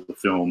to hold the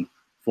film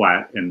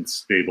flat and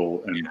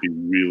stable and be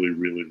really,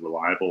 really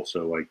reliable.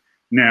 So like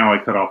now I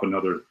cut off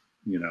another,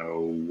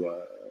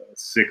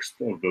 sixth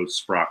of those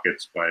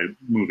sprockets by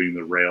moving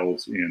the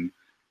rails in,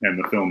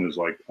 and the film is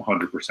like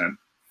 100%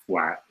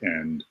 flat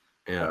and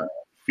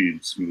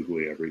feeds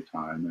smoothly every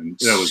time. And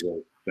that was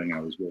the thing I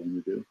was willing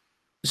to do.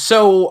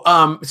 So,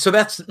 so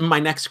that's my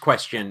next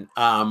question.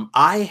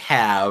 I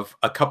have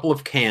a couple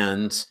of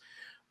cans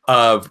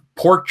of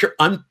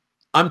unperforated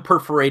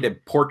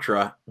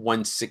Portra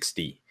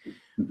 160.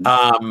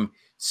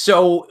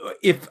 So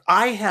if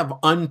I have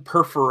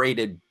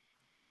unperforated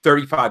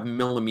 35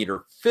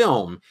 millimeter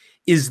film,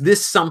 is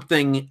this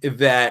something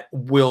that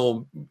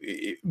will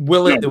be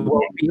able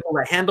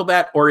to handle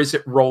that, or is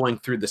it rolling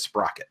through the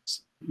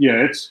sprockets?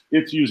 Yeah,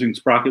 it's using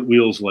sprocket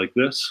wheels like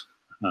this.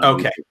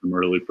 Okay. From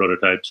early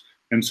prototypes.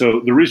 And so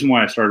the reason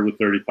why I started with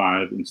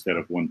 35 instead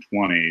of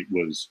 120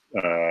 was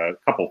a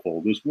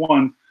couple-fold. There's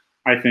one,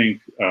 I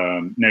think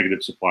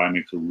negative supply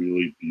makes a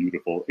really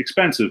beautiful,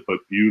 expensive, but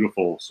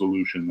beautiful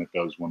solution that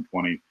does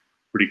 120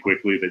 pretty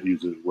quickly, that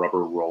uses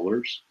rubber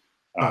rollers.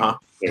 So,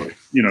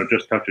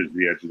 just touches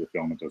the edge of the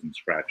film. It doesn't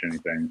scratch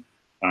anything.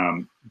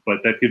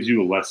 But that gives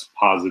you a less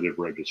positive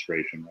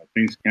registration. Right?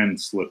 Things can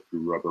slip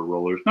through rubber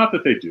rollers. Not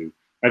that they do.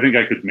 I think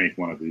I could make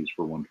one of these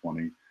for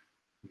 120.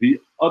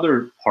 The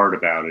other part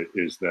about it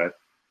is that,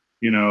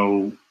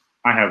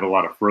 I have a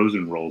lot of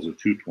frozen rolls of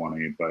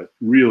 220, but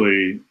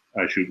really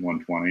I shoot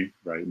 120,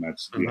 right? And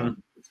that's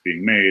it's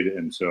being made.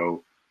 And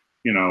so,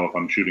 if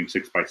I'm shooting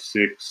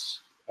 6x6,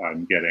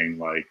 I'm getting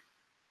like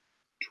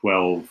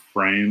 12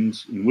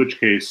 frames, in which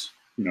case,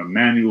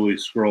 manually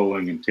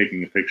scrolling and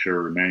taking a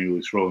picture or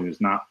manually scrolling is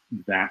not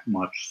that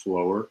much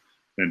slower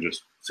than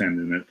just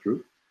sending it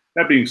through.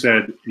 That being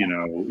said,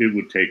 it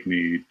would take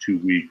me 2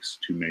 weeks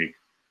to make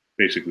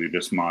basically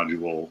this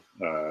module,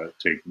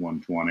 take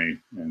 120,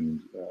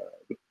 and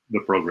the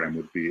program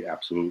would be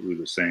absolutely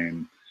the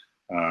same.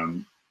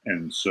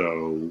 And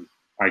so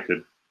I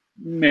could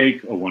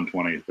make a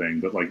 120 thing,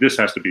 but like this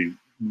has to be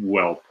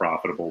well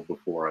profitable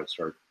before I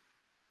start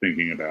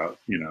thinking about,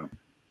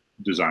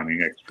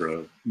 designing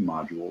extra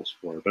modules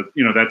for it. But,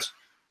 that's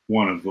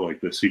one of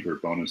the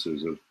secret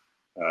bonuses of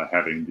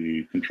having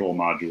the control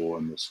module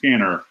and the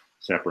scanner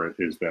separate,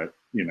 is that,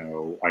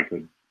 I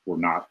could, for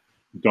not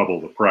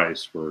double the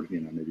price, for,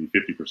 maybe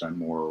 50%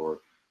 more, or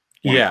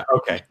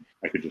okay,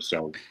 I could just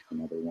sell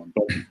another one.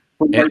 But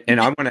and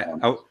I want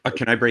to,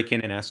 can I break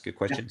in and ask a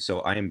question? Yeah.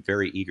 So I am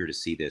very eager to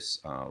see this,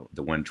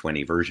 the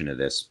 120 version of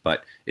this,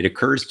 but it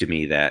occurs to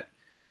me that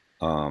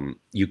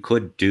you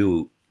could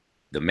do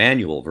the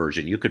manual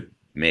version. You could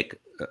make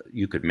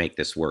you could make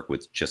this work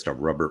with just a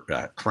rubber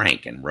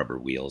crank and rubber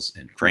wheels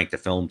and crank the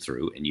film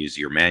through and use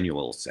your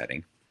manual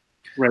setting.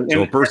 Right.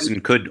 So a person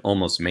could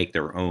almost make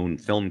their own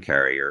film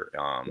carrier,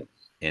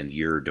 and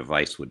your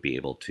device would be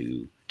able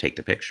to take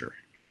the picture.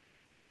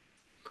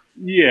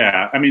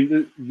 Yeah, I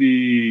mean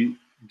the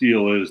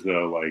deal is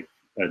though, like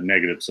a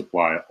negative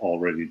supply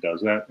already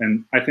does that,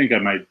 and I think I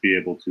might be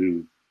able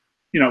to,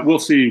 we'll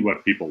see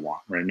what people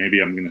want, right?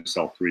 Maybe I'm going to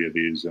sell 3 of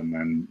these, and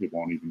then it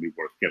won't even be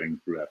worth getting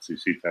through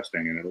FCC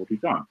testing, and it'll be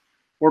done.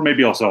 Or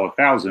maybe I'll sell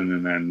 1,000,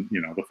 and then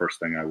the first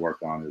thing I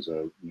work on is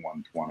a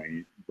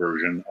 120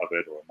 version of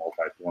it or a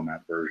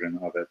multi-format version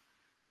of it.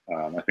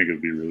 I think it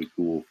would be really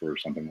cool for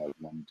something like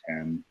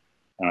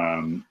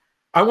 110.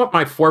 I want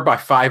my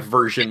 4x5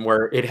 version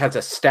where it has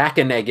a stack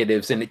of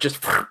negatives and it just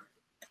occurred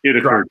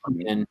to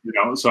me,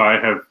 so I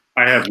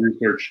have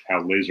researched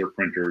how laser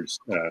printers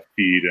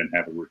feed and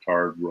have a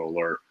retard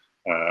roller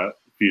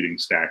feeding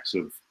stacks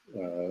of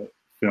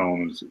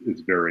films.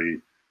 It's very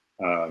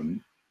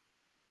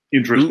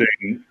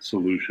interesting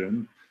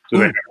solution. So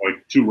they have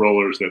like 2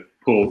 rollers that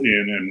pull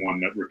in and one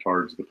that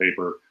retards the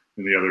paper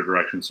in the other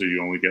direction, so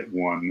you only get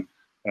one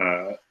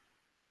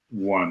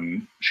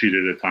sheet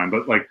at a time.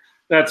 But like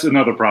that's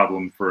another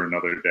problem for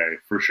another day,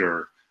 for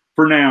sure.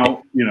 For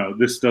now,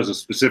 this does a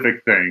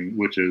specific thing,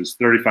 which is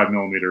 35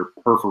 millimeter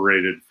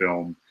perforated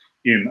film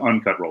in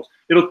uncut rolls.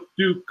 It'll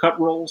do cut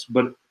rolls,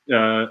 but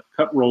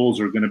cut rolls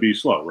are going to be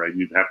slow, right?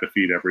 You'd have to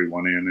feed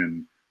everyone in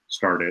and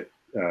start it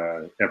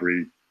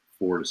every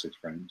 4 to 6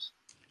 frames.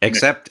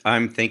 Except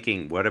I'm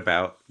thinking, what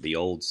about the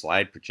old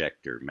slide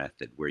projector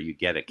method, where you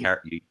get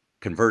you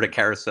convert a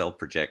carousel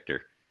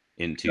projector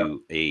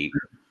into a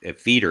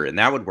feeder, and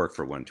that would work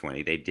for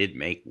 120. They did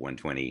make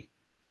 120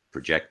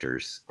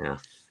 projecters.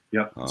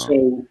 Yeah.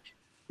 So,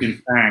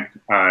 in fact,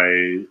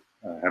 I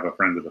have a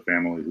friend of the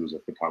family who's a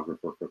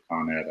photographer for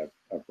Con Ed.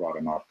 I've brought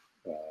him up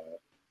a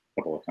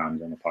couple of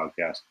times on the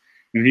podcast,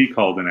 and he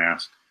called and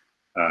asked.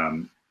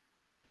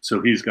 So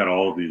he's got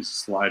all of these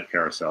slide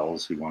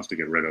carousels he wants to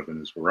get rid of in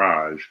his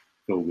garage,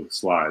 filled with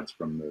slides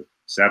from the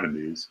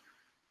 70s,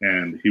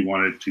 and he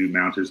wanted to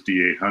mount his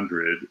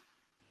D800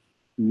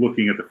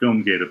 looking at the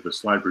film gate of the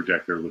slide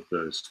projector with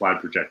the slide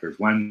projector's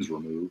lens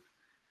removed.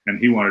 And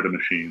he wanted a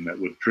machine that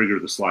would trigger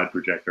the slide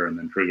projector and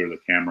then trigger the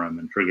camera and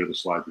then trigger the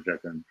slide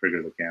projector and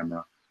trigger the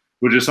camera,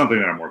 which is something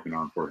that I'm working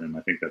on for him.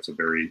 I think that's a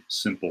very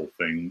simple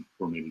thing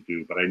for me to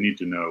do, but I need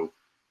to know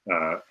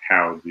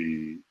how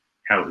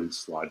his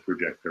slide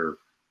projector,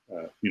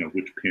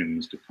 which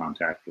pins to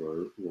contact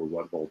or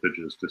what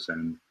voltages to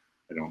send.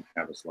 I don't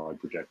have a slide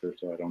projector,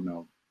 so I don't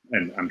know.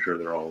 And I'm sure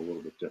they're all a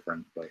little bit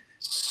different, but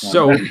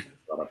so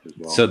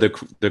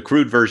the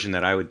crude version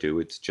that I would do,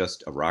 it's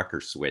just a rocker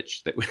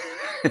switch that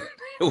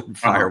would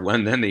fire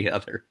one then the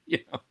other.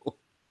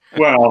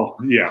 Well,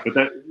 yeah,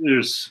 but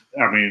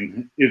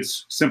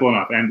it's simple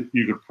enough, and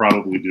you could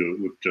probably do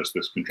it with just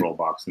this control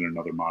box and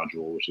another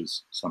module, which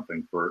is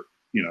something for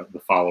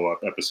the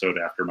follow-up episode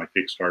after my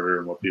Kickstarter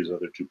and what these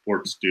other 2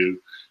 ports do.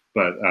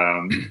 But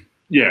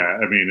yeah,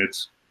 I mean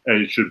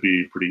it should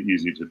be pretty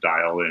easy to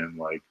dial in,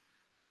 like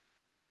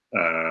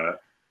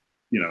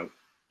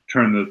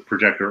turn the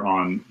projector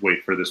on,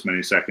 wait for this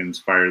many seconds,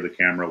 fire the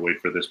camera,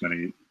 wait for this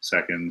many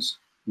seconds,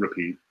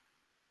 repeat.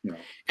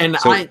 And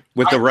so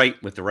with the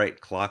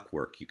right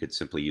clockwork, you could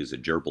simply use a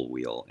gerbil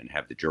wheel and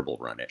have the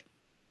gerbil run it.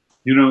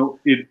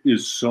 It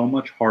is so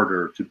much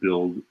harder to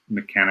build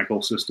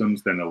mechanical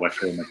systems than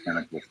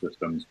electromechanical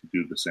systems to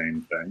do the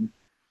same thing,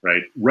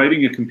 right?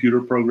 Writing a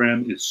computer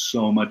program is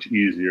so much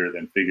easier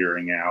than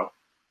figuring out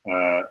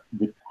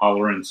the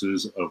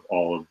tolerances of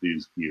all of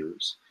these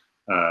gears.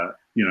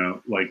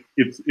 Like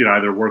it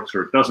either works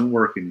or it doesn't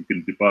work, and you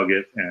can debug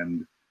it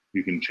and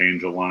you can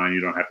change a line. You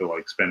don't have to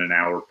like spend an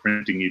hour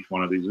printing each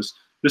one of these.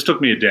 This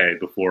took me a day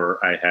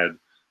before I had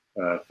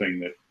a thing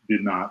that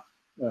did not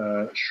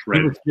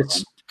shred.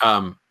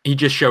 He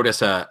just showed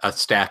us a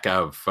stack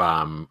of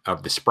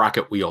the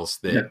sprocket wheels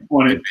that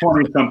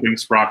 20 something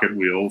sprocket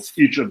wheels,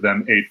 each of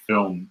them 8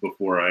 film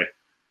before I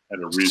had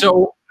a reason.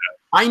 So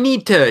I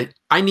need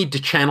to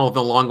channel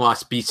the long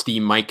lost beastie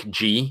Mike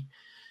G.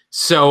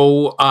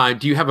 So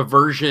do you have a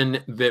version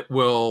that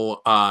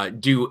will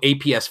do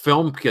APS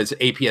film? Because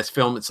APS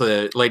film, it's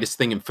the latest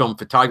thing in film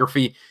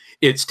photography.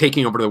 It's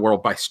taking over the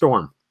world by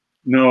storm.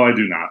 No, I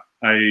do not.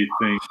 I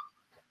think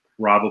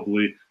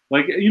probably,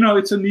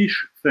 it's a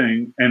niche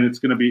thing, and it's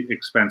going to be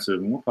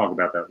expensive, and we'll talk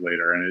about that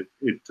later. And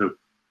it took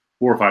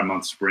 4 or 5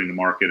 months to bring to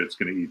market. It's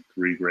going to eat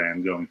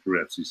 $3,000 going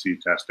through FCC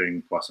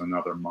testing, plus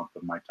another month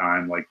of my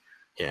time.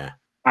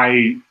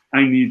 I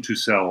need to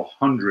sell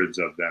hundreds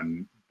of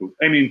them.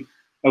 I mean,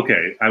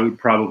 okay, I would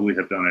probably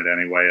have done it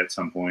anyway at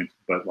some point,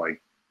 but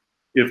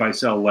if I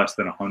sell less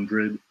than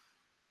 100,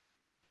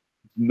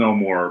 no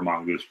more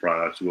Mongoose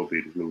products will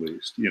be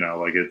released.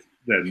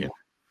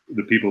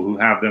 The people who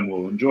have them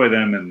will enjoy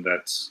them, and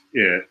that's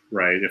it,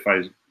 right? If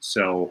I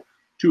sell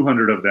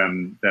 200 of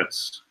them,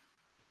 that's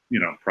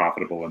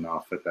profitable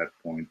enough at that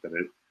point that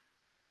it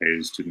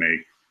pays to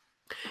make.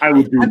 I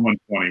would do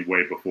 120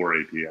 way before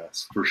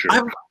APS for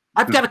sure.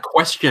 I've got a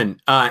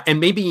question, and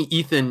maybe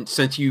Ethan,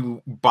 since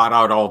you bought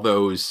out all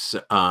those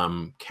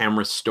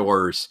camera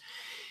stores,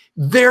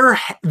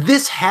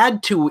 this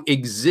had to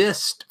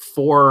exist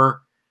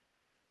for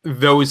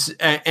those.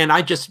 And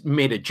I just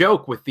made a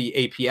joke with the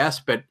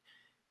APS, but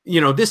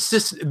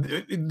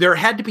there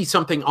had to be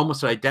something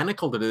almost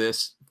identical to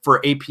this for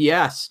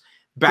APS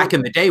back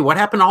in the day. What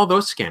happened to all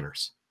those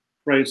scanners?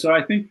 Right. So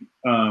I think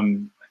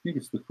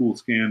it's the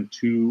CoolScan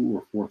 2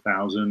 or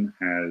 4000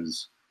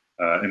 has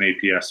an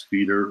APS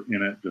feeder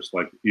in it, just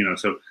like,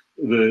 so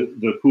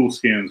the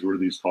CoolScans were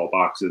these tall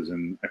boxes,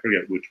 and I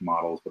forget which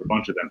models, but a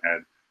bunch of them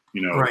had,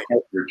 Right.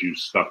 cartridge you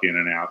stuck in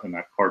and out, and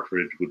that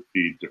cartridge would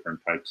feed different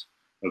types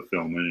of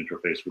film and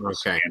interface with the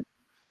scan.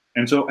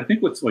 And so I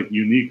think what's like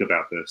unique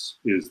about this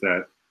is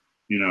that,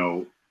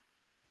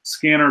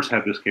 scanners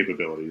have this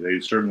capability. They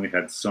certainly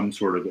had some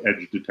sort of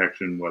edge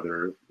detection,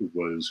 whether it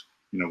was,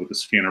 with a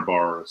scanner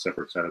bar or a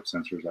separate set of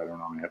sensors. I don't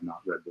know. I have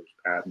not read those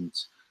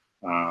patents.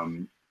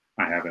 I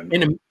haven't.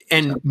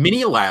 And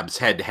Mini Labs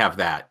had to have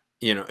that.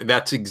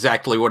 That's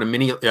exactly what a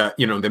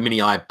the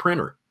Mini Lab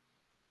printer.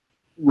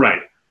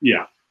 Right.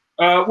 Yeah.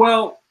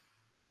 Well,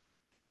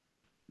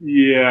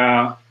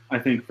 yeah, I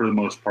think for the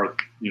most part,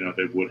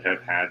 they would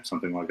have had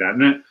something like that.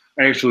 And then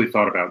I actually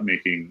thought about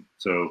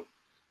so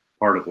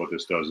part of what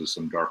this does is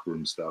some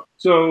darkroom stuff.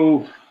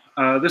 So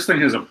this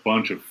thing has a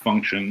bunch of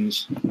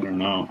functions. I don't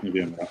know,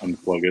 maybe I'm gonna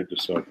unplug it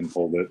just so I can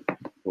hold it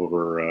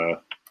over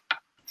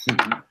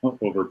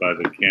over by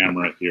the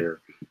camera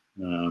here.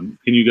 Can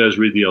you guys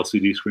read the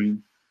LCD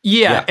screen?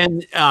 Yeah.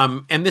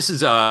 And this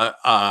is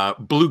a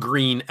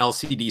blue-green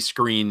LCD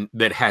screen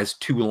that has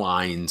 2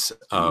 lines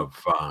of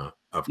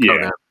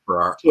code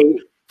for our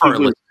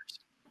listeners.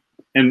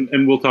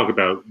 And we'll talk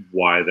about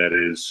why that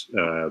is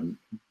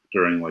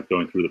during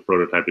going through the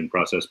prototyping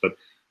process. But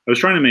I was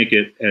trying to make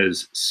it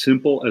as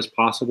simple as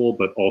possible,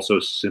 but also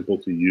simple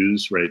to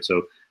use, right?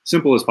 So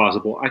simple as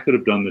possible. I could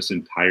have done this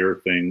entire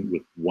thing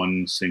with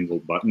one single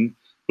button,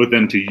 but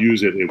then to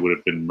use it, it would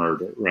have been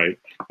murder, right?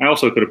 I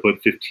also could have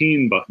put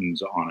 15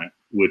 buttons on it,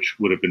 which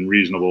would have been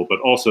reasonable, but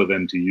also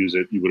then to use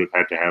it, you would have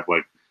had to have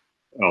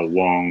a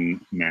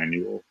long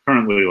manual.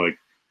 Currently,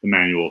 the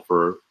manual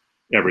for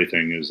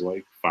everything is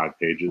 5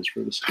 pages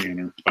for the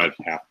scanner,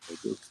 5.5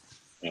 pages.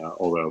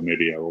 Although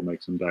maybe I will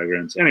make some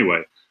diagrams.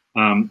 Anyway,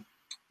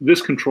 this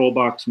control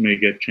box may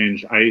get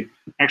changed. I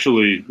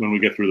actually, when we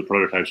get through the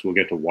prototypes, we'll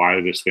get to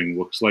why this thing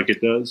looks like it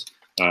does.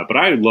 But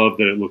I love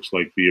that it looks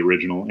like the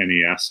original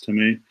NES to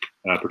me,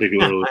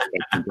 particularly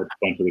a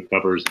bunch of the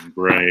covers in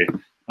gray.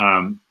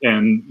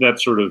 And that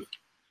sort of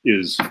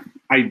is,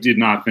 I did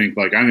not think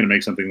I'm going to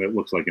make something that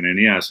looks like an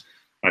NES.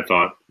 I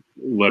thought,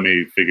 let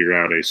me figure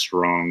out a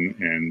strong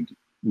and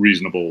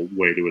reasonable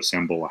way to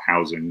assemble a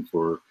housing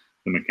for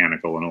the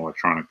mechanical and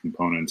electronic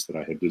components that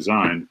I had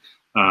designed.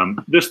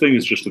 This thing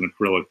is just an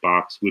acrylic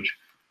box, which,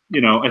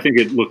 I think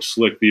it looks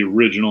slick. The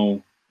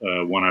original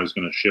one I was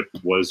going to ship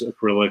was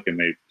acrylic, and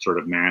they sort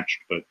of matched,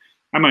 but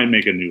I might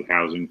make a new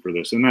housing for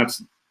this. And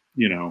that's,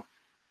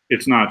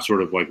 it's not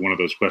sort of one of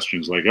those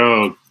questions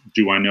oh,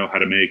 do I know how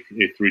to make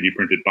a 3D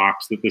printed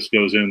box that this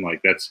goes in?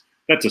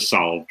 That's a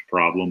solved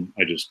problem.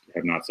 I just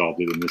have not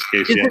solved it in this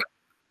case yet.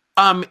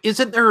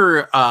 Isn't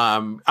there,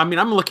 I'm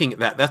looking at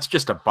that. That's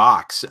just a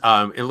box.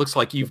 It looks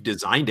like you've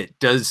designed it.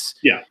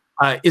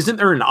 Isn't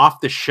there an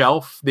off the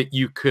shelf that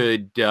you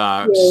could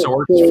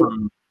source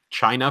from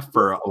China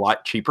for a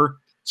lot cheaper?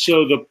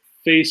 So the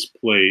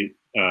faceplate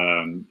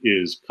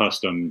is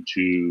custom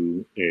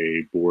to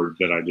a board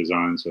that I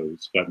designed. So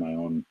it's got my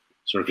own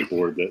circuit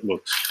board that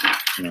looks,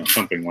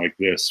 something like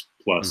this,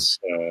 plus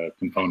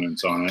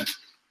components on it.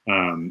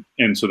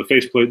 And so the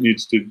faceplate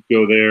needs to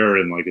go there,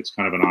 and it's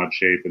kind of an odd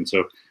shape. And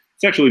so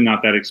it's actually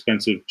not that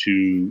expensive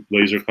to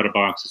laser cut a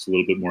box. It's a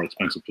little bit more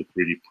expensive to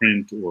 3D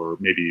print or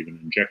maybe even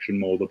injection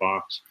mold a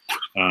box.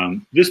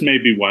 This may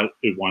be what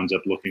it winds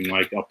up looking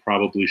like. I'll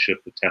probably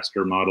ship the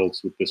tester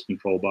models with this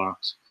control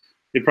box.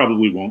 It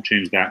probably won't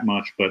change that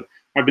much, but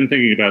I've been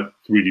thinking about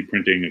 3D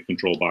printing a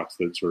control box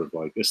that sort of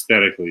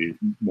aesthetically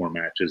more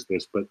matches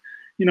this. But,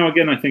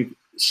 again, I think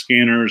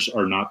scanners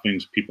are not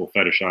things people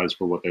fetishize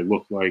for what they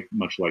look like,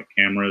 much like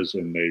cameras,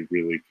 and they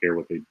really care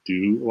what they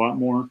do a lot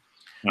more.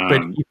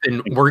 But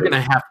Ethan, we're gonna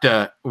have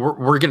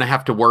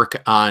to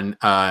work on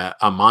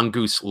a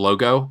Mongoose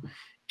logo,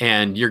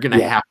 and you're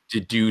gonna have to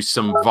do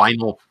some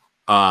vinyl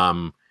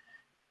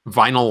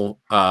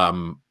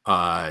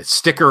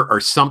sticker or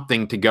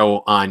something to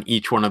go on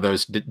each one of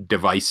those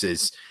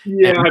devices.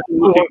 Yeah, I've been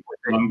looking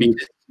at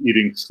Mongoose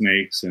eating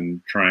snakes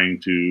and trying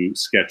to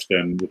sketch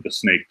them with the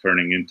snake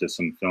turning into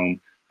some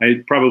film.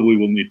 I probably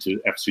will need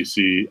to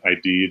FCC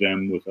ID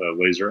them with a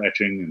laser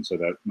etching, and so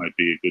that might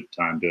be a good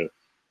time to,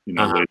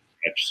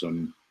 etch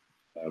some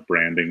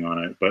branding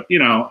on it. But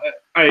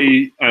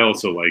I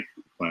also like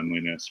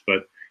cleanliness.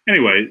 But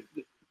anyway,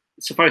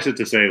 suffice it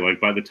to say,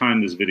 by the time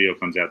this video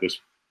comes out,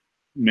 this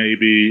may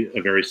be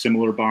a very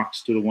similar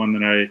box to the one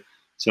that I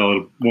sell.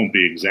 It won't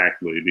be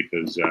exactly,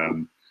 because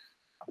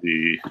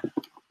the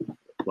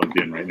plugged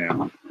in right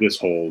now, this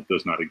hole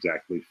does not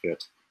exactly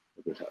fit.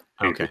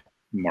 Okay.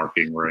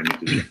 marking where I need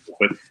to do it.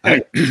 But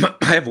I, anyway.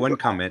 I have one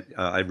comment.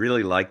 I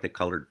really like the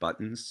colored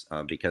buttons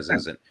because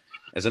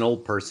as an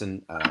old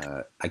person,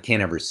 I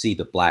can't ever see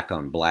the black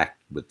on black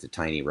with the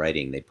tiny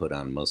writing they put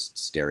on most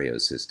stereo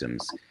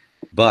systems.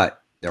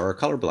 But there are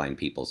colorblind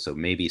people, so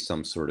maybe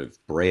some sort of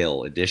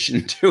Braille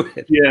addition to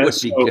it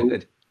would be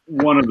good.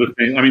 One of the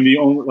things, I mean, the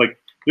only, like,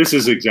 this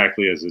is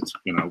exactly as it's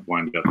going to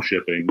wind up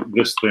shipping.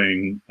 This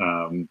thing,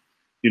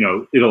 you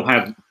know, it'll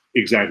have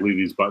exactly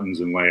these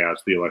buttons and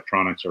layouts. The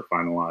electronics are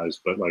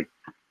finalized, but like,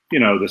 you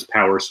know, this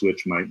power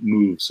switch might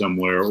move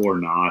somewhere or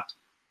not.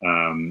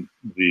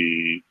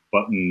 The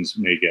buttons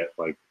may get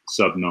like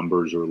sub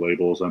numbers or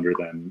labels under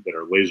them that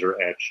are laser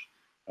etched.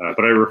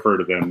 But I refer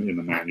to them in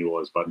the manual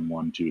as button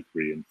 1, 2,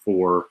 3, and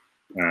 4.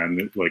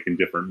 And like in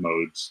different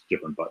modes,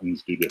 different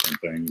buttons do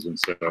different things. And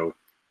so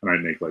I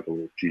might make like a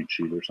little cheat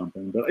sheet or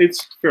something, but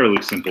it's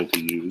fairly simple to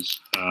use.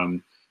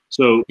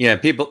 So yeah,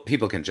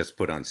 people can just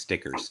put on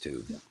stickers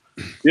too. Yeah.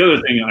 The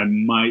other thing I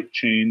might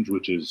change,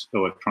 which is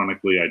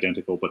electronically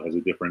identical but has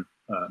a different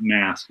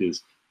mask,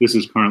 is this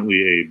is currently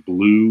a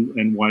blue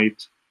and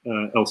white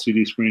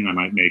LCD screen. I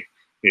might make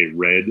a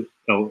red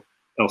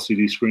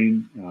LCD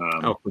screen.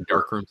 For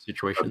darkroom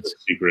situations.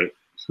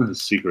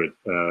 Secret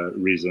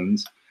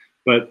reasons.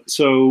 But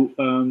so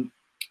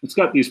it's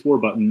got these 4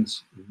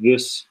 buttons.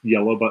 This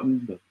yellow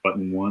button, the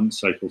button 1,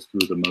 cycles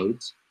through the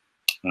modes.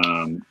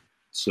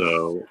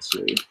 So let's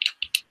see.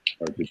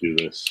 Hard to do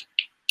this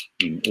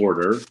in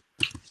order.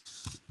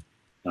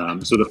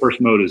 So the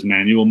first mode is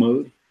manual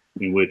mode,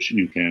 in which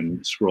you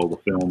can scroll the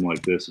film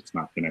like this. It's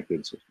not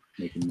connected, so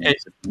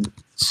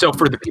so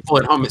for the people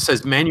at home, it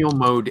says manual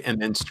mode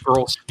and then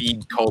scroll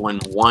speed :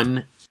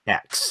 1x.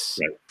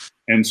 Right.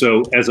 And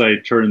so as I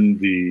turn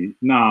the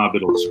knob,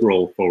 it'll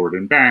scroll forward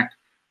and back.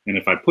 And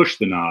if I push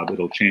the knob,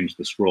 it'll change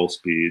the scroll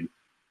speed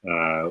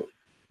 1x,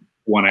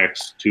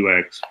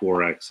 2x,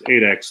 4x,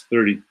 8x,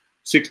 30,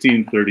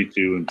 16,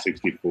 32, and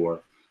 64.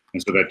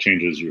 And so that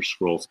changes your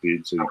scroll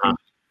speed, so you can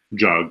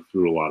jog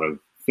through a lot of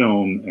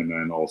film and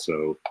then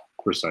also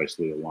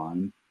precisely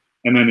align.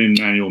 And then in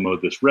manual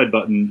mode, this red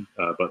button,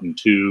 button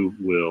 2,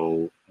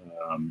 will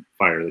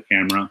fire the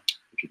camera,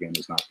 which again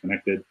is not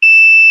connected.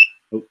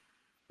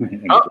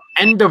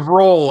 End of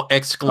roll!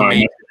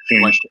 Exclamation!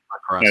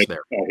 I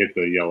hit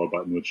the yellow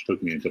button, which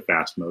took me into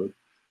fast mode.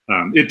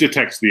 It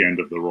detects the end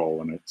of the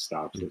roll and it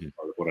stops. That's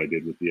part of what I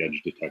did with the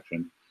edge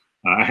detection.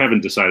 I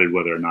haven't decided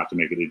whether or not to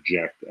make it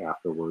eject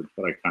afterwards,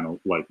 but I kind of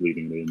like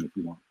leaving it in if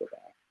you want to go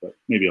back. But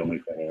maybe I'll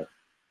make that a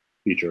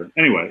feature.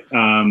 Anyway,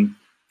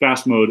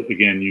 fast mode,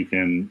 again, you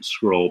can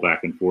scroll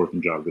back and forth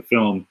and jog the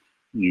film.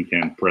 You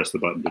can press the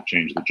button to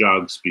change the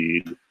jog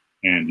speed,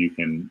 and you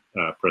can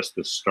press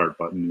the start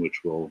button,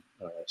 which will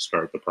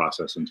start the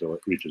process until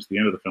it reaches the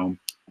end of the film.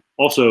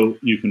 Also,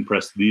 you can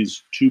press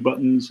these 2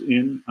 buttons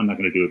in. I'm not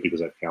going to do it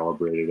because I've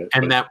calibrated it.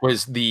 And that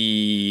was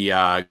the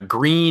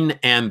green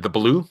and the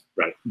blue?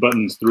 Right,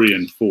 buttons 3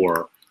 and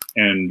 4.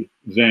 And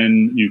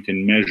then you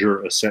can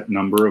measure a set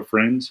number of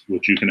frames,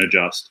 which you can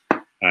adjust,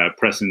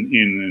 press an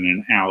in and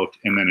an out,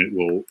 and then it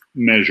will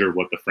measure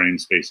what the frame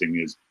spacing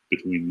is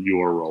between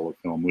your roll of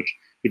film, which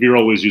if you're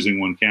always using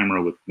one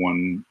camera with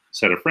one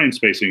set of frame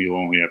spacing, you'll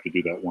only have to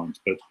do that once.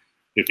 But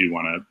if you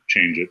want to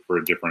change it for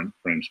a different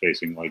frame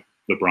spacing, like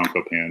the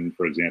Bronco Pan,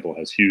 for example,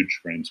 has huge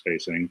frame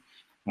spacing,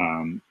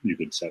 you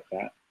could set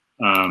that.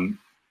 And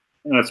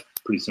that's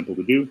pretty simple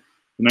to do.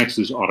 The next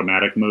is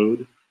automatic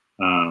mode.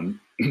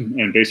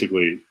 And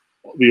basically,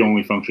 the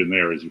only function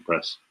there is you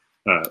press,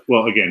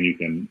 well, again, you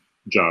can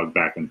jog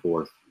back and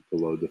forth to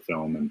load the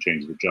film and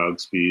change the jog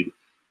speed.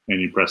 And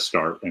you press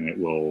start, and it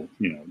will,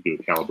 you know, do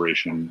a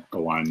calibration,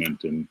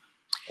 alignment, and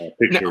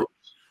picture. Now,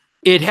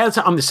 it has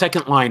on the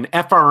second line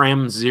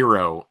FRM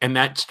 0, and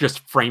that's just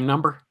frame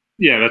number?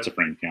 Yeah, that's a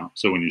frame count.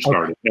 So when you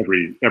start it,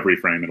 every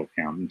frame it'll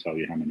count and tell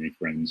you how many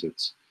frames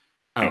it's.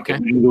 Okay.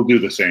 And we'll do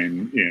the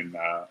same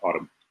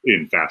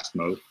in fast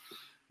mode.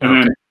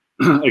 And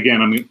then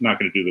again, I'm not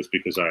going to do this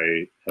because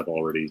I have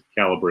already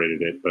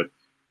calibrated it. But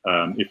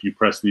if you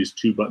press these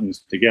 2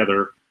 buttons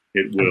together,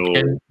 it will.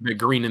 Okay. The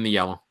green and the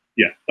yellow.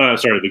 Yeah,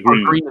 sorry, the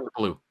green and the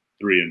blue.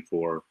 3 and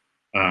 4.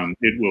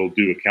 It will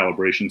do a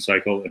calibration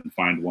cycle and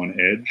find one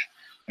edge.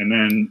 And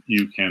then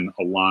you can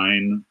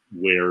align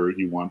where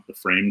you want the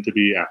frame to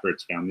be after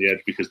it's found the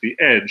edge, because the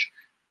edge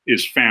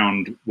is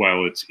found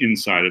while it's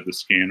inside of the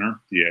scanner.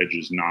 The edge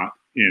is not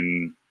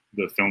in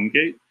the film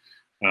gate.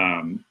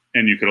 And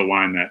you could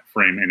align that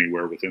frame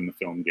anywhere within the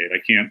film gate. I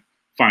can't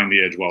find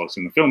the edge while it's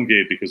in the film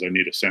gate because I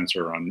need a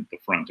sensor on the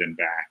front and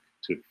back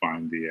to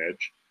find the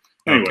edge.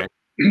 Anyway,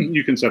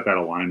 you can set that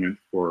alignment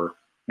for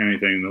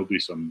anything. There'll be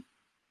some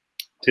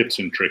tips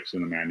and tricks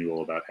in the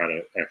manual about how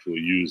to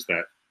actually use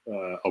that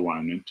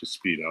alignment to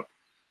speed up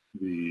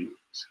the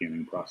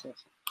scanning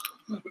process.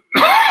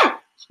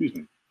 Excuse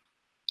me.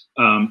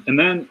 And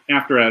then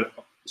after that,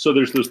 so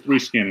there's those 3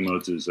 scanning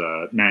modes: is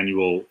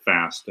manual,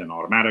 fast, and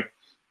automatic.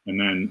 And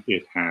then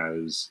it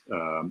has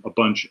a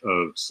bunch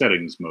of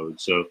settings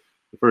modes. So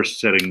the first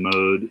setting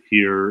mode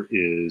here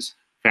is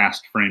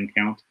fast frame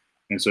count.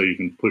 And so you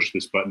can push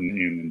this button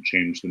in and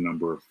change the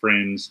number of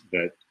frames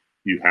that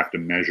you have to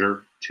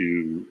measure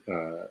to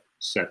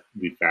set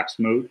the fast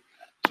mode.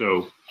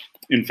 So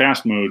in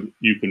fast mode,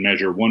 you can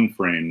measure one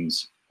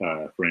frame's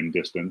frame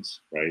distance,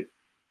 right?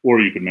 Or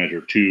you can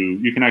measure two.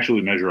 You can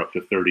actually measure up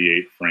to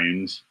 38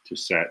 frames to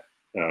set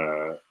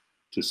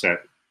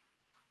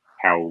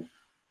how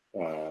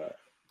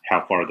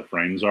far the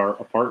frames are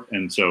apart.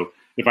 And so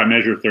if I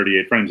measure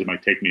 38 frames, it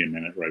might take me a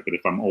minute, right? But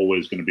if I'm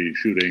always going to be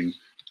shooting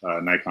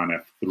Nikon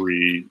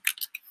F3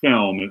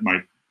 film, it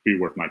might be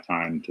worth my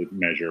time to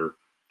measure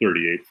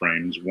 38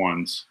 frames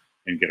once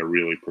and get a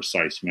really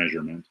precise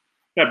measurement.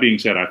 That being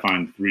said, I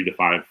find 3 to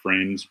 5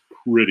 frames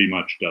pretty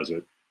much does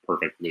it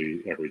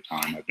perfectly every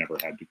time. I've never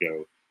had to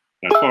go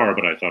that far,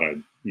 but I thought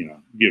I'd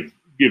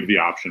give the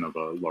option of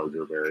a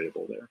larger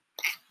variable there.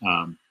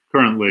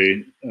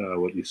 Currently,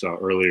 what you saw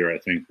earlier, I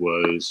think,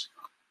 was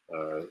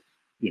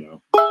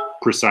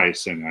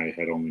precise, and I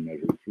had only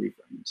measured 3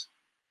 frames.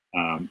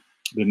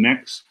 The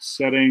next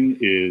setting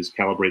is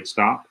calibrate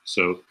stop.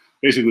 So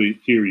basically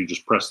here you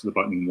just press the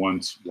button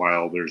once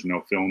while there's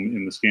no film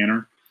in the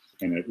scanner,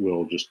 and it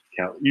will just,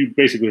 you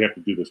basically have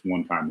to do this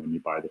one time when you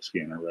buy the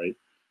scanner, right?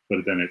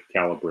 But then it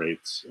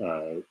calibrates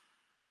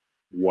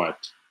what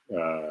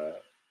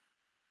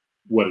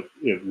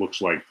it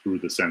looks like through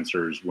the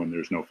sensors when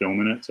there's no film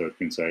in it. So it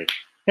can say,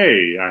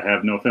 hey, I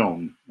have no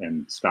film,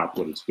 and stop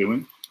what it's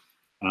doing.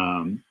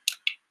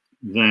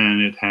 Then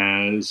it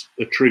has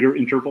a trigger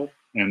interval,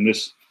 and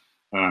this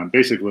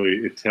basically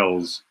it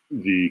tells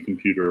the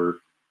computer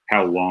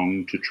how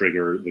long to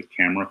trigger the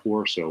camera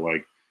for. So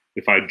like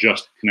if I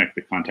just connect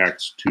the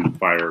contacts to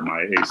fire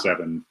my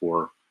A7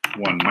 for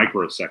 1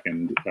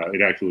 microsecond,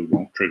 it actually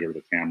won't trigger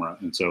the camera.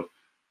 And so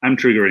I'm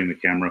triggering the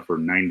camera for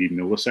 90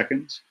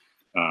 milliseconds.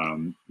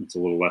 It's a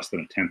little less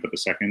than 1/10 of a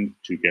second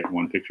to get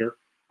one picture.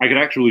 I could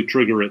actually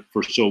trigger it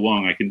for so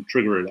long. I can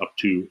trigger it up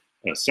to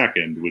a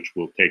second, which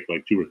will take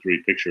like 2 or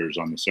 3 pictures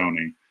on the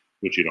Sony,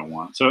 which you don't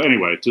want. So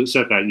anyway, to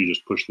set that, you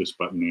just push this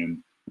button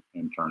in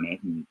and turn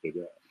it, and you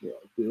could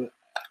do it.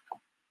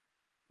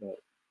 But,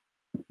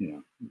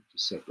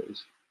 just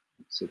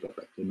set that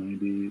back to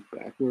 90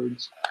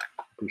 backwards,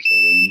 push that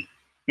in.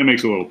 It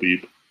makes a little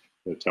beep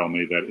to tell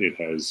me that it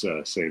has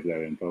saved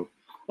that info.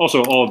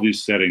 Also, all of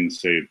these settings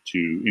save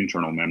to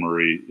internal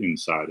memory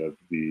inside of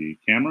the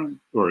camera,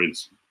 or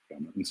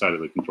inside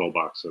of the control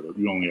box, so that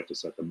you only have to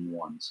set them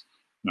once,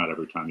 not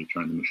every time you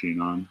turn the machine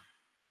on.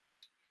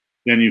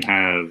 Then you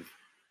have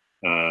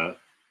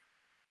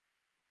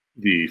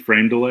the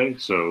frame delay.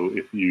 So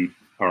if you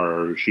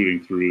are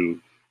shooting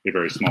through a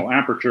very small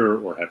aperture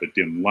or have a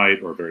dim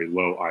light or very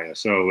low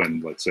ISO,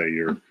 and let's say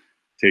you're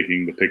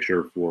taking the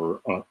picture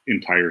for an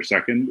entire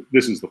second,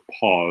 this is the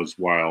pause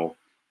while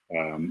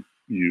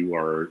you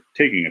are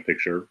taking a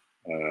picture,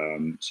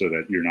 so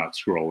that you're not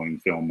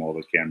scrolling film while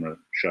the camera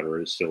shutter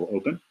is still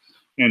open.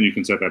 And you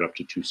can set that up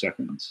to 2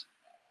 seconds.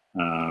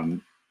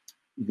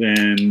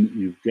 Then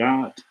you've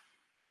got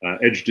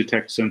edge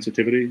detect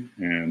sensitivity,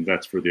 and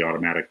that's for the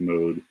automatic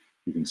mode.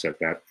 You can set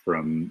that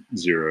from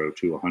 0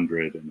 to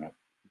 100, and that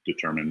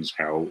determines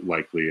how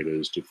likely it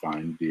is to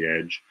find the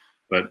edge.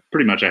 But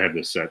pretty much I have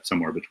this set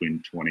somewhere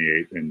between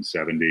 28 and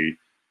 70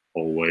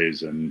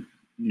 always, and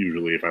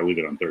usually if I leave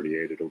it on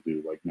 38, it'll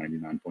do like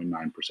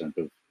 99.9%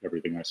 of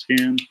everything I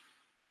scan.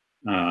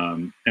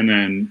 And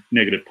then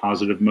negative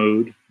positive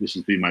mode. This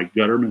is the Mike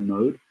Gutterman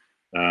mode.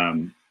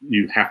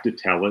 You have to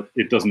tell it.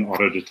 It doesn't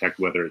auto-detect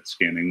whether it's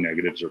scanning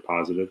negatives or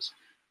positives.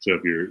 So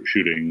if you're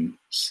shooting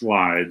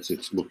slides,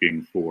 it's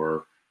looking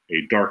for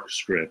a dark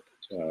strip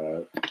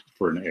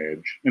for an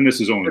edge. And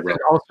this is only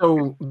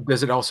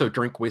does it also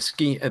drink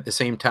whiskey at the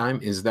same time?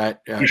 Is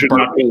that you should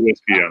not put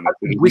whiskey on this.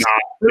 It is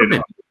not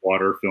a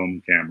water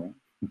film camera.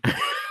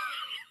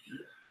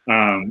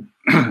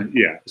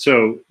 Yeah,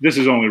 so this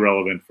is only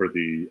relevant for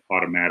the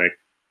automatic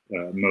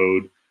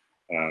mode,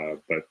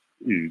 but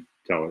you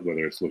tell it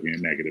whether it's looking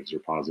at negatives or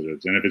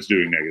positives. And if it's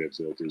doing negatives,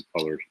 it'll do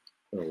color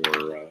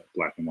or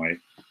black and white,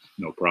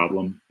 no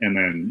problem. And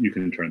then you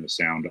can turn the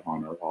sound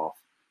on or off,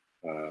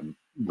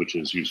 which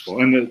is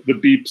useful. And the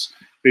beeps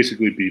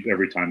basically beep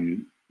every time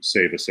you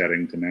save a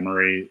setting to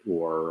memory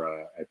or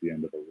at the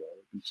end of a row,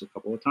 just a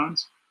couple of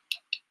times.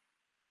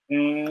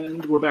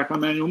 And we're back on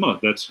manual mode.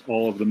 That's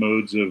all of the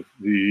modes of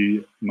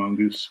the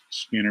Mongoose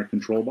scanner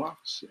control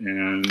box.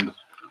 And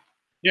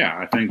yeah,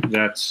 I think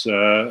that's,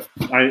 I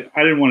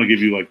didn't want to give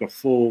you like the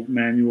full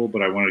manual,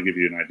 but I want to give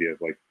you an idea of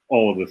like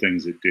all of the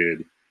things it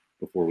did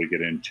before we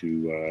get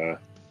into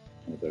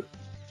the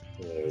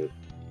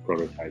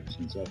prototypes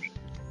and such.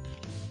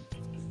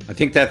 I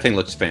think that thing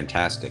looks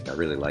fantastic. I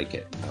really like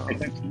it.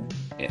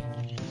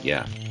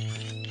 Yeah.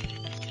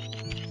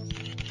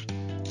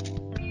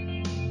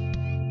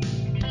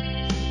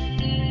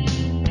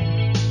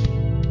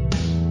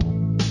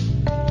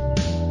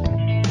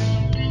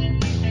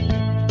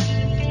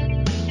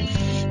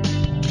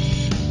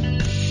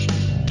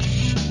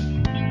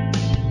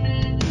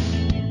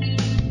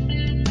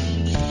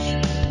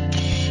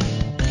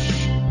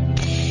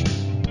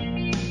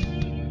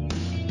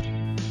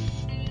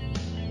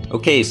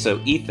 Okay, so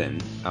Ethan,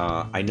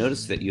 I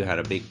noticed that you had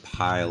a big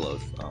pile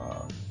of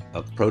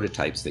of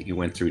prototypes that you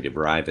went through to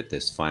arrive at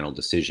this final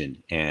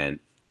decision. And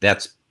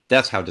that's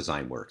how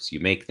design works. You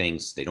make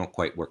things, they don't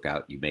quite work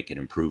out, you make an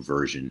improved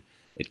version.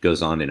 It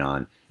goes on and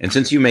on. And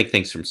since you make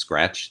things from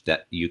scratch,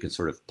 that you can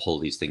sort of pull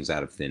these things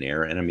out of thin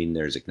air. And I mean,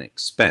 there's an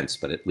expense,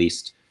 but at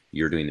least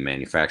you're doing the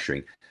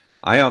manufacturing.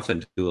 I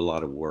often do a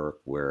lot of work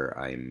where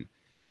I'm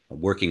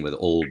working with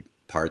old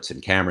parts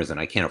and cameras, and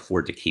I can't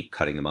afford to keep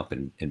cutting them up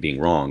and being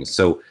wrong.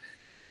 So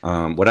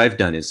what I've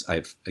done is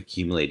I've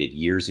accumulated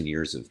years and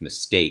years of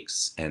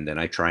mistakes, and then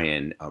I try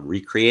and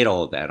recreate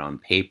all of that on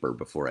paper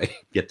before I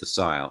get the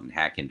saw out and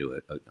hack into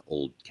an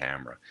old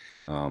camera.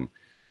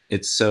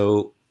 It's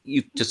so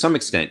you, to some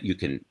extent, you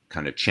can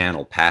kind of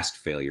channel past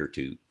failure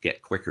to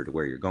get quicker to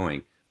where you're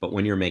going. But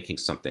when you're making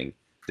something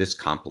this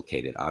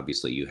complicated,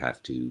 obviously you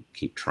have to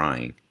keep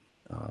trying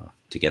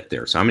to get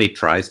there. So how many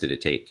tries did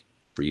it take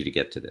for you to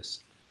get to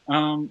this?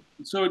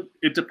 So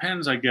it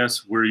depends, I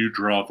guess, where you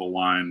draw the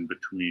line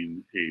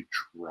between a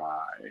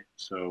try.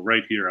 So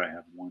right here I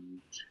have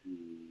 1, 2,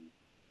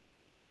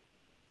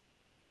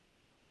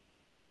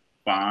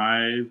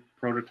 5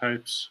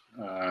 prototypes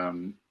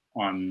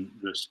on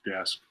this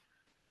desk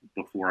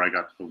before I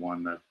got to the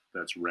one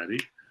that's ready.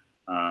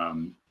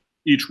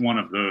 Each one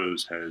of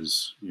those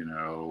has,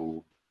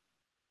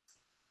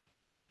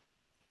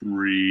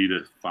 3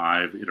 to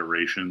 5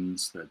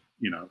 iterations that,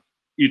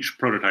 each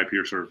prototype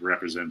here sort of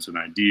represents an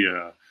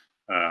idea.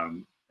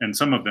 And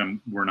some of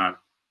them were not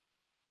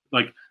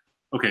like,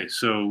 okay,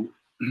 so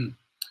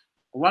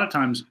a lot of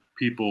times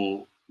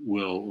people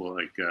will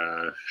like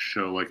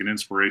show like an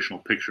inspirational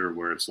picture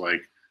where it's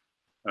like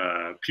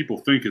people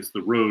think it's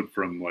the road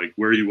from like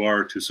where you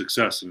are to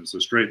success and it's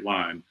a straight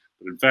line,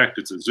 but in fact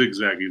it's a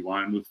zigzaggy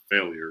line with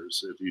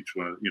failures at each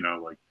one,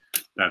 like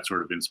that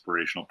sort of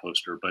inspirational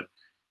poster. But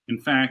in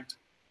fact,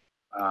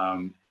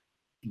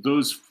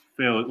 those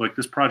like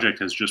this project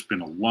has just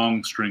been a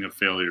long string of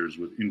failures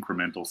with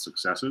incremental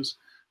successes,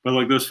 but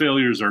like those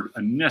failures are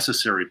a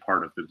necessary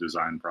part of the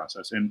design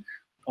process. And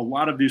a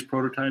lot of these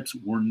prototypes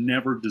were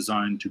never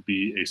designed to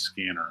be a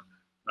scanner.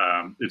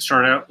 It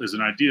started out as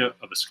an idea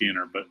of a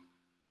scanner, but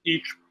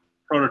each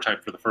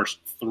prototype for the first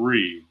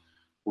 3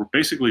 were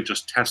basically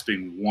just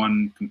testing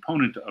one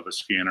component of a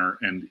scanner.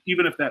 And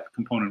even if that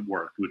component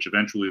worked, which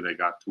eventually they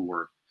got to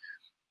work,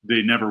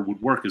 they never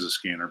would work as a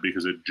scanner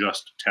because it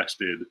just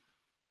tested,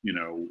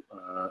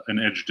 an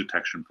edge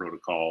detection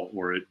protocol,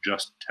 or it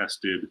just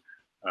tested,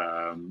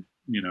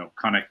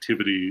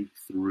 connectivity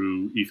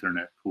through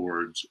Ethernet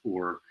cords,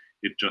 or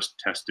it just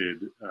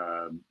tested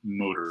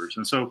motors.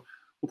 And so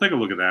we'll take a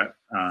look at that.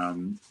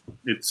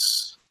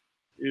 It's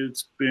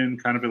been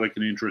kind of like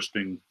an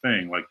interesting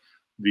thing. Like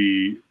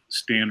the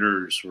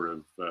standard sort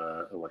of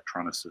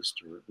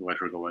electronicist or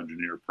electrical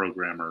engineer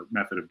programmer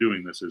method of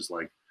doing this is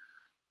like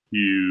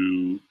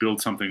you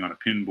build something on a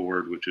pin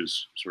board, which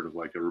is sort of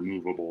like a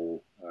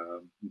removable,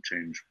 you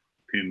change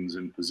pins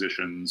and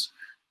positions,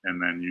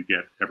 and then you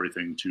get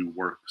everything to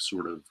work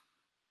sort of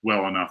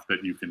well enough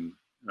that you can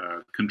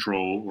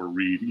control or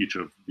read each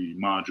of the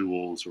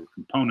modules or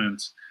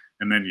components,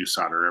 and then you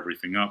solder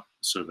everything up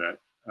so that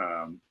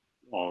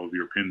all of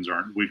your pins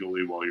aren't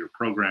wiggly while you're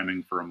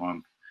programming for a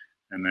month.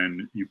 And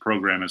then you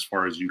program as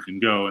far as you can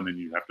go, and then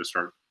you have to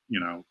start,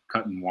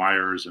 cutting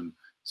wires and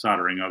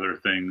soldering other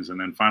things. And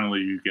then finally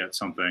you get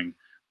something,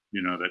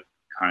 that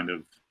kind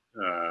of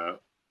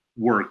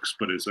works,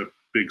 but is a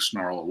big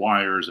snarl of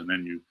wires. And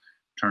then you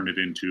turn it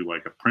into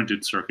like a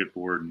printed circuit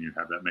board and you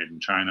have that made in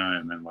China.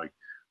 And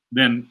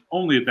then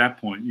only at that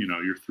point,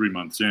 you're 3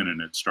 months in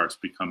and it starts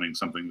becoming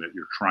something that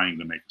you're trying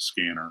to make a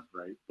scanner,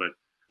 right? But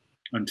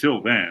until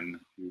then,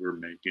 we were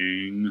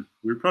making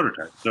weird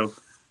prototypes. So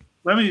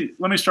let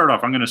me start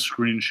off. I'm going to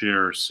screen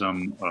share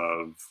some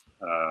of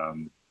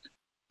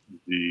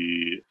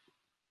the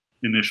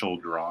initial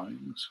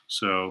drawings.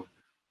 So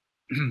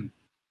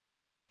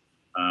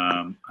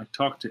I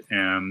talked to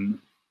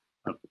M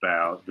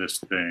about this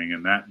thing,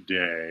 and that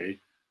day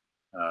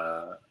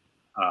let's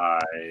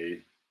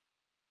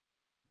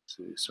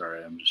see,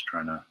 sorry, I'm just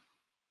trying to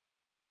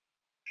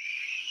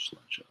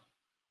slideshow.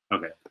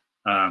 Okay.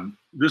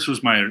 This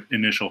was my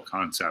initial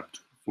concept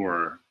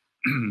for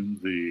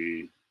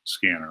the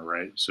scanner,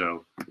 right?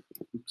 So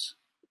oops.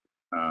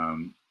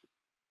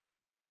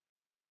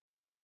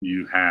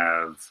 You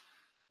have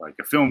like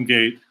a film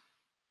gate,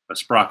 a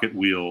sprocket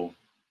wheel,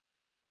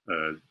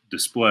 a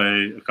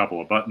display, a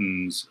couple of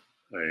buttons,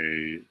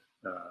 a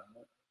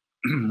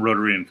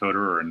rotary encoder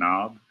or a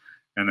knob,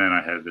 and then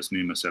I had this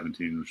NEMA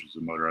 17, which is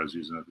the motor I was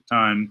using at the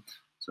time.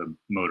 It's a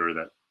motor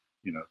that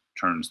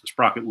turns the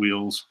sprocket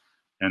wheels,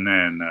 and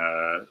then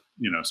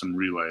some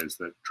relays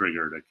that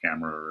triggered a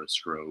camera or a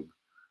strobe.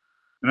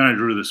 And then I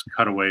drew this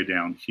cutaway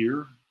down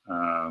here,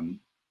 and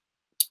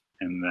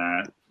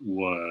that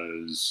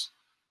was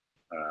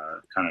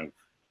kind of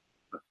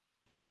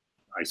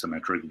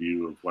isometric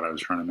view of what I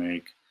was trying to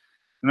make.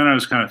 And then I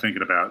was kind of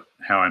thinking about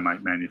how I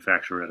might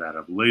manufacture it out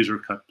of laser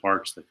cut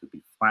parts that could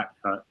be flat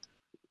cut.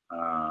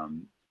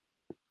 And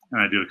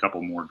I did a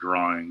couple more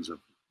drawings of,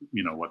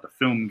 what the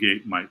film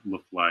gate might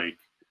look like.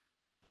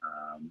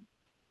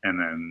 And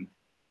then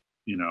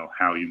you know,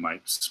 how you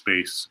might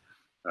space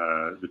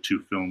the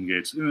two film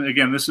gates. And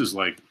again, this is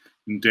like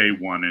day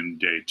 1 and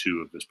day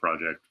 2 of this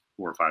project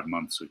 4 or 5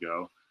 months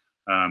ago.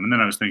 And then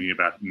I was thinking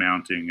about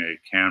mounting a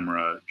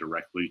camera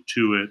directly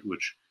to it,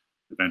 which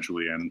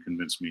eventually Em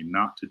convinced me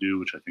not to do,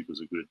 which I think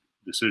was a good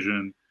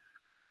decision.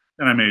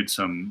 And I made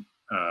some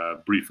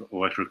brief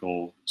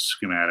electrical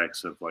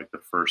schematics of like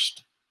the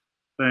first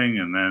thing.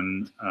 And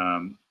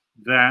then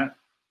that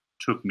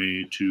took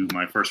me to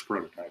my first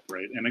prototype,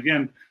 right? And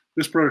again,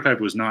 this prototype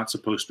was not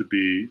supposed to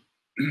be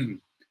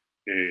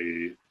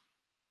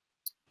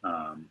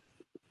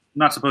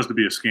not supposed to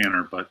be a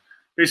scanner, but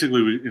basically,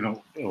 you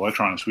know,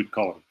 electronics, we'd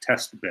call it a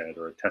test bed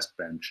or a test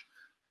bench.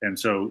 And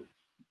so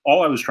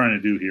all I was trying to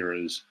do here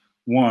is,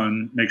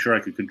 1, make sure I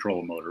could control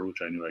a motor,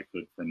 which I knew I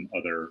could from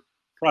other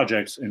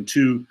projects, and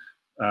 2,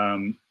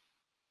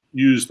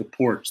 use the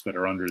ports that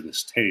are under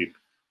this tape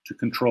to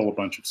control a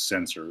bunch of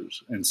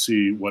sensors and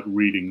see what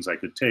readings I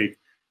could take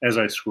as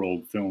I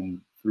scrolled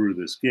film through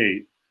this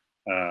gate,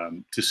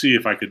 to see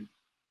if I could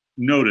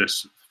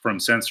notice from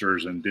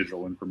sensors and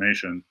digital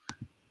information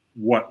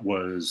what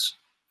was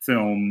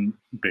film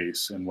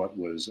base and what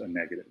was a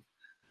negative.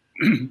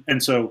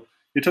 And so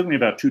it took me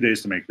about 2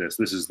 days to make this.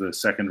 This is the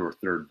 2nd or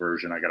 3rd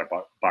version. I got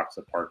a box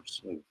of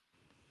parts of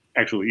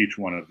actually each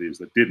one of these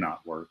that did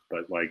not work,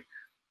 but like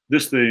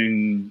this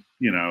thing,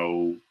 you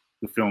know,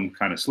 the film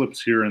kind of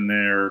slips here and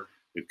there.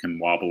 It can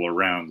wobble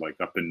around like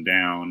up and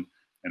down,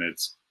 and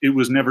it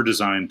was never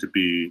designed to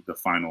be the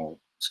final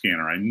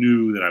scanner. I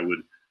knew that I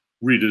would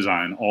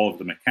redesign all of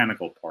the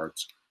mechanical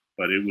parts,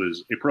 but it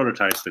was a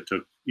prototype that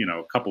took, you know,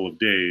 a couple of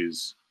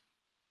days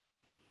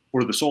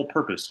for the sole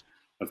purpose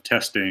of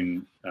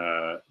testing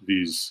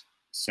these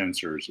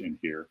sensors in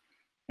here.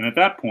 And at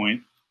that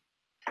point,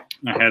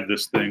 I had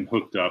this thing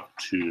hooked up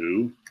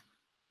to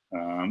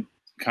kind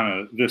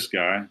of this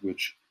guy,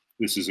 which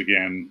this is,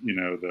 again, you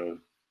know, the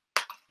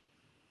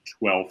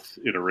 12th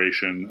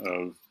iteration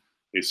of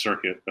a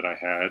circuit that I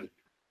had.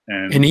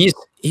 And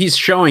he's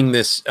showing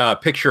this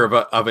picture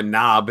of a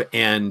knob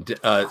and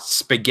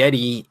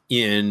spaghetti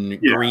in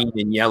green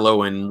and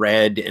yellow and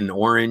red and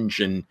orange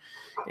and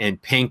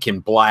pink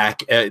and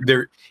black.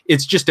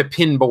 It's just a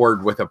pin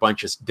board with a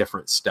bunch of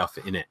different stuff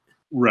in it.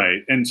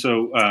 Right. And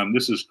so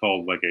this is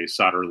called like a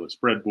solderless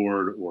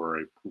breadboard or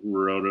a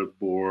proto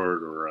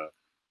board or a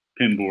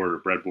pin board or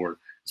breadboard.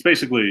 It's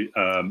basically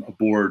a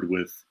board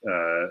with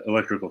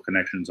electrical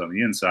connections on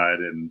the inside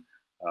and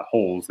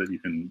holes that you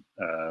can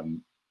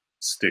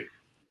stick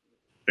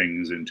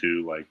things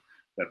into, like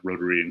that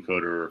rotary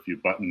encoder or a few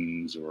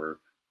buttons or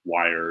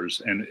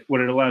wires. And what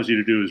it allows you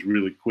to do is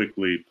really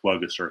quickly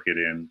plug a circuit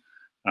in.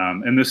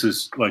 And this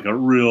is like a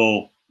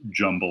real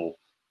jumble.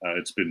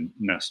 It's been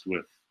messed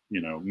with,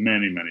 you know,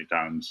 many, many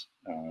times.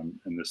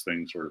 And this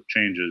thing sort of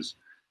changes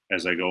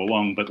as I go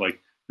along. But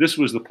like this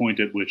was the point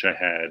at which I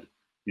had,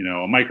 you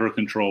know, a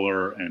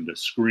microcontroller and a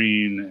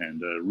screen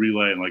and a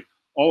relay and like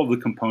all of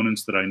the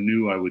components that I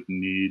knew I would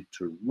need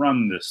to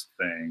run this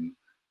thing.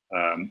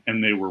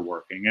 And they were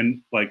working.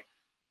 And like,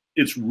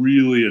 it's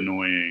really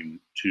annoying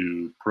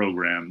to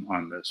program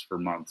on this for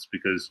months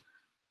because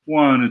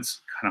 1,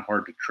 it's kind of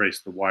hard to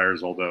trace the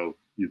wires, although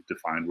you've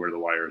defined where the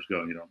wires go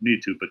and you don't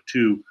need to. But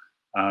 2,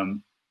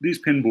 these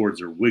pin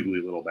boards are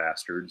wiggly little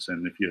bastards.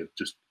 And if you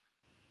just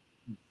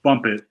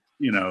bump it,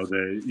 you know,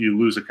 you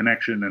lose a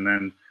connection, and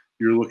then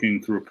you're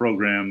looking through a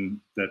program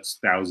that's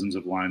thousands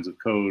of lines of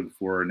code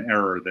for an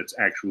error that's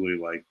actually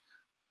like,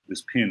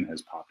 this pin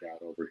has popped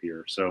out over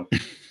here. So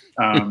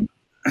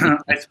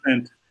I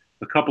spent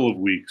a couple of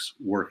weeks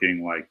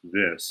working like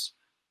this.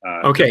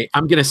 Okay,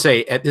 I'm going to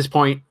say at this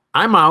point,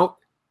 I'm out.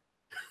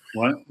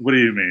 What? What do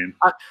you mean?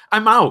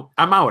 I'm out.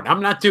 I'm out.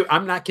 I'm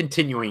not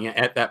continuing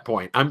at that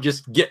point. I'm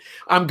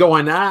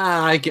going,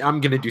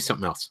 I'm going to do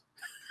something else.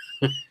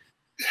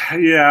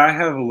 Yeah, I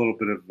have a little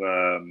bit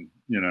of,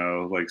 you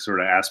know, like sort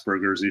of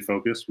Asperger's-y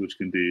focus, which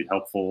can be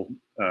helpful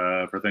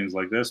for things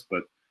like this.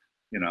 But,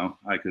 you know,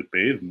 I could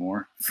bathe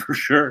more for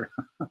sure.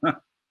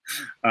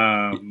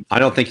 I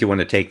don't think you want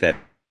to take that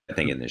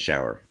thing in the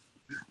shower.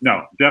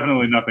 No,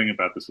 definitely nothing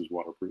about this is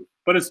waterproof,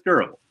 but it's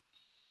durable.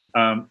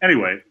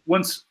 Anyway,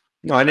 once.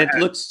 No, and it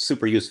looks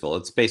super useful.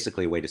 It's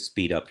basically a way to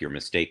speed up your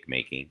mistake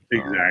making.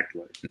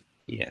 Exactly.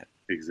 Yeah.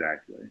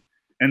 Exactly.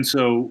 And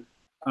so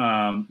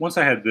once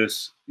I had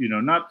this, you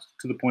know, not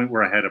to the point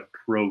where I had a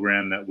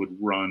program that would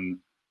run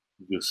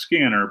the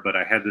scanner, but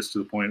I had this to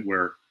the point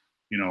where,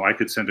 you know, I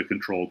could send a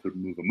control to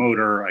move a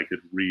motor. I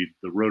could read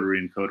the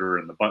rotary encoder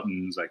and the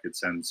buttons. I could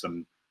send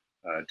some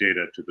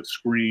data to the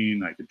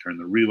screen. I could turn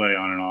the relay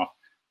on and off.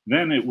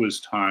 Then it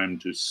was time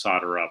to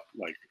solder up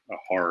like a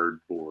hard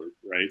board,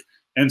 right?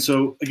 And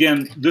so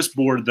again, this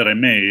board that I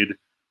made,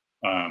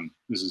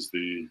 this is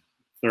the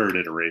 3rd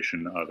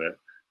iteration of it.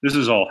 This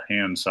is all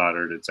hand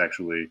soldered. It's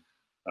actually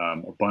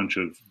a bunch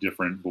of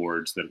different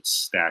boards that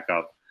stack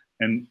up.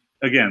 And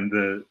again,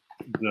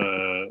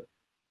 the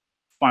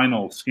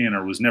final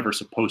scanner was never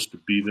supposed to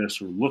be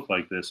this or look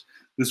like this.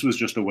 This was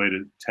just a way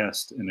to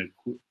test an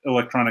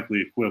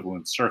electronically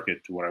equivalent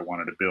circuit to what I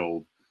wanted to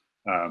build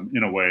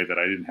in a way that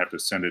I didn't have to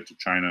send it to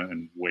China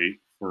and wait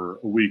for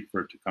a week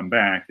for it to come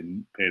back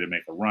and pay to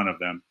make a run of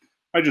them.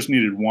 I just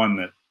needed one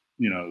that,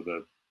 you know,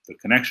 the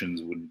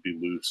connections wouldn't be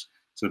loose,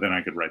 so then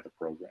I could write the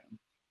program.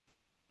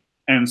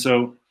 And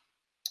so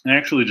I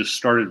actually just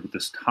started with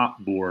this top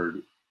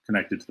board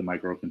connected to the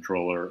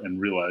microcontroller and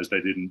realized I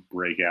didn't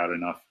break out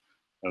enough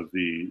of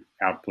the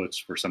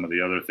outputs for some of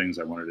the other things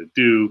I wanted to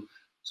do.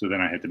 So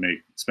then I had to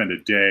spend a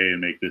day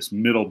and make this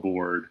middle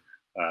board,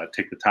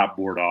 take the top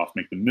board off,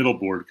 make the middle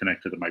board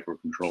connect to the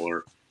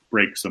microcontroller,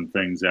 break some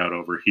things out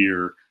over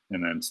here,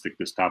 and then stick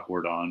this top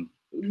board on.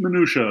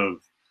 Minutia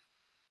of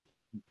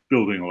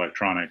building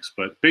electronics,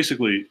 but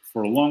basically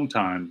for a long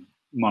time,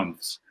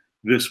 months,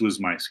 this was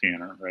my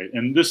scanner, right?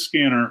 And this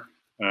scanner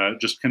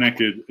just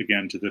connected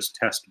again to this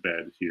test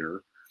bed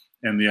here.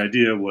 And the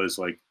idea was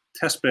like,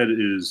 test bed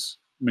is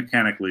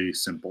mechanically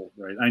simple,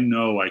 right? I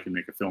know I can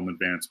make a film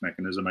advance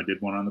mechanism. I did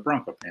one on the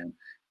Bronco pan,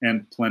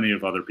 and plenty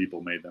of other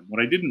people made them.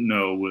 What I didn't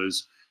know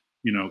was,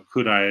 you know,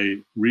 could I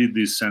read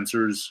these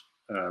sensors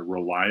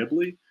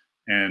reliably?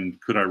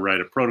 And could I write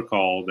a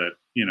protocol that,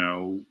 you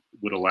know,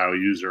 would allow a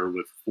user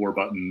with 4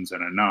 buttons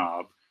and a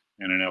knob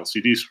and an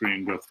LCD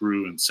screen go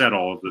through and set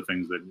all of the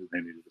things that they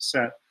needed to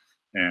set?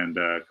 And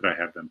could I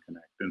have them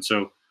connect? And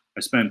so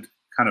I spent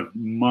kind of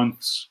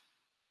months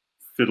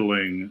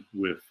fiddling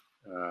with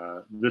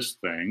this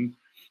thing.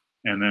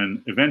 And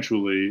then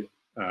eventually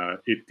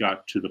it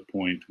got to the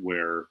point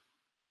where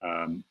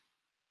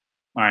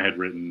I had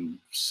written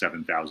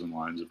 7,000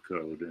 lines of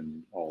code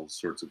and all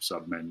sorts of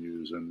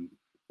submenus and,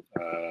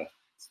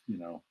 you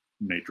know,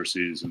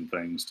 matrices and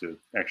things to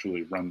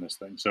actually run this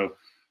thing. So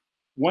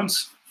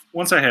once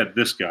I had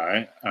this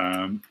guy,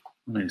 let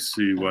me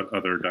see what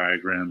other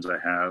diagrams I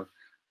have.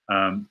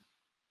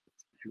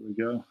 Here we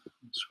go,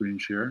 screen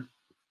share.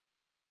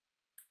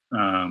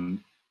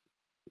 One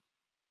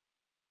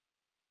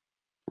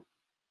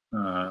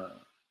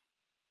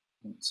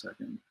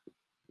second.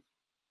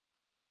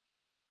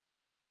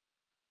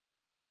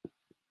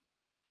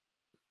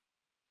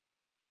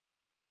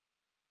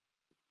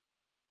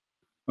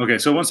 Okay,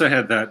 so once I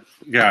had that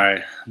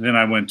guy, then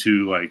I went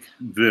to like,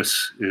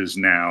 this is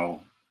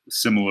now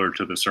similar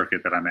to the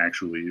circuit that I'm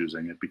actually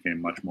using. It became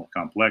much more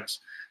complex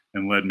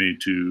and led me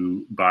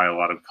to buy a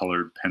lot of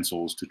colored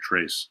pencils to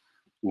trace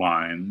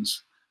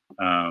lines.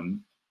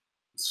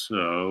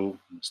 So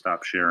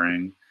stop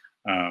sharing.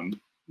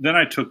 Then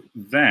I took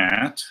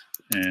that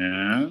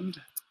and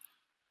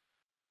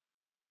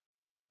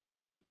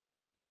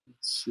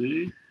let's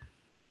see.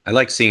 I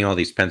like seeing all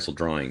these pencil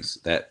drawings.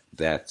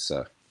 That's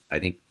I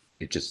think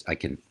I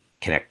can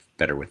connect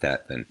better with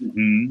that than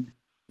you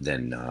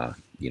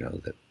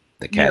know,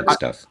 the CAD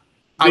stuff.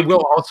 I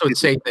will also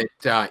say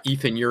that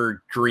Ethan,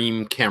 your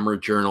dream camera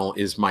journal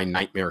is my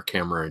nightmare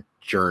camera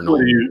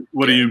journal.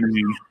 What do you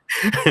mean?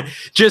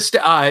 Just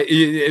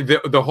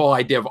the whole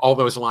idea of all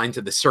those lines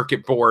of the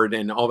circuit board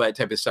and all that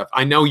type of stuff.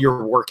 I know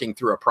you're working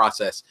through a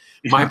process.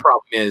 Yeah. My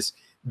problem is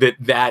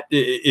that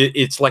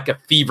it's like a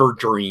fever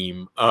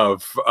dream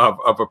of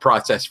a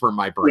process for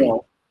my brain.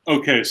 Well,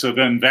 okay, so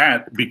then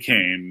that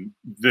became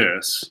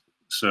this.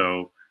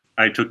 So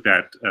I took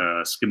that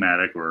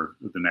schematic, or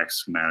the next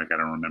schematic, I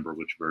don't remember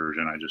which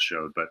version I just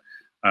showed, but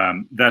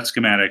that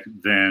schematic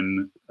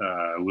then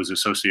was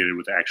associated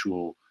with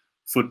actual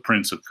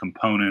footprints of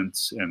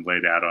components and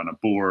laid out on a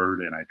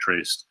board, and I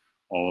traced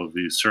all of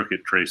these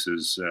circuit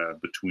traces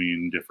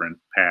between different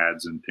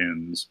pads and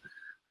pins.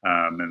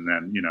 And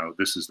then, you know,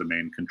 this is the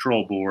main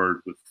control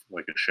board with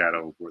like a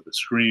shadow of where the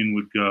screen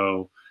would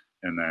go.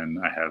 And then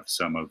I have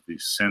some of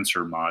these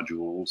sensor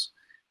modules.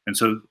 And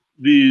so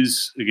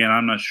these, again,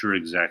 I'm not sure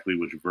exactly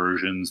which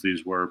versions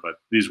these were,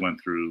 but these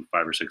went through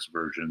 5 or 6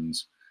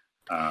 versions.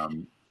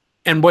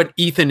 And what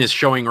Ethan is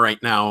showing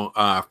right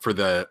now for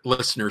the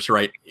listeners,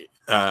 right?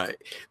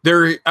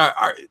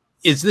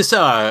 Is this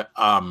a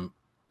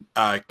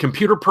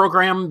computer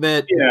program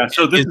that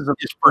so this is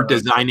for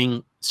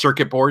designing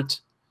circuit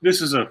boards? This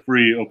is a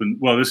free open,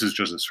 well, this is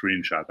just a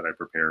screenshot that I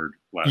prepared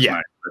last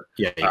night. But,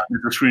 it's a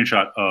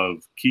screenshot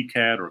of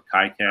KiCad or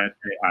KiCad,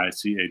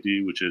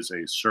 K-I-C-A-D, which is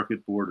a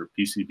circuit board or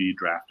PCB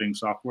drafting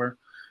software,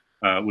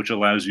 which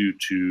allows you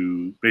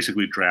to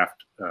basically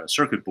draft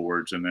circuit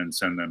boards and then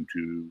send them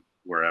to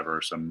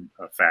wherever, some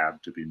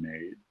fab to be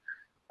made.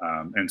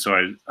 And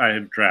so I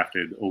have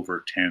drafted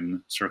over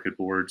 10 circuit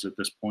boards at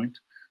this point.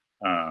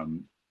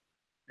 And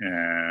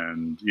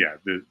yeah,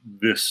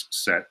 this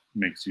set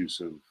makes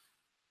use of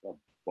a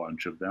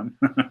bunch of them.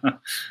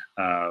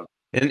 And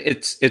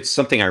it's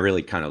something I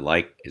really kind of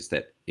like, is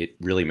that it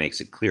really makes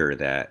it clear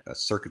that a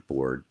circuit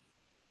board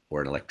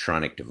or an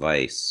electronic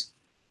device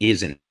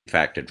is in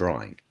fact a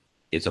drawing.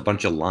 It's a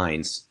bunch of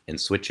lines and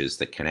switches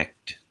that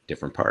connect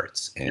different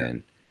parts,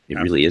 and it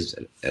really is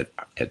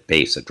at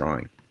base a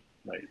drawing.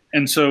 Right.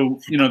 And so,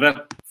 you know,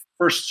 that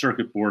first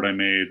circuit board I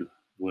made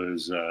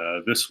was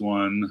this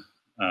one.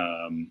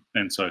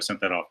 And so I sent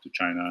that off to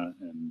China,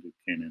 and it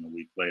came in a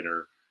week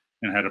later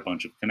and had a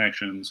bunch of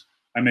connections.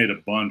 I made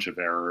a bunch of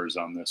errors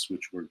on this,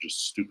 which were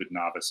just stupid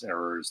novice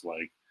errors.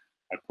 Like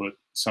I put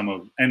some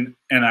of, and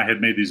I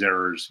had made these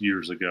errors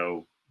years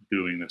ago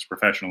doing this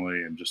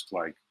professionally, and just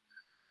like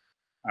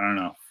I don't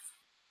know.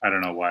 I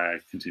don't know why I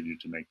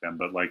continued to make them,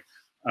 but like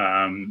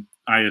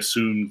I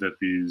assumed that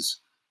these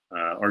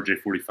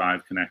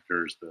RJ45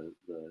 connectors, the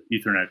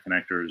Ethernet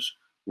connectors,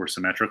 were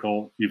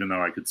symmetrical, even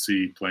though I could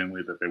see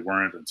plainly that they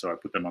weren't, and so I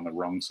put them on the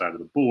wrong side of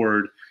the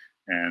board.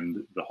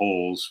 And the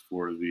holes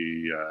for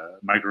the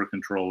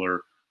microcontroller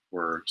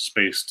were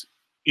spaced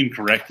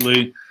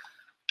incorrectly,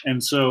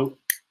 and so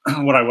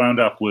what I wound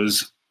up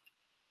was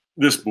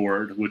this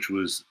board, which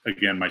was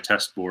again my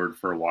test board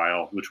for a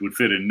while, which would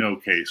fit in no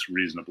case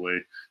reasonably,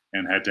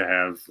 and had to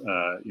have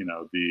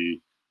the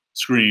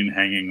screen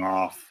hanging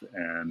off,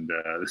 and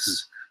this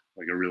is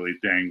like a really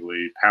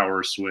dangly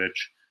power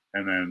switch,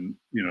 and then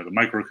the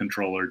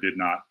microcontroller did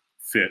not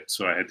fit,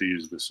 so I had to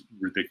use this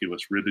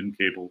ridiculous ribbon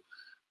cable.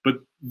 But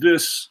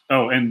this,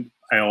 oh, and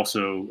I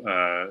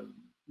also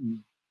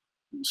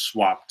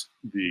swapped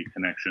the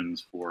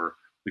connections for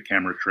the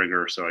camera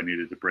trigger, so I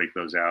needed to break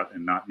those out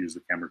and not use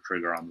the camera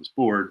trigger on this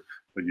board,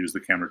 but use the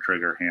camera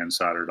trigger hand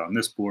soldered on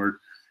this board.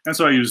 And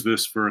so I used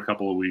this for a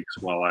couple of weeks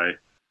while I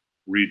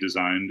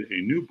redesigned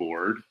a new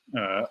board.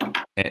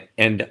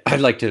 And I'd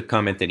like to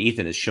comment that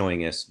Ethan is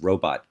showing us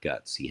robot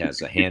guts. He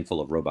has a handful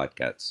of robot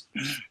guts.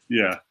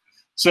 Yeah.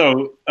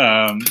 So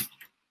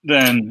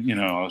then,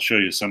 I'll show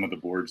you some of the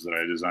boards that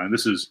I designed.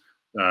 This is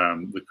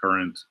the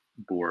current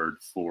board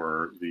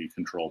for the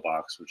control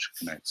box, which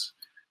connects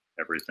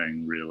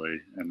everything really.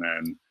 And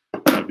then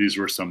these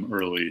were some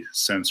early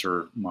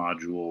sensor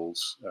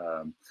modules.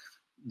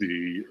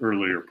 The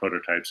earlier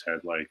prototypes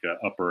had like an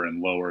upper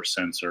and lower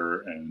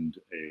sensor and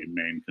a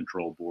main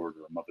control board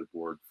or a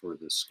motherboard for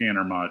the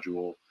scanner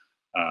module.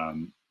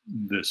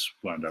 This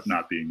wound up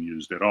not being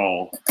used at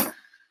all.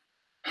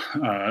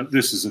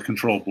 This is a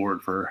control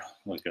board for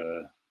like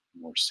a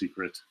more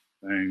secret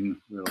thing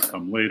that'll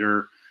come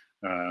later.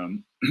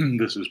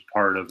 This is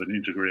part of an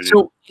integrated.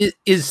 So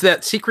is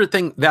that secret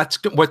thing,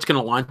 that's what's going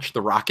to launch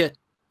the rocket?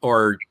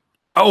 Or,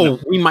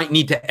 we might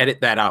need to edit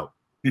that out.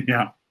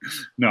 Yeah.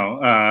 No,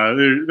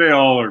 they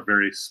all are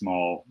very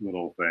small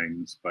little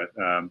things, but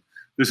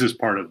this is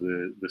part of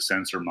the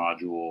sensor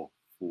module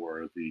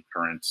for the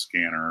current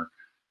scanner.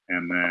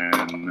 And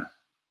then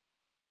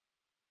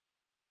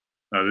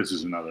this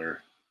is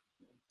another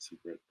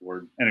secret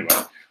board. Anyway,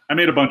 I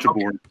made a bunch of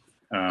boards.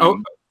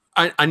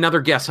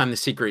 Another guess on the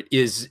secret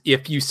is,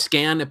 if you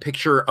scan a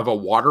picture of a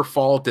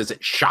waterfall, does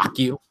it shock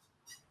you?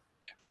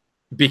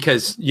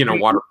 Because,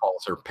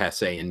 waterfalls are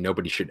passé and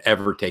nobody should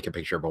ever take a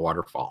picture of a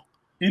waterfall.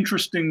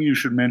 Interesting you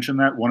should mention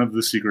that. One of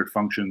the secret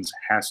functions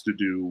has to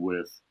do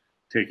with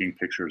taking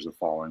pictures of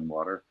falling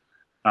water.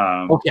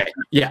 Okay.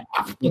 Yeah.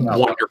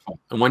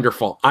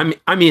 Wonderful. I'm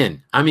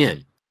in.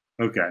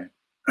 Okay.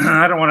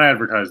 I don't want to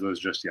advertise those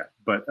just yet,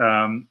 but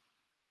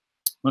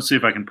let's see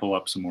if I can pull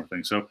up some more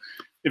things. So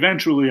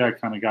eventually I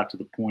kind of got to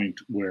the point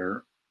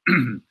where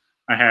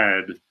I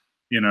had,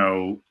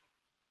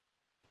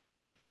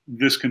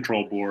 this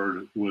control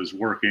board was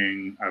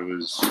working. I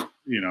was,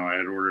 I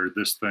had ordered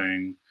this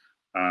thing.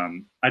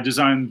 I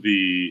designed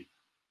the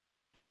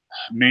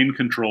main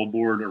control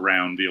board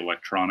around the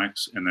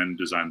electronics and then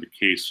designed the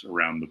case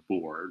around the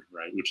board,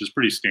 right? Which is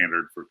pretty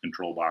standard for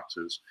control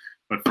boxes.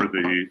 But for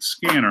the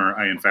scanner,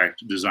 I in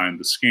fact designed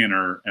the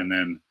scanner and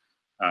then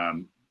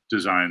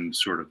designed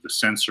sort of the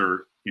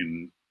sensor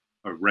in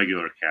a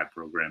regular CAD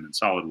program in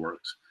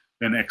SolidWorks,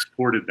 then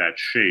exported that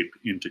shape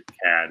into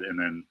CAD and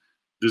then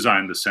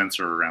designed the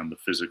sensor around the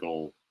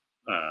physical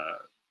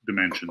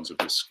dimensions of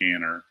the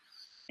scanner.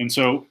 And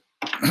so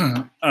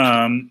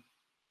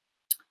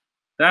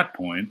that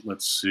point,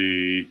 let's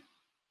see,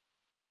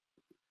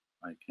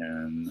 I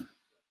can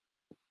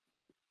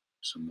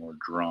some more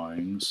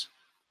drawings.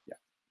 Yeah,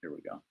 here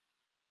we go.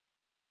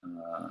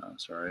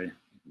 Sorry,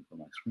 for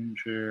my screen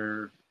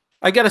share.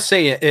 I got to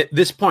say, at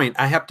this point,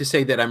 I have to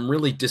say that I'm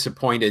really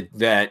disappointed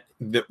that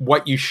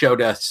what you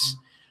showed us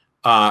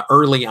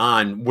early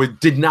on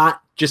did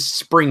not just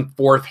spring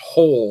forth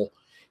whole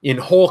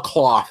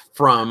cloth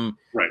from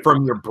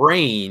your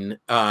brain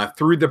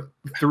through the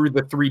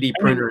 3D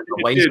printer and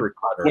the laser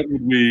cutter.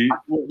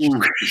 What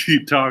would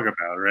we talk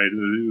about, right?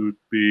 It would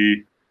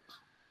be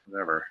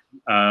whatever.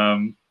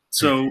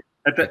 So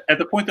at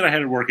the point that I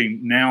had it working,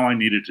 now I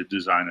needed to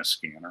design a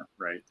scanner,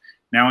 right?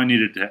 Now I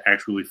needed to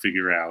actually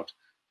figure out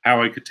how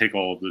I could take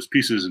all of those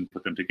pieces and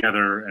put them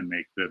together and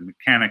make the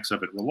mechanics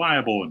of it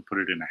reliable and put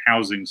it in a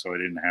housing so I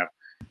didn't have,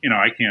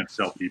 I can't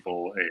sell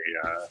people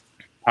a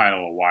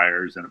pile of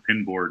wires and a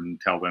pin board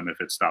and tell them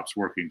if it stops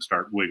working,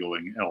 start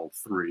wiggling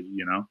L3,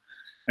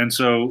 And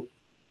so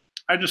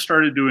I just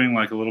started doing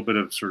like a little bit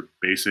of sort of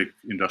basic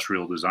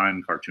industrial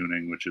design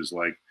cartooning, which is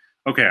like,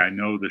 okay, I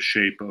know the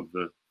shape of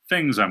the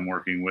things I'm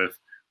working with.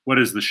 What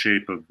is the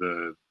shape of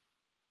the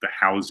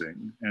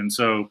housing? And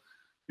so,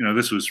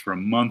 this was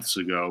from months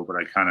ago, but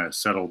I kind of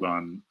settled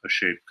on a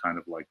shape kind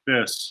of like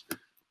this.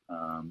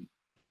 And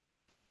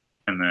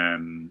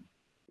then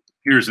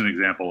here's an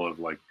example of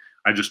like,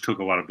 I just took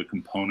a lot of the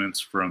components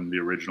from the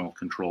original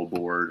control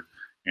board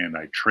and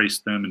I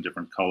traced them in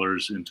different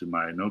colors into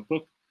my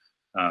notebook,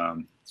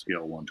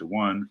 scale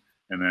 1:1.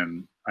 And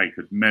then I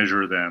could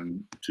measure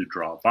them to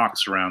draw a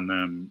box around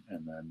them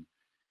and then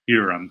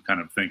here I'm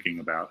kind of thinking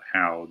about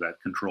how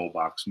that control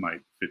box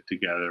might fit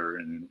together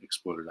in an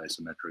exploded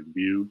isometric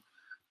view.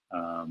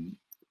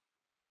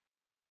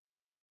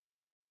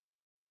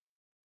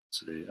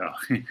 So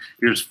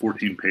here's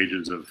 14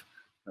 pages of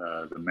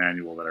the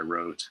manual that I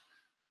wrote.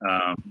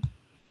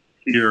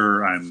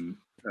 Here I'm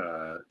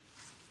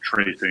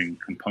tracing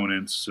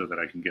components so that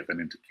I can get them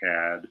into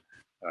CAD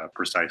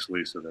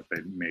precisely so that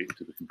they mate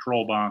to the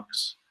control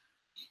box.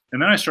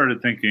 And then I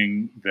started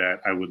thinking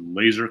that I would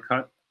laser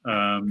cut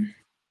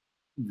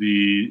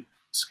the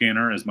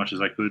scanner as much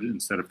as I could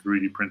instead of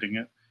 3D printing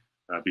it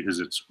because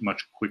it's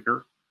much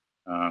quicker.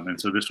 And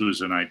so this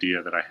was an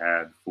idea that I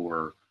had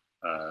for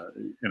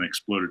an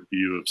exploded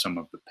view of some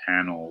of the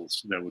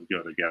panels that would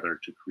go together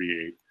to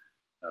create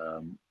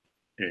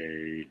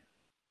a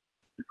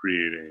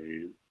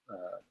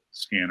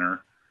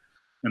scanner.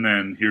 And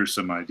then here's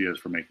some ideas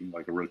for making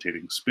like a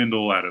rotating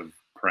spindle out of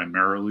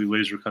primarily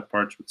laser cut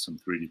parts with some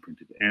 3D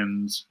printed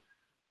ends.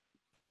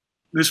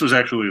 This was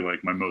actually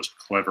like my most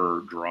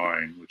clever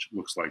drawing, which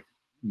looks like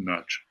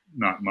not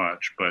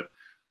much, but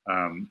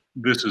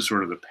this is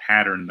sort of the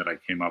pattern that I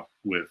came up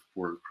with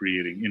for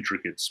creating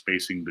intricate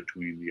spacing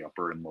between the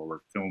upper and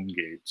lower film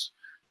gates,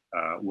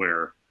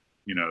 where,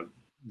 you know,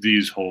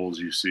 these holes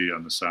you see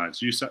on the sides.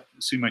 Do you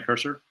see my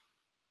cursor?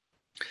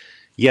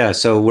 Yeah,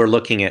 so we're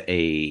looking at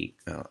a,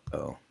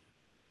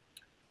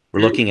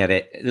 we're looking at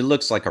it. It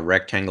looks like a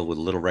rectangle with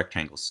little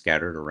rectangles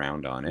scattered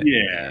around on it.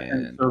 Yeah,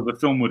 and so the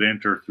film would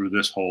enter through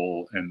this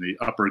hole, and the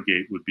upper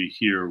gate would be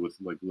here with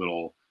like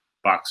little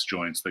box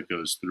joints that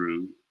goes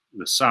through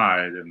the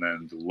side, and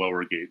then the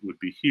lower gate would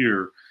be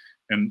here.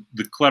 And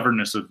the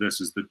cleverness of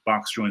this is that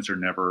box joints are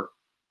never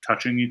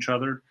touching each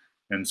other,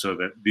 and so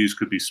that these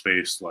could be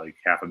spaced like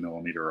 0.5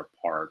 millimeter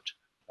apart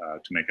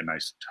to make a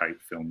nice tight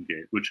film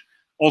gate, which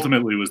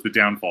ultimately was the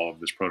downfall of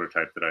this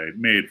prototype that I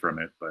made from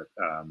it. But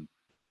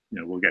you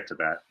know, we'll get to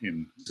that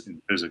in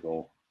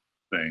physical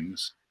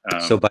things.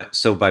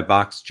 So by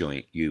box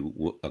joint,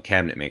 a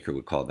cabinet maker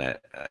would call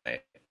that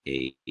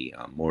a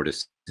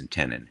mortise and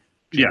tenon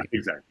joint. Yeah,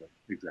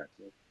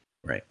 exactly.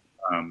 Right.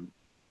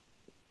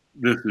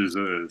 This is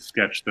a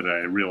sketch that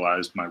I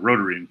realized my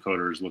rotary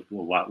encoders look a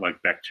lot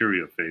like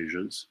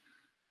bacteriophages.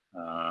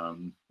 What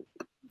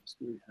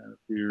do we have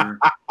here?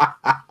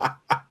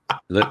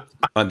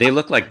 They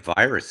look like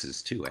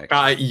viruses too,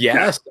 actually.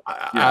 Yes.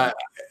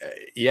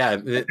 Yeah.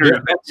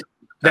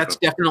 That's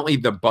definitely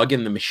the bug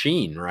in the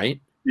machine, right?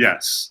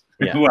 Yes.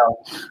 Yeah.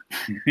 Well,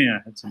 yeah,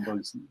 I had some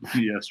bugs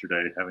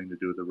yesterday having to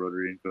do with the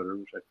rotary encoder,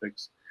 which I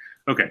fixed.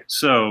 Okay,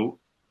 so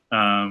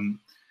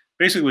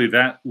basically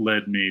that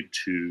led me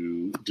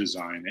to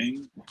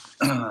designing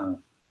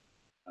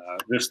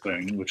this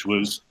thing, which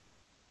was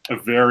a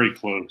very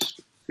close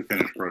to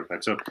finished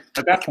prototype. So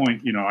at that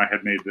point, you know, I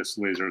had made this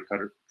laser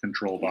cutter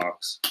control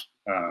box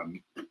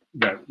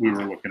that we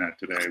were looking at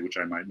today, which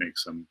I might make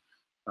some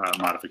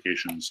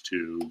modifications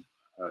to.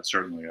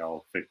 Certainly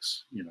I'll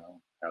fix, you know,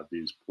 how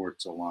these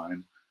ports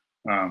align.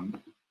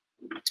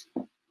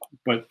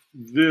 But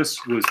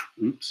this was,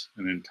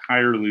 an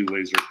entirely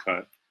laser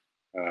cut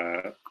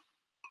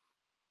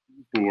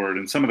board,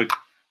 and some of the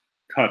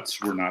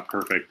cuts were not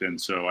perfect, and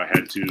so I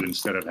had to,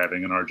 instead of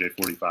having an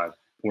RJ45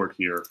 port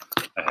here,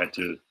 I had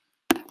to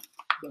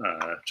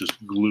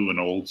just glue an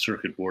old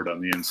circuit board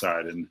on the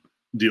inside and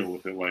deal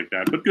with it like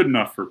that, but good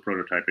enough for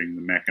prototyping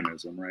the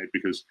mechanism, right?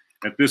 Because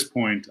at this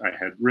point I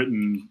had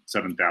written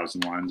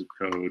 7,000 lines of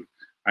code,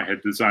 I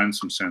had designed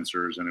some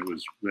sensors, and it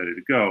was ready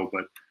to go,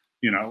 but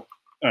you know,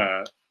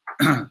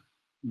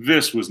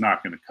 this was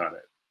not going to cut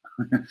it.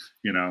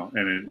 You know,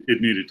 and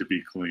it needed to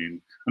be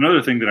clean.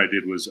 Another thing that I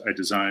did was I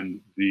designed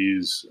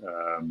these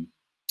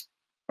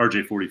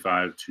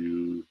RJ45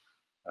 to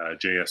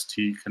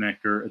JST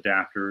connector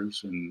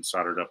adapters and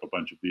soldered up a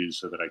bunch of these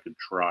so that I could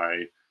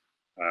try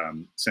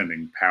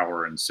sending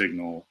power and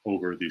signal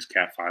over these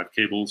Cat5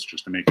 cables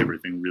just to make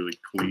everything really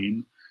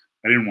clean.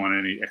 I didn't want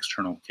any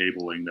external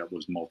cabling that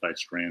was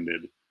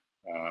multi-stranded,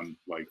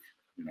 like,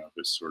 you know,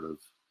 this sort of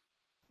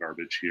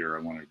garbage here.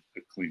 I wanted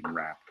a clean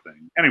wrap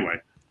thing. Anyway,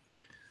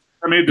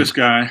 I made this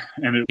guy,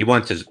 and he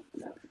wants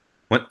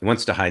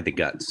to hide the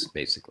guts,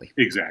 basically.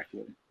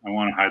 Exactly. I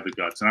want to hide the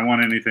guts, and I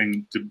want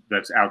anything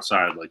that's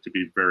outside, like, to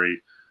be very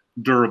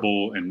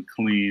durable and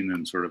clean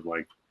and sort of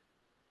like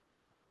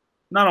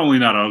not only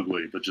not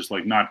ugly, but just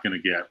like not going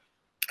to get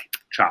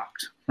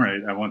chopped,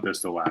 right? I want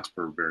this to last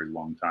for a very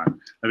long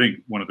time. I think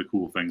one of the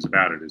cool things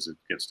about it is it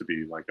gets to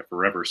be like a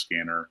forever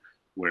scanner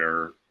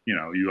where, you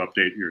know, you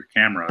update your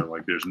camera,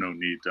 like there's no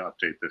need to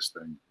update this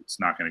thing. It's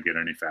not going to get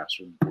any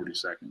faster than 40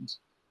 seconds.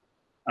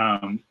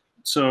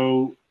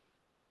 So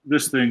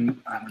this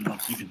thing, I don't know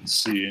if you can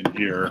see in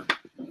here,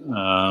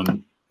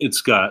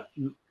 it's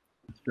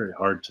very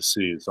hard to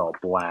see. It's all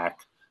black.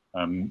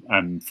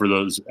 And for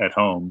those at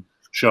home,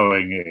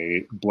 showing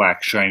a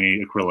black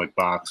shiny acrylic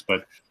box,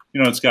 but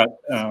you know, it's got,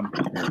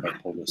 if I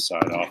pull this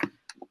side off,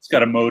 it's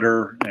got a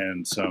motor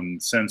and some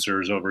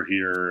sensors over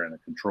here and a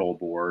control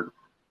board.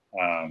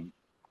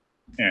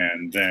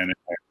 And then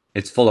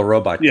it's full of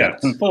robot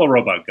guts. Yeah, full of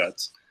robot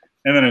guts.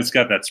 And then it's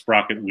got that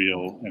sprocket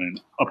wheel and an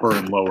upper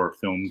and lower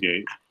film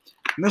gate.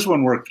 And this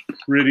one worked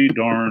pretty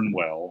darn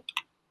well.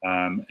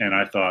 And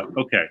I thought,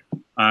 okay,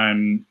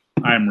 I'm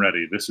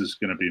ready. This is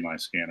going to be my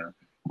scanner.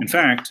 In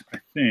fact, I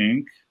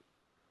think,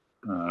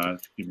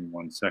 give me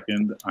 1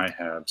 second, I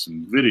have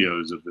some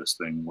videos of this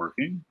thing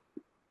working.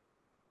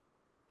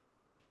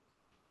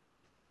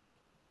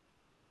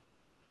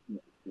 Here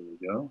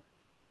we go.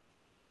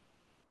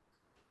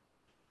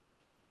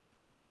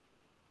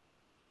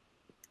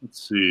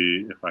 Let's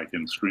see if I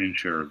can screen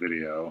share a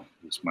video.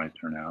 This might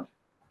turn out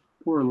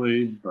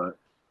poorly, but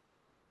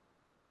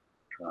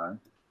try.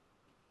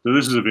 So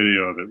this is a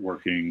video of it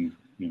working,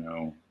 you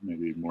know,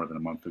 maybe more than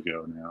a month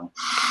ago now.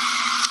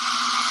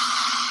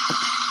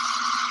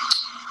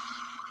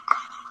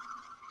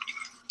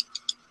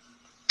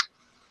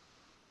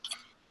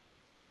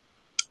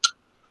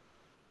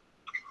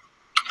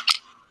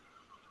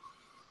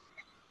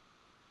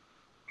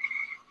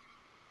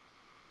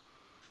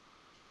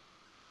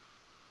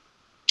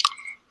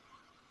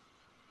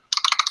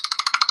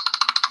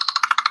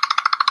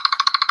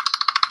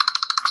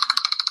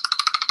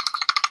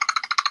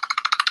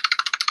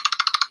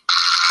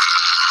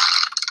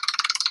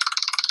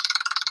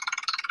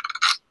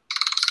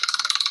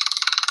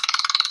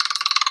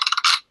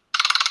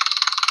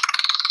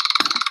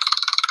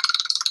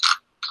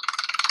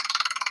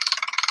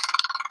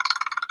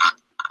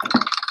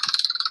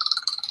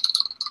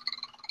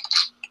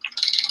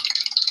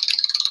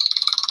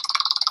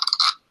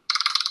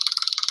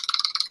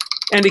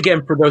 And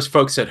again, for those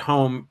folks at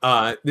home,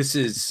 this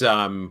is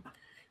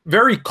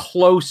very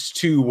close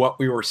to what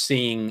we were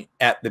seeing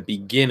at the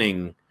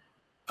beginning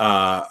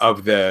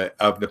of the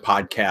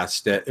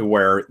podcast,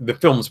 where the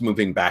film's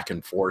moving back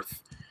and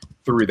forth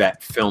through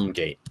that film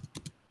gate.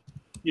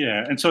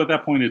 Yeah, and so at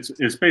that point,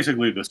 it's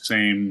basically the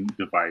same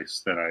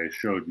device that I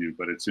showed you,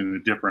 but it's in a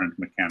different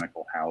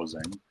mechanical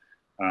housing.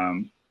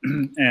 And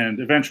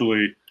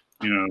eventually,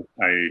 you know,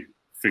 I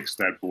fixed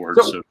that board.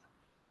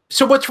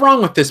 So what's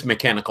wrong with this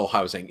mechanical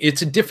housing?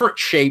 It's a different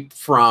shape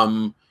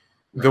from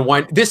the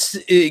one.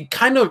 It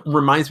kind of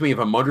reminds me of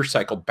a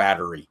motorcycle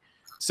battery.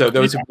 So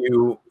those of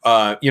you,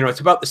 you know, it's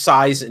about the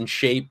size and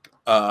shape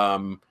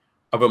of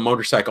a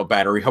motorcycle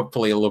battery,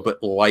 hopefully a little bit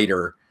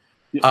lighter.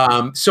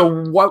 So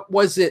what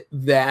was it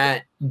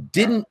that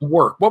didn't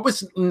work? What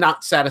was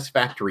not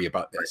satisfactory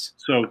about this?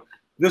 So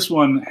this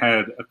one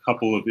had a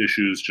couple of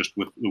issues just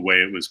with the way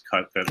it was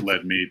cut that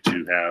led me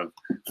to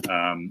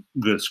have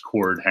this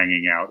cord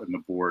hanging out and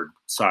the board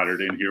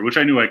soldered in here, which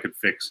I knew I could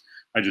fix.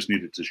 I just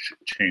needed to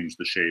change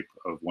the shape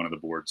of one of the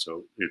boards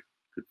so it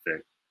could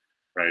fit,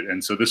 right?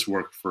 And so this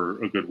worked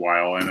for a good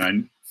while, and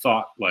I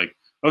thought, like,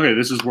 okay,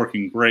 this is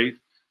working great.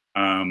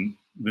 The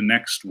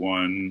next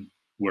one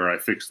where I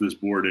fixed this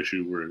board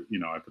issue, where, you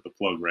know, I put the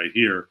plug right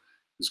here,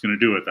 is going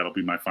to do it. That'll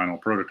be my final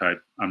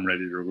prototype. I'm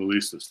ready to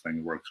release this thing.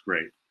 It works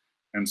great.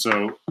 And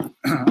so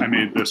I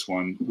made this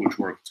one, which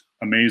worked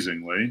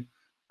amazingly.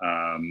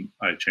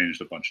 I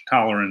changed a bunch of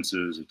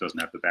tolerances. It doesn't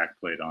have the back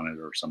plate on it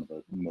or some of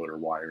the motor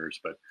wires,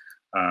 but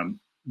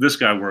this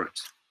guy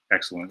worked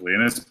excellently.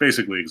 And it's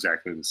basically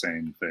exactly the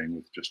same thing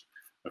with just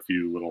a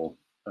few little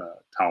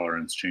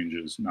tolerance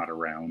changes, not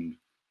around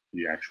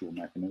the actual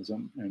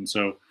mechanism. And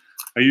so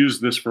I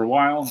used this for a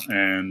while,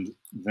 and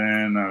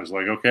then I was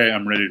like, okay,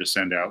 I'm ready to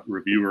send out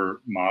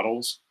reviewer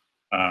models.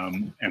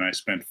 And I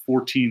spent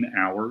 14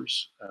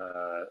 hours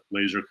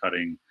laser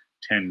cutting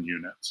 10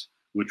 units,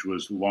 which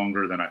was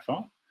longer than I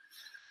thought.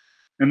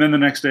 And then the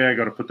next day I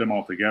got to put them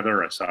all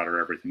together. I solder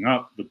everything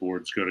up. The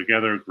boards go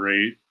together,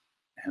 great.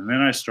 And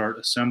then I start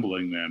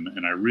assembling them,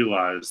 and I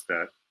realized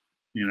that,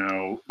 you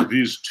know,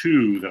 these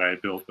two that I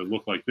built that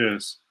look like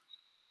this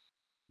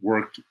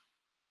worked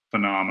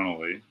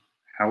phenomenally.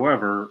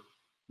 However,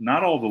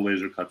 not all the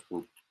laser cuts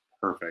were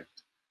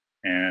perfect.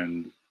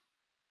 And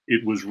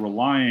it was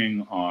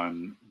relying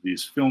on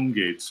these film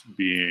gates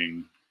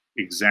being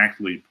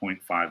exactly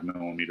 0.5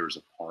 millimeters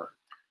apart.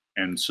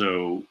 And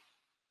so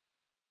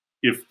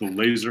if the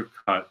laser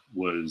cut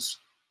was,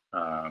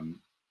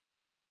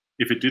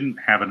 if it didn't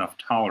have enough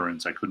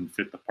tolerance, I couldn't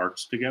fit the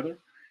parts together.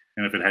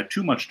 And if it had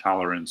too much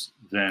tolerance,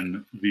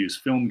 then these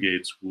film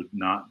gates would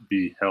not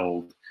be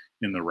held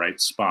in the right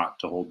spot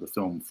to hold the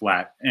film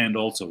flat and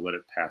also let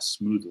it pass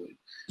smoothly.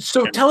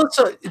 So tell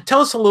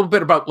us a little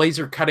bit about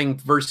laser cutting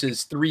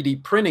versus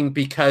 3D printing,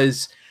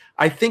 because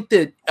I think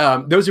that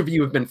those of you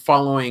who have been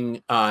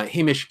following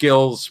Hamish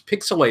Gill's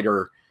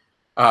Pixelator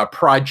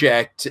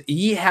project,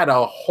 he had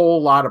a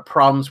whole lot of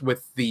problems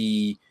with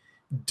the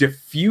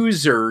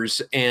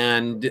diffusers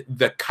and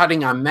the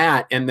cutting on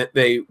that, and that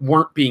they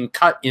weren't being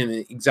cut in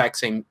the exact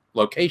same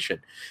location.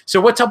 So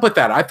what's up with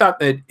that? I thought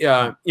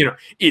that you know,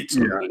 it's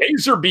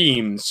laser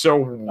beams,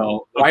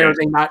 so why are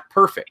they not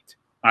perfect?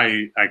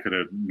 I could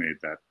have made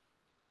that.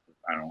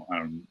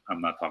 I'm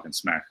not talking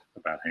smack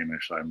about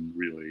Hamish. I'm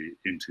really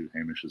into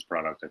Hamish's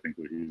product. I think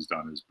what he's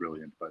done is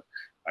brilliant, but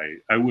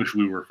I wish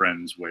we were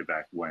friends way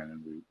back when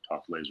and we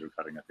talked laser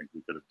cutting. I think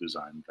we could have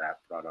designed that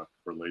product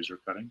for laser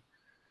cutting.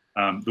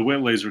 The way a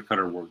laser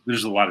cutter works,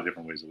 there's a lot of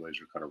different ways a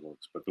laser cutter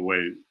works, but the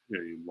way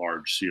a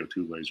large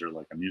CO2 laser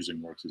like I'm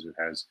using works is it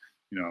has,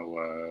 you know,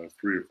 a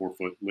 3 or 4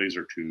 foot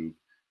laser tube,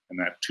 and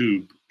that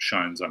tube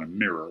shines on a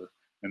mirror.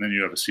 And then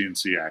you have a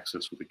CNC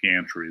axis with a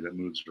gantry that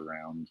moves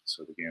around.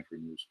 So the gantry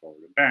moves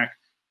forward and back,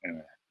 and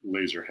a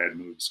laser head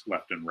moves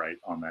left and right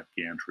on that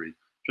gantry,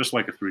 just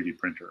like a 3D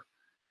printer.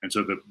 And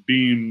so the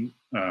beam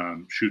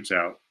shoots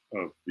out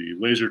of the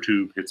laser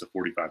tube, hits a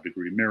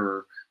 45-degree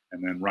mirror,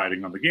 and then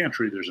riding on the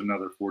gantry, there's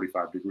another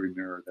 45-degree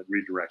mirror that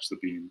redirects the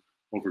beam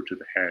over to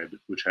the head,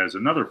 which has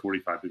another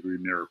 45-degree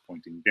mirror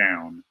pointing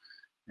down.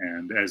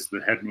 And as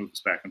the head moves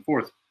back and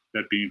forth,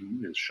 that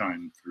beam is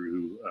shined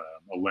through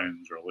a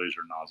lens or a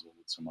laser nozzle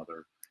with some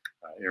other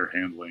air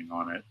handling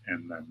on it,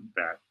 and then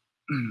that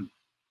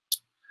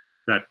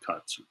that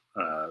cuts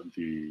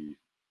the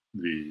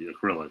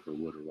acrylic or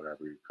wood or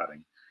whatever you're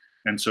cutting.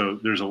 And so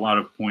there's a lot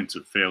of points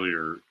of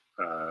failure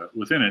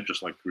within it,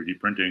 just like 3D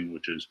printing,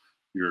 which is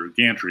your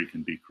gantry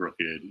can be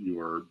crooked,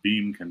 your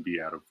beam can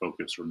be out of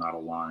focus or not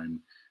aligned,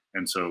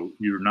 and so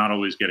you're not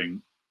always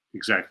getting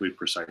exactly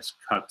precise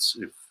cuts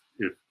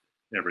if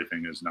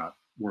everything is not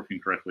working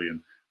correctly.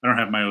 And I don't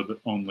have my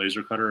own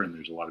laser cutter, and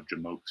there's a lot of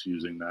jamokes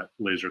using that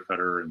laser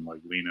cutter and like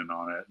leaning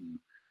on it, and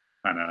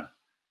kind of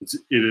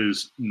it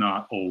is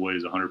not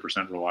always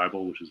 100%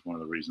 reliable, which is one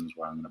of the reasons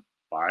why I'm going to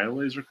buy a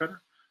laser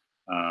cutter.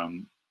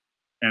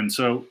 And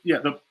so yeah,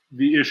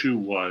 the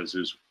issue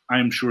is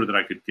I'm sure that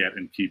I could get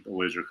and keep a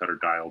laser cutter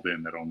dialed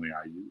in that only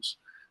I use,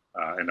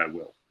 and I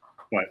will.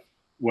 But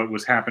what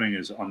was happening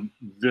is on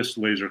this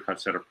laser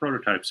cut set of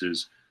prototypes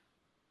is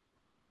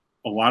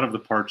a lot of the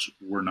parts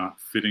were not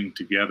fitting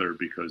together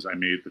because I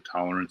made the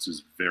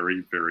tolerances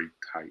very, very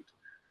tight.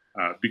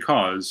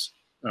 Because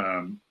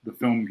the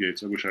film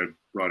gates, I wish I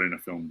brought in a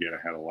film gate. I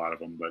had a lot of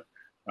them, but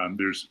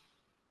there's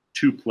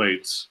 2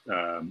 plates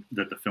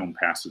that the film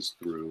passes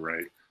through,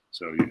 right?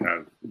 So you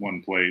have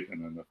one plate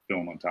and then the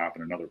film on top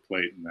and another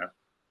plate, and that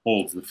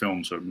holds the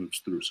film so it moves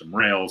through some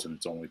rails and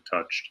it's only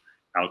touched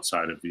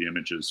outside of the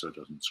images so it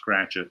doesn't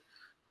scratch it.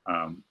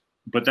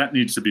 But that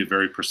needs to be a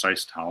very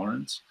precise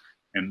tolerance.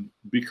 And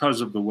because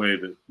of the way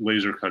that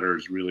laser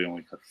cutters really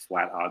only cut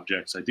flat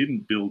objects, I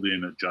didn't build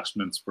in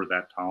adjustments for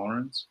that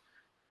tolerance.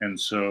 And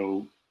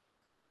so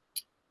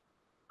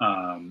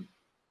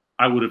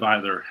I would have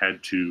either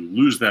had to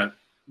lose that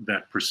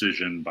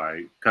precision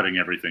by cutting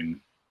everything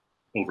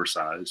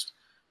oversized,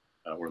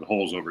 or the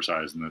holes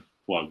oversized and the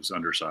plugs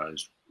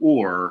undersized,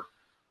 or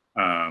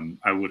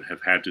I would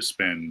have had to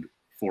spend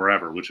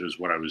forever, which is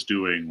what I was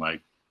doing,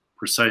 like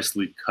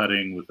precisely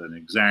cutting with an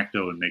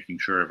X-Acto and making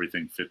sure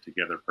everything fit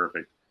together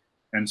perfect.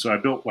 And so I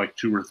built like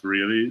 2 or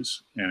 3 of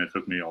these, and it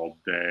took me all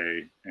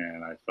day.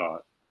 And I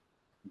thought,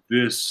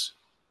 this,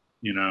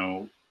 you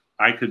know,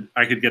 I could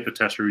get the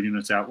tester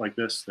units out like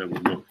this that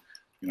would look,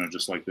 you know,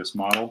 just like this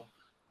model.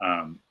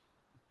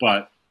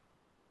 But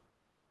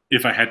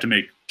if I had to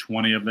make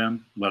 20 of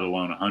them, let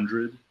alone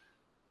 100,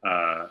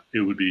 it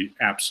would be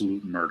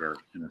absolute murder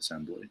in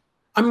assembly.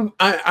 I'm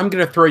going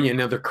to throw you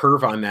another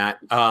curve on that.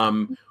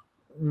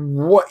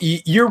 What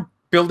you're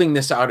building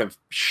this out of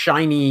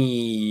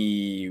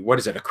shiny, what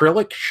is it,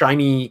 acrylic?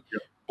 Shiny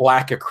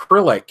black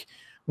acrylic.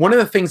 One of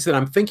the things that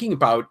I'm thinking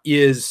about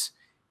is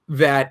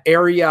that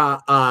area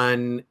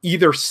on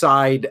either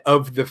side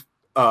of the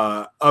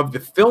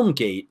film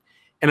gate,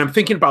 and I'm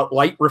thinking about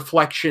light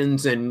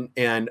reflections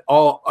and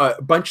all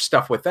a bunch of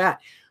stuff with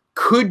that.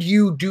 Could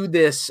you do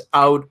this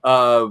out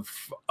of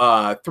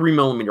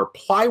 3mm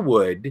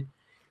plywood?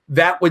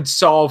 That would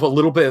solve a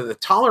little bit of the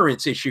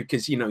tolerance issue,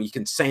 because, you know, you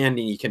can sand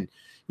and you can,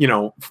 you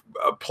know,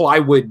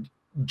 plywood,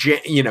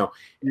 you know,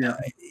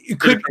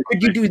 could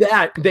you do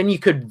that? Then you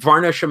could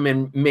varnish them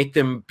and make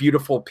them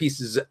beautiful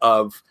pieces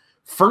of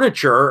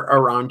furniture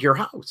around your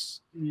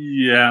house.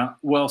 Yeah,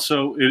 well,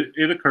 so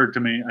it occurred to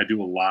me, I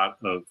do a lot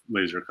of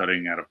laser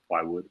cutting out of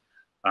plywood.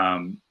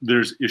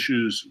 There's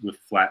issues with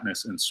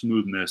flatness and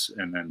smoothness,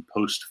 and then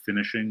post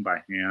finishing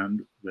by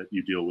hand that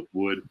you deal with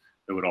wood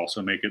that would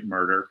also make it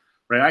murder.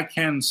 Right, I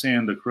can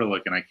sand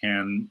acrylic and I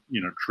can,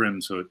 you know,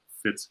 trim so it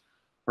fits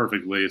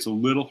perfectly. It's a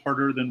little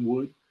harder than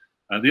wood.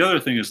 The other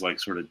thing is like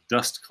sort of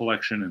dust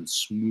collection and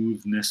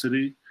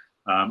smoothnicity.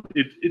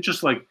 It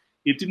just like,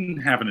 it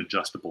didn't have an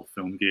adjustable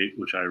film gate,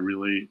 which I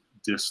really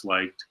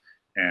disliked.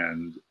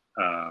 And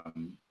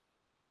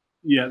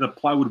yeah, the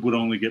plywood would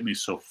only get me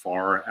so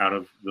far out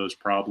of those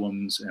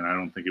problems. And I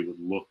don't think it would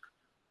look,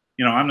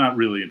 you know, I'm not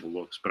really into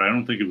looks, but I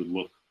don't think it would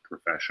look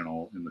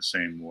professional in the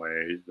same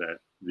way that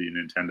the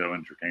Nintendo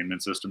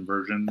Entertainment System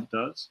version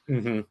does.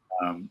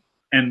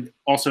 And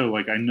also,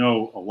 like, I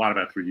know a lot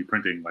about 3D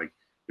printing. Like,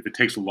 if it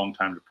takes a long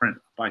time to print,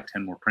 I'll buy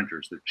 10 more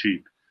printers. They're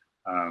cheap.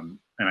 And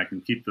I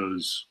can keep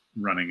those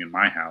running in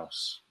my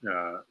house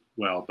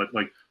well. But,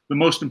 like, the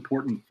most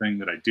important thing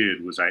that I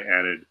did was I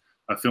added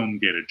a film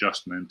gate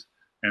adjustment.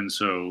 And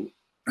so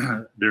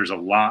there's a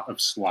lot of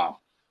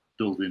slop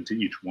built into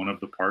each one of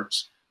the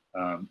parts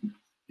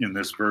in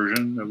this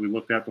version that we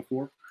looked at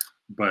before.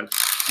 But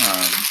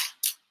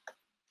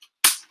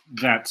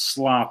that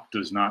slop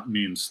does not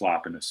mean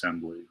slop in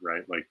assembly,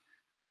 right? Like,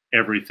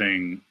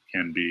 everything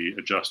can be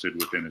adjusted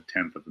within a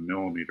 1/10 of a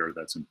millimeter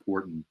that's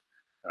important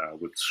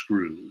with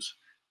screws.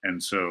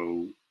 And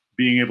so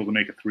being able to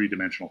make a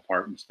 3-dimensional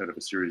part instead of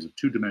a series of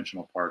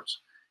 2-dimensional parts,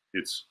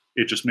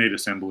 it just made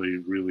assembly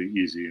really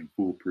easy and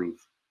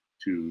foolproof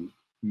to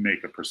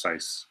make a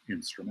precise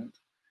instrument.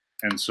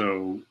 And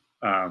so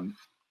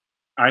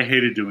I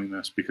hated doing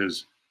this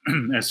because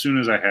as soon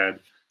as I had,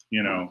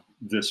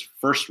 this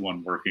first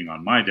one working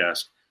on my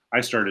desk, I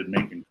started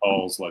making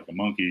calls like a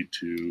monkey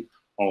to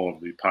all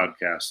of the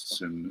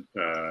podcasts and,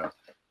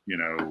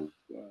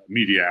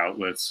 media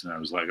outlets. And I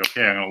was like,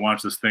 okay, I'm going to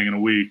launch this thing in a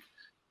week.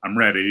 I'm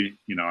ready.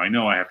 I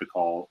know I have to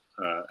call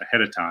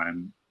ahead of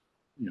time.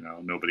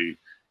 Nobody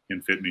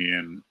can fit me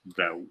in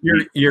that.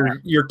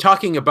 You're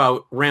talking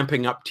about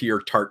ramping up to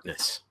your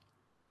tartness.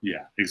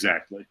 Yeah,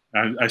 exactly.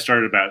 I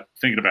started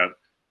thinking about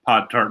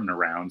pod tarting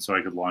around so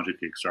I could launch a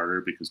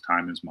Kickstarter because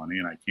time is money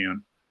and I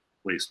can't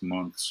waste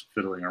months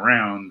fiddling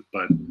around.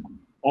 But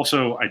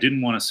also, I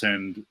didn't want to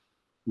send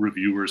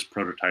reviewers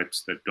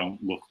prototypes that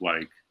don't look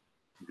like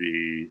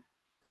the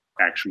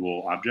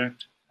actual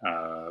object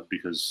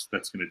because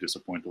that's going to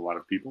disappoint a lot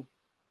of people.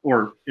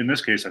 Or in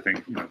this case, I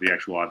think the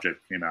actual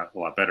object came out a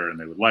lot better and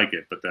they would like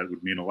it, but that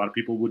would mean a lot of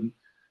people wouldn't.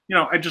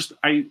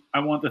 I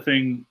want the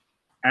thing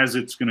as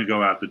it's going to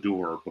go out the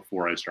door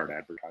before I start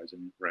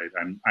advertising, right?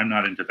 I'm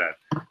not into that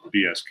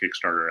BS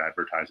Kickstarter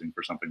advertising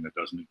for something that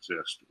doesn't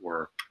exist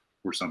or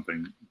for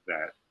something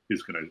that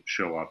is going to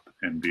show up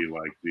and be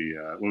like the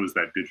what was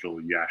that digital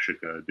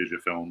Yashica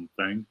Digifilm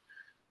thing?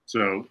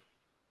 So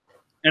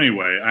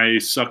anyway, I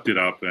sucked it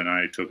up and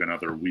I took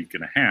another week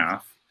and a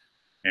half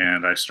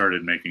and I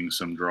started making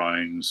some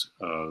drawings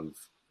of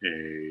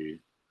a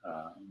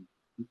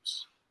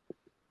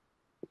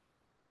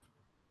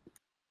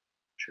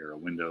share a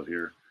window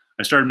here.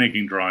 I started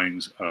making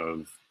drawings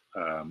of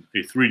a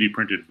 3D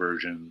printed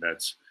version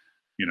that's,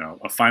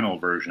 a final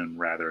version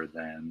rather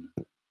than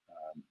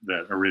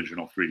that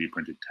original 3D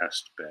printed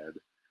test bed.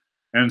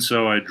 And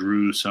so I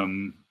drew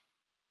some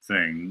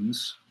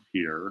things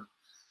here.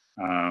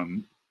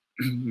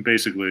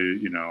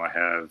 Basically, I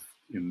have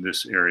in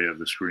this area of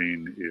the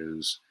screen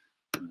is,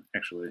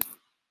 actually,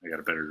 I got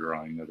a better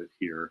drawing of it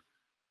here.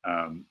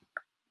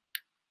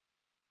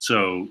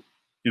 So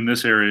in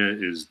this area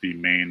is the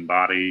main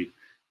body,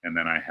 and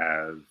then I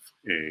have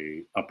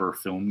a upper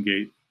film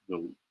gate.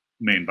 The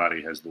main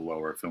body has the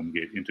lower film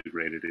gate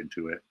integrated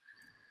into it.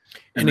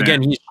 And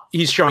again,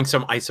 he's showing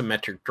some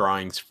isometric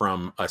drawings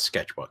from a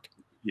sketchbook.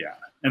 Yeah,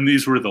 and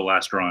these were the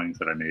last drawings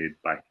that I made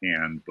by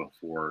hand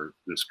before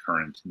this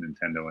current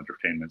Nintendo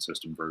Entertainment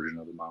System version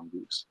of the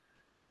Mongoose.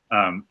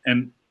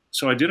 And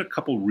so I did a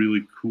couple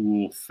really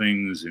cool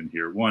things in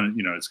here. One,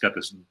 it's got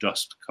this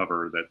dust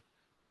cover that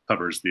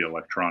covers the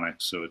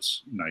electronics, so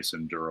it's nice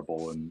and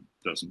durable and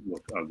doesn't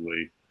look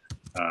ugly.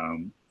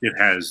 It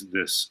has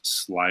this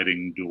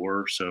sliding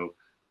door, so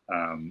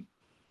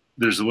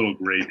there's a little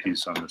gray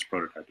piece on this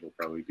prototype. It'll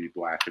probably be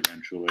black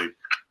eventually,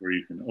 where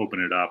you can open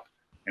it up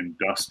and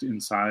dust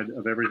inside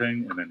of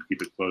everything and then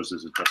keep it closed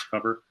as a dust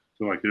cover.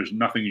 So like there's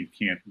nothing you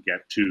can't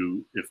get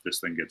to if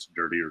this thing gets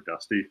dirty or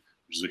dusty,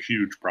 which is a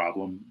huge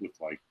problem with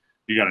like,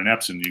 you got an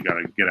Epson, you got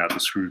to get out the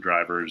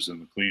screwdrivers in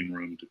the clean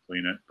room to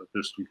clean it. But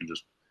this, you can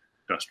just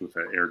dust with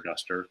an air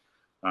duster.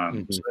 So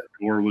that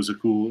door was a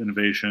cool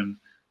innovation.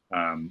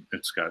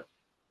 It's got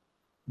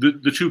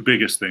the two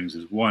biggest things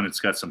is one, it's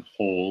got some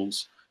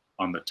holes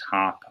on the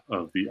top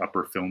of the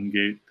upper film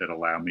gate that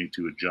allow me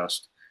to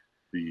adjust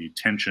the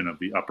tension of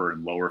the upper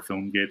and lower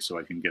film gate so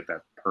I can get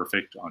that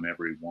perfect on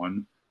every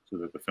one so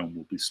that the film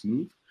will be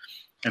smooth.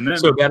 And then,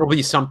 so that'll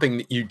be something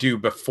that you do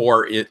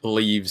before it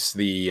leaves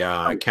the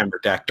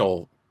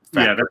Camerdactyl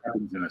factory. Yeah, that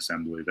happens in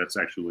assembly. That's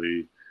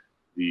actually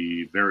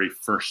the very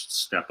first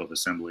step of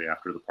assembly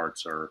after the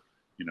parts are,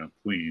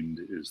 cleaned,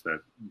 is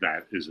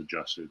that is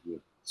adjusted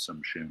with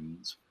some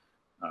shims.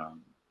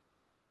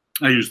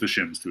 I use the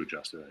shims to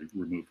adjust it. I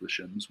remove the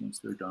shims once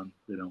they're done.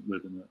 They don't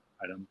live in the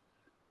item.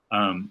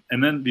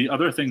 And then the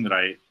other thing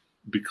that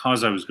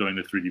because I was going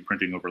to 3D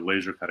printing over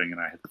laser cutting, and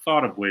I had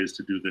thought of ways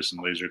to do this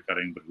in laser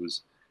cutting, but it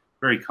was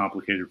very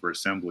complicated for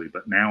assembly.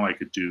 But now I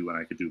could do, and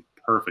I could do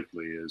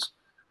perfectly, is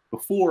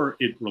before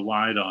it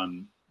relied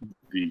on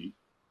the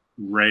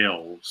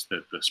rails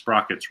that the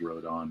sprockets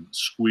rode on,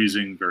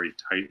 squeezing very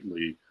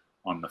tightly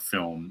on the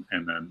film,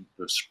 and then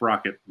the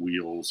sprocket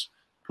wheels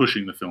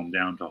pushing the film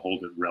down to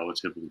hold it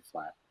relatively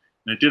flat.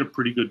 And it did a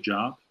pretty good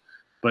job.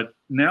 But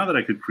now that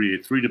I could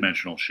create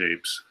 3-dimensional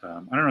shapes, I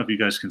don't know if you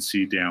guys can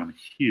see down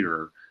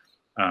here,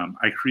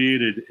 I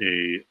created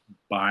a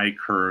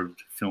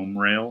bi-curved film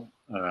rail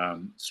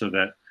so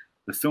that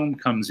the film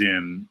comes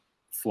in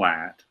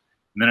flat,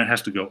 and then it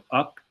has to go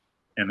up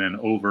and then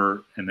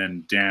over and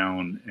then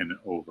down and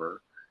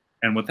over.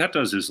 And what that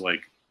does is,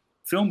 like,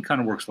 film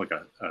kind of works like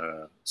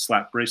a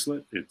slap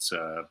bracelet. It's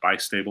a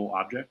bistable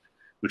object,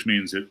 which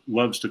means it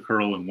loves to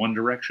curl in one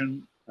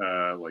direction,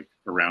 like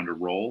around a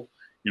roll,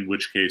 in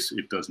which case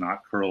it does not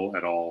curl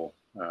at all.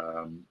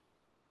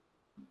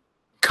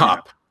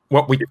 Cup,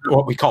 what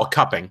we call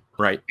cupping,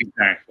 right?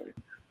 Exactly.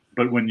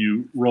 But when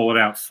you roll it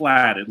out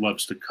flat, it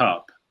loves to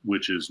cup.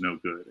 which is no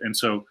good. And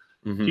so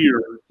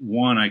here,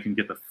 one, I can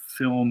get the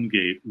film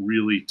gate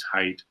really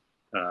tight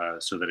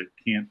so that it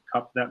can't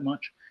cup that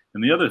much.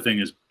 And the other thing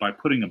is by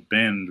putting a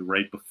bend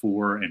right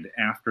before and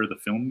after the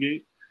film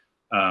gate,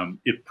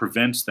 it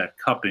prevents that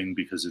cupping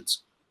because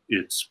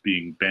it's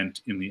being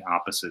bent in the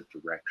opposite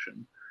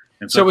direction.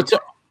 And so it's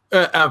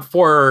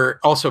for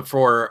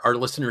our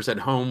listeners at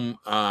home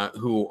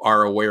who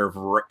are aware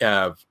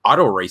of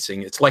auto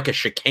racing, it's like a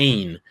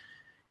chicane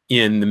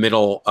in the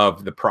middle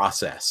of the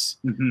process.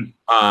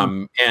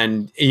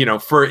 And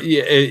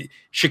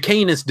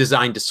chicane is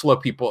designed to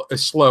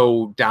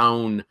slow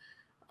down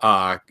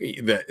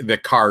the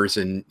cars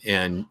and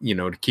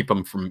to keep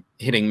them from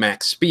hitting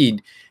max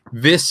speed.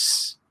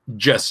 This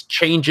just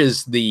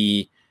changes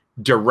the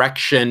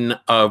direction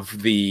of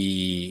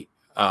the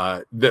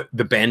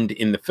bend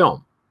in the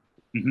film.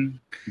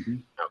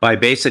 By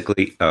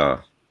basically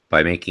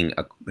by making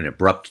an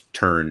abrupt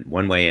turn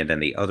one way and then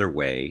the other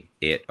way,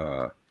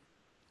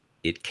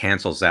 it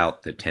cancels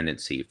out the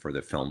tendency for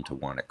the film to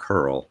want to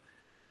curl.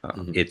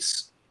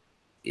 It's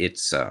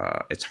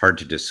hard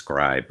to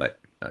describe, but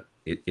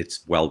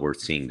it's well worth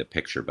seeing the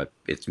picture. But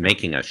it's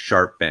making a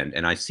sharp bend,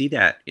 and I see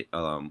that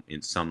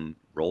in some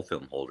roll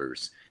film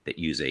holders that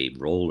use a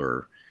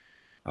roller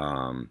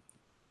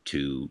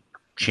to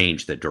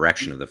change the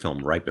direction of the film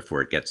right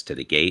before it gets to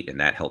the gate, and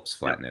that helps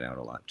flatten it out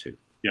a lot too.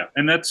 Yeah,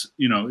 and that's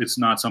it's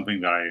not something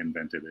that I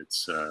invented.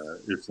 It's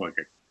like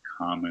a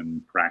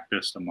common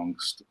practice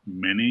amongst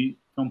many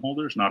film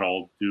holders. Not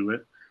all do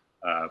it,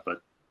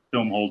 but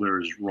film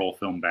holders, roll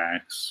film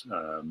backs,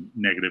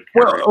 negative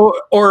carry.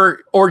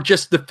 or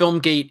just the film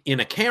gate in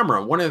a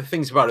camera. One of the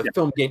things about a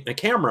film gate in a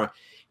camera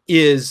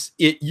is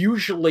it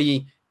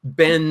usually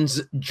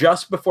bends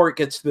just before it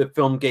gets to the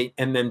film gate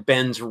and then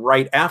bends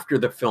right after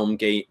the film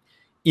gate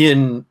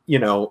in,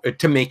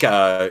 to make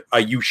a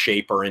U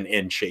shape or an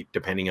N shape,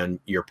 depending on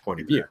your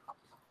point of view.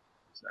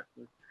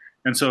 Exactly.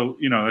 And so,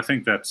 I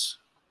think that's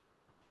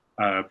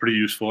pretty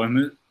useful.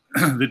 And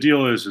the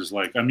deal is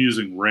like I'm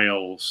using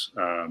rails,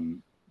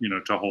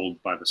 to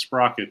hold by the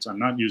sprockets. I'm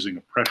not using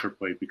a pressure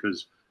plate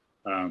because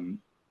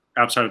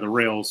outside of the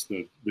rails,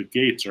 the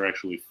gates are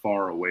actually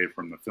far away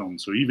from the film.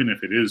 So even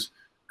if it is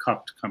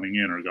cupped coming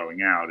in or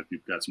going out, if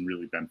you've got some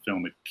really bent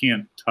film, it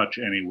can't touch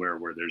anywhere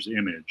where there's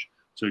image.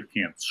 So it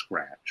can't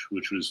scratch,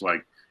 which was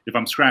like, if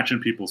I'm scratching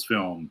people's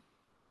film,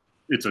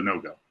 it's a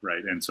no-go,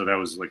 right? And so that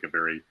was like a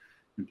very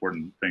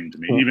important thing to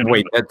me. Even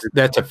wait,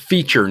 that's a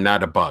feature,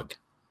 not a bug.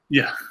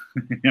 Yeah,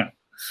 yeah.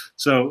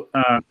 So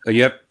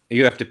you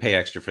have to pay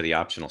extra for the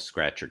optional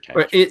scratcher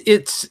tag.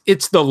 It's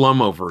the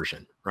Lomo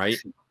version, right?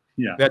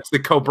 Yeah, that's the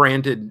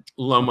co-branded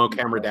Lomo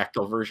camera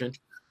dactyl version.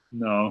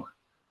 No.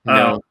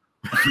 No.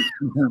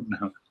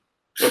 No.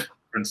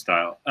 Different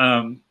style.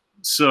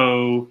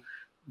 So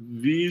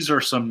these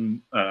are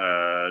some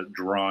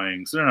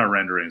drawings. They're not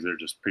renderings. They're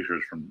just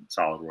pictures from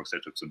SolidWorks. I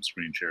took some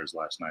screen shares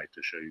last night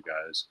to show you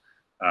guys.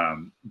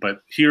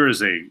 But here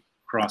is a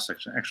cross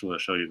section. Actually, I'll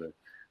show you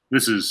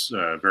this is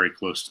very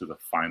close to the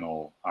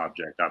final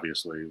object.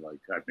 Obviously, like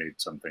I've made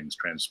some things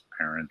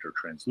transparent or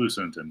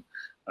translucent and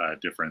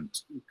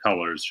different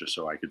colors just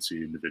so I could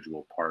see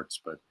individual parts.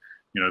 But,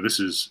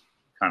 this is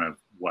kind of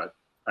what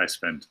I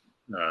spent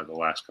the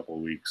last couple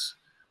of weeks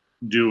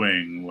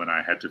doing when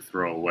I had to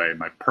throw away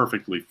my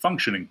perfectly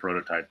functioning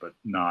prototype, but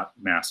not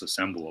mass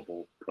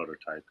assemblable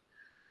prototype.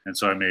 And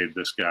so I made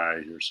this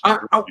guy.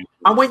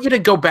 I want you to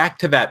go back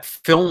to that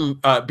film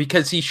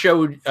because he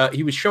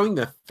was showing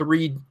the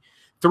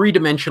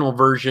three-dimensional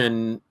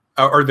version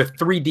or the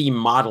 3D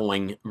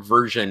modeling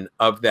version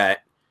of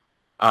that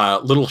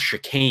little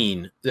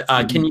chicane.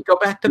 Can you go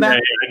back to that?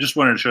 Yeah, I just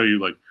wanted to show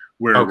you like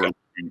where we're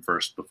looking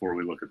first before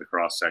we look at the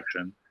cross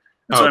section.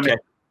 And so I made a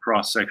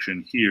cross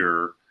section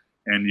here,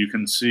 and you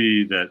can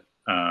see that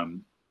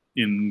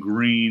in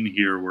green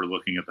here we're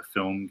looking at the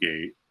film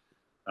gate,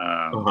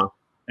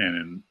 and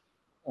in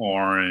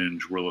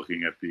orange we're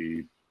looking at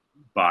the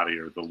body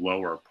or the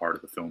lower part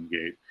of the film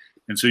gate.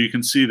 And so you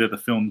can see that the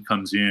film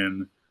comes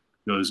in,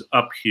 goes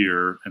up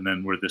here, and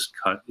then where this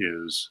cut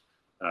is,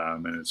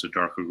 and it's a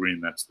darker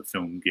green, that's the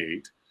film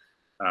gate,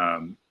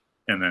 and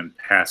then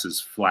passes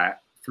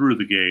flat through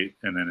the gate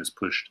and then is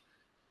pushed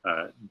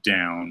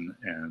down.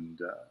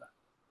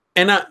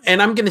 And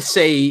I'm going to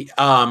say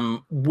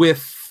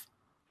with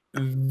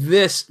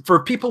this,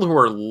 for people who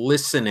are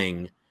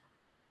listening,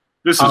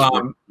 this is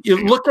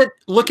you look at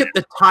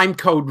the time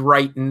code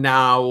right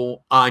now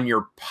on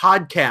your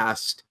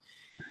podcast,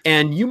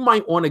 and you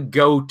might want to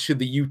go to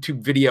the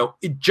YouTube video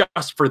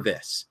just for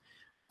this,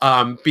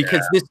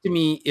 because this to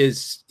me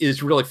is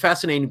really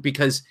fascinating,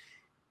 because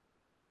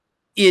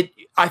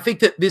I think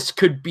that this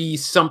could be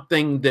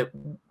something that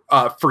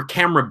for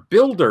camera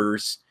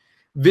builders,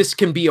 this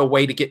can be a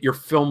way to get your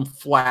film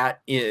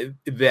flat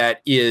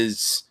that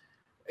is,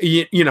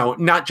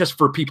 not just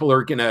for people who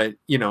are going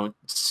to,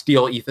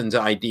 steal Ethan's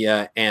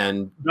idea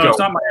and no, it's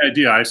not my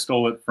idea. I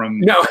stole it from.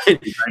 No.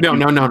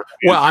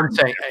 Well, I'm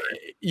saying,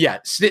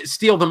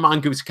 steal the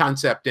Mongoose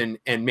concept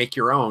and make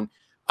your own,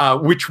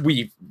 which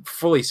we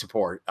fully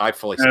support. I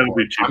fully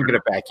support. I'm going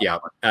to back you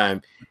up.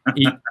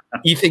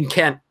 Ethan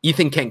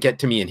can't get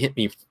to me and hit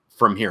me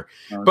from here.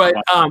 No,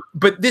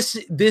 But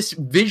this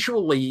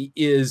visually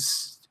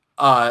is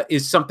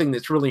something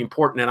that's really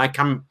important,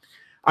 and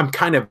I'm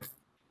kind of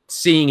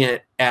seeing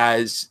it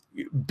as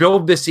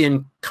build this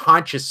in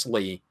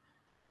consciously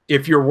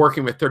if you're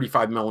working with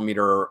 35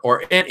 millimeter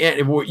and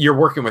you're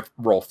working with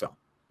roll film.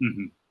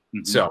 Mm-hmm.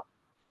 Mm-hmm. So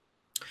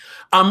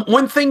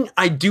one thing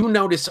I do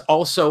notice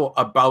also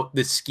about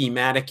the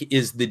schematic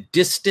is the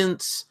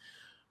distance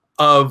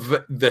of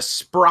the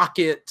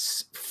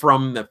sprockets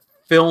from the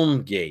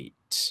film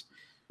gate.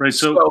 Right.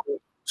 So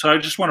I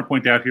just want to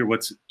point out here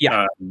what's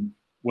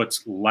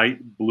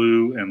light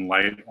blue and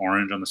light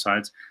orange on the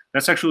sides.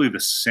 That's actually the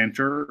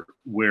center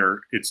where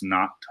it's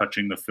not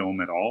touching the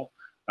film at all.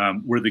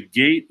 Where the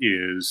gate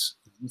is,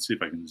 let's see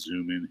if I can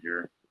zoom in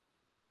here.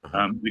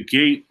 The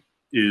gate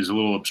is a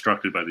little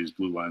obstructed by these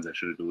blue lines. I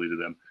should have deleted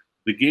them.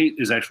 The gate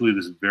is actually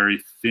this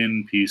very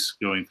thin piece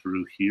going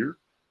through here,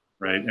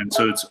 right? And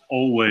so it's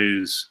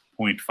always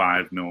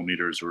 0.5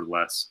 millimeters or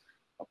less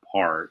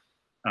apart.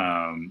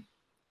 And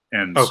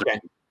so,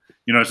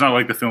 you know, it's not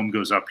like the film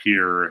goes up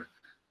here.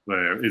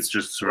 It's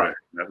just sort of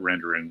that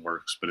rendering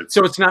works, but it's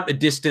not the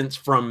distance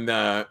from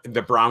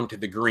the brown to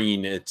the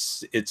green.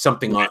 It's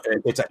something like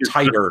it's a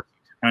tighter,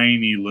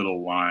 tiny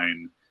little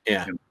line in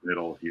the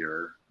middle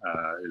here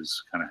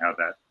is kind of how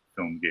that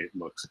film gate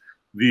looks.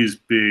 These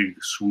big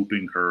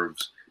swooping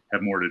curves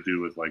have more to do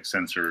with like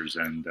sensors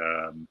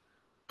and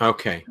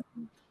okay.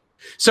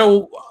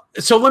 So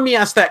let me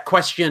ask that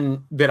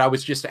question that I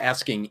was just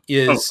asking.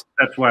 That's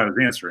why I was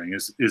answering.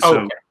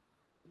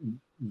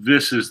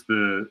 This is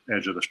the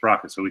edge of the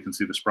sprocket, so we can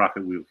see the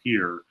sprocket wheel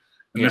here.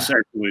 And this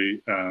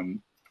actually,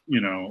 you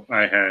know,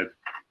 I had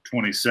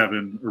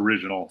 27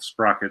 original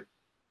sprocket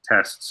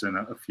tests and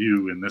a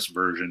few in this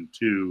version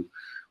too,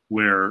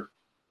 where,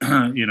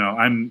 you know,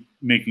 I'm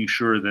making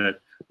sure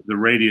that the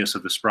radius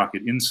of the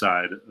sprocket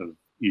inside of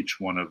each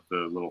one of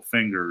the little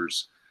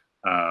fingers,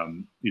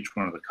 each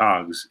one of the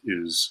cogs,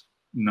 is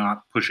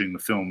not pushing the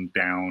film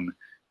down,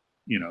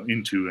 you know,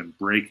 into and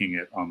breaking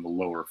it on the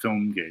lower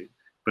film gate,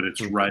 but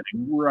it's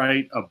riding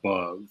right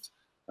above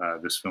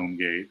this film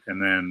gate.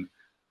 And then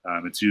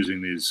it's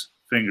using these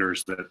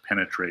fingers that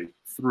penetrate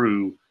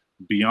through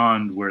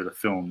beyond where the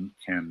film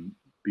can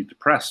be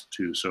depressed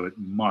to, so it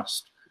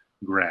must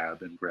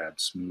grab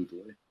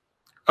smoothly.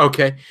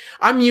 Okay.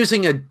 I'm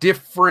using a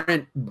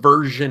different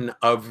version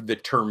of the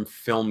term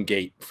film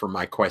gate for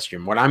my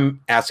question. What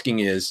I'm asking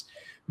is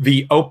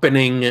the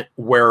opening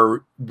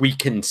where we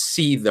can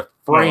see the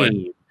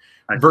frame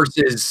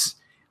versus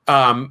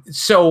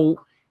so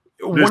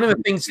one of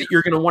the things that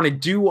you're going to want to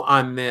do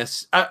on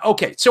this,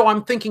 okay, so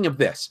I'm thinking of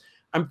this.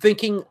 I'm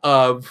thinking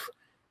of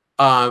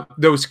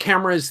those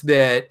cameras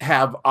that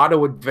have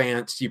auto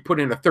advance. You put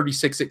in a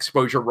 36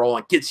 exposure roll,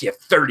 it gets you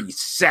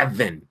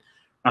 37,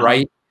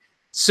 right?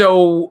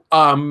 So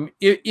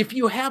if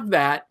you have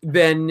that,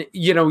 then,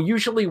 you know,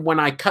 usually when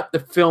I cut the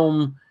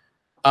film,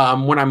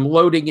 when I'm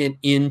loading it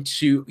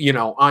into, you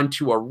know,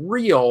 onto a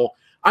reel,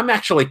 I'm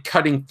actually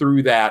cutting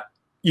through that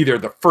either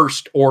the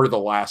first or the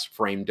last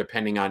frame,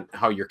 depending on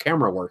how your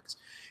camera works.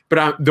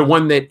 But the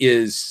one that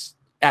is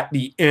at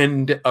the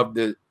end of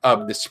the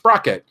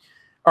sprocket,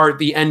 or at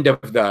the end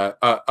of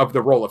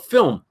the roll of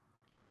film.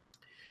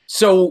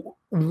 So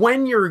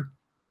when you've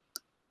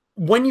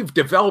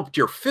developed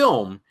your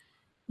film,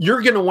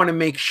 you're going to want to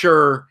make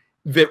sure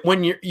that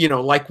when you're, you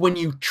know, like when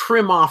you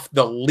trim off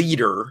the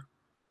leader,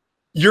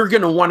 you're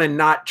going to want to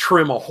not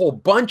trim a whole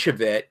bunch of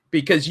it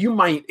because you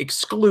might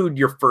exclude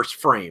your first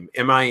frame.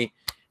 Am I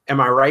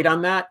right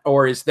on that?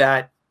 Or is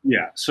that?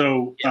 Yeah.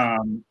 So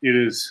it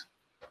is,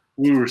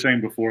 we were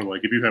saying before,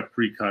 like if you have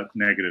pre-cut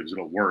negatives,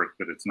 it'll work,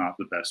 but it's not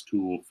the best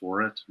tool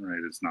for it, right?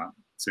 It's not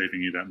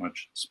saving you that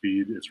much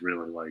speed. It's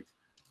really like,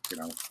 you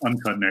know,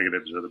 uncut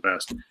negatives are the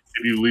best.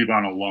 If you leave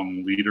on a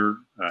long leader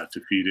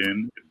to feed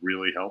in, it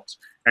really helps.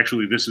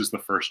 Actually, this is the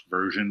first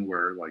version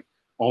where, like,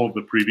 all of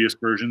the previous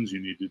versions,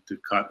 you needed to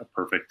cut a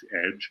perfect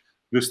edge.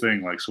 This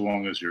thing, like, so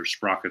long as your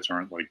sprockets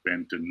aren't like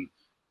bent and,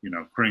 you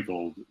know,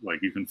 crinkled,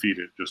 like you can feed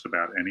it just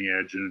about any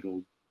edge and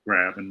it'll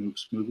grab and move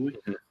smoothly.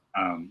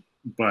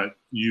 But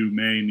you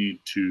may need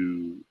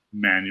to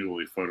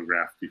manually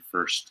photograph the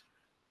first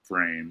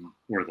frame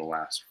or the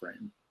last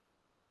frame.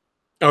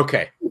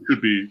 Okay. It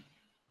could be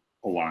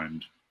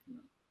aligned.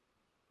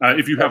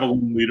 If you have a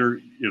long leader,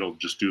 it'll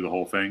just do the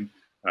whole thing.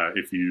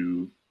 If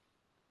you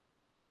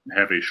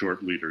have a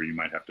short leader, you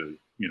might have to,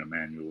 you know,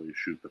 manually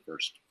shoot the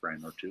first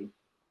frame or two.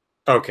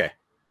 Okay.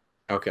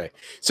 Okay.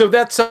 So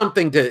that's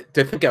something to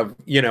think of,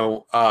 you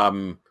know,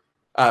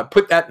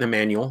 put that in the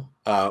manual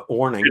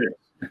warning.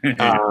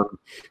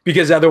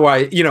 Because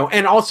otherwise, you know,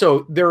 and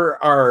also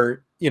there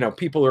are, you know,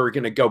 people who are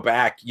going to go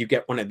back, you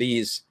get one of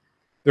these,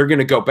 they're going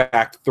to go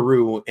back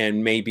through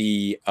and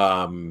maybe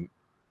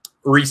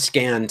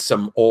rescan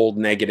some old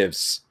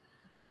negatives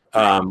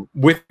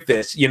with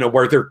this, you know,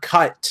 where they're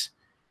cut,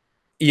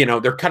 you know,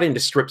 they're cut into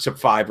strips of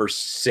 5 or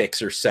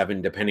 6 or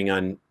 7, depending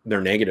on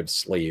their negative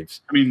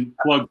sleeves. I mean,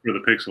 plug for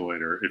the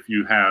pixelator. If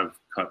you have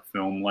cut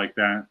film like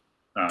that,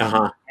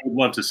 I would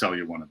love to sell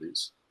you one of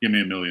these. give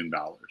me $1 million.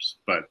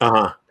 But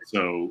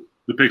so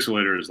the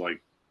pixelator is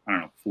like, I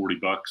don't know,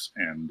 $40,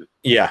 and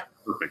yeah,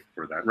 perfect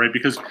for that, right?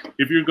 Because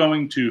if you're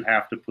going to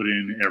have to put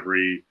in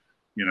every,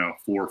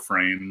 4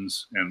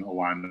 frames and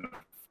align the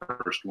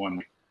first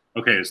one,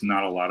 okay, it's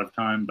not a lot of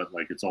time, but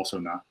like it's also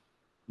not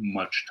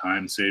much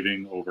time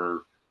saving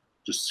over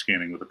just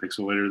scanning with a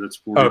pixelator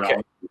that's $40,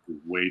 which is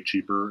way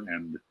cheaper,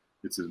 and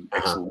it's an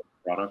excellent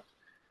product.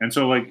 And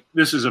so, like,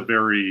 this is a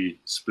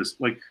very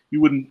like, you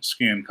wouldn't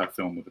scan cut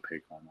film with a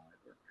Paycon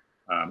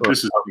either.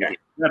 This is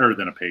better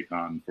than a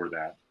Paycon for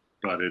that,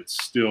 but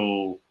it's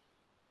still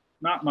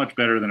not much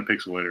better than a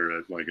pixelator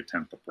at like a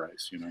tenth the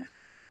price,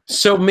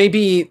 So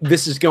maybe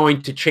this is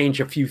going to change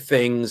a few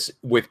things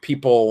with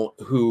people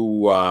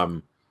who,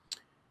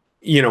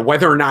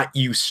 whether or not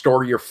you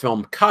store your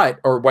film cut,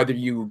 or whether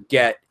you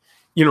get,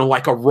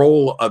 like a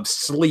roll of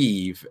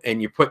sleeve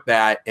and you put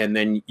that, and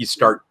then you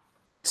start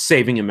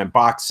saving them in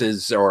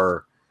boxes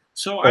or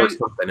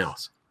something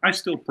else. I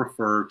still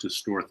prefer to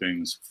store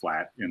things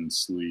flat in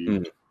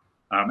sleeve.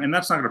 And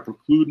that's not going to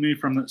preclude me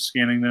from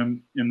scanning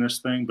them in this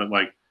thing, but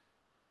like,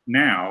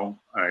 now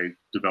I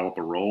develop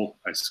a roll,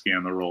 I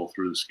scan the roll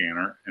through the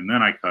scanner, and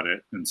then I cut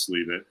it and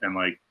sleeve it. And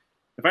like,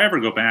 if I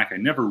ever go back, I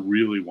never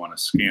really want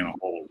to scan a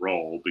whole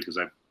roll, because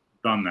I've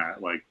done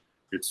that. Like,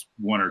 it's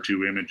 1 or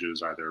 2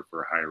 images, either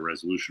for higher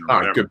resolution or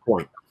whatever. Good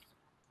point.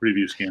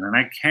 Preview scanner, and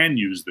I can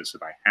use this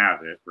if I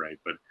have it, right?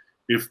 But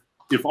if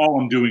all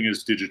I'm doing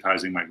is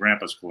digitizing my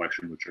grandpa's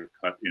collection, which are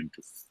cut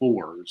into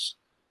 4s,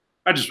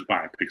 I just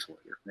buy a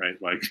pixelator,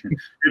 right? Like,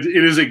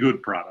 it is a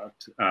good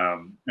product.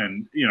 And,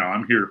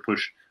 I'm here to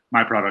push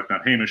my product,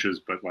 not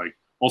Hamish's, but like,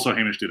 also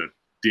Hamish did a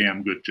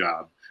damn good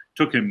job.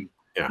 Took him,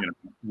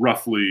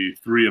 roughly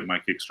 3 of my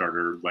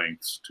Kickstarter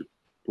lengths to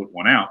put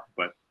one out,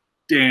 but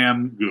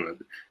damn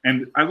good.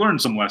 And I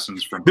learned some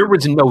lessons from There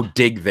was no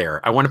dig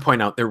there. I want to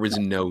point out there was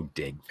no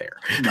dig there.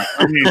 No,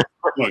 I mean,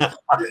 look,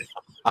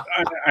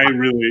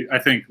 I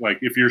think, like,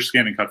 if you're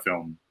scanning cut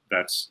film,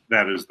 that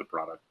is the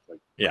product, like,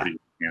 pretty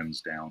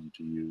hands down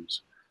to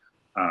use.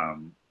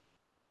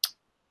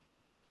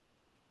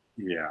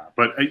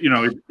 But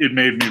it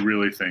made me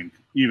really think,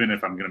 even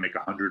if I'm going to make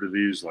 100 of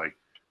these, like,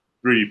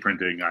 3D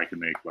printing, I can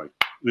make, like,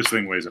 this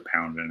thing weighs 1.5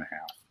 pounds, right?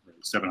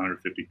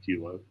 750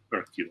 kilos,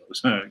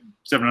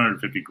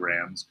 750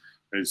 grams.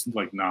 It's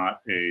like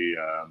not a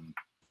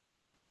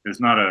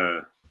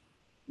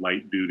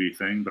light duty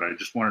thing, but I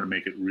just wanted to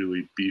make it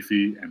really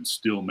beefy and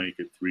still make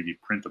it 3D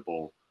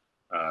printable,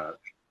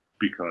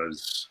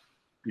 because,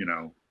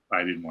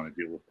 I didn't want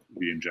to deal with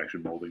the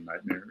injection molding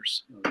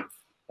nightmares of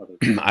other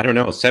things. I don't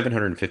know.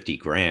 750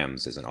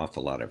 grams is an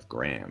awful lot of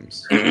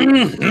grams.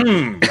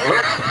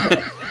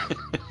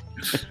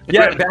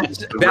 Yeah,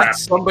 that's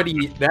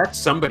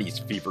somebody's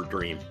fever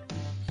dream.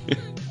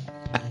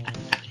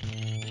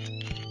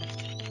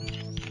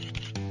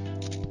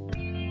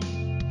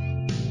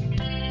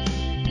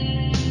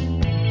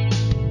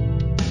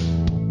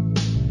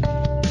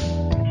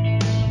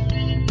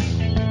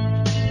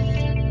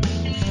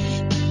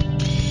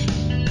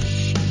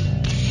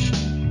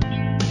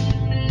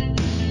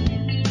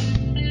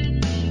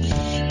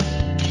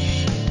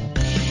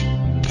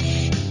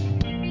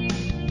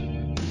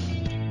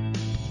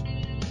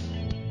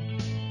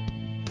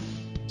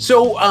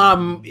 So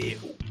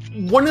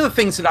one of the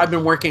things that I've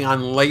been working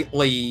on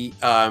lately,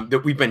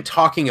 that we've been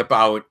talking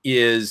about,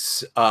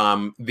 is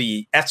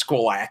the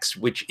Esquilax,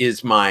 which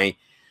is my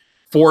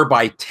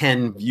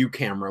 4x10 view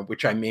camera,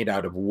 which I made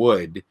out of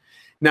wood.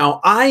 Now,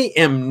 I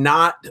am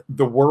not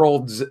the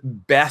world's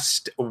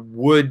best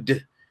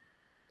wood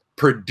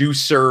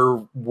producer,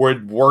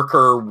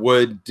 woodworker,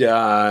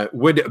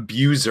 wood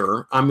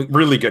abuser. I'm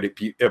really good at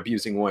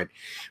abusing wood.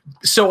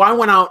 So I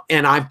went out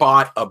and I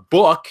bought a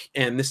book,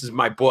 and this is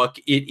my book.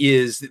 It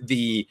is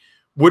the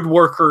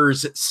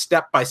Woodworker's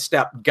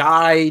Step-by-Step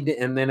Guide,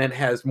 and then it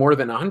has more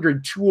than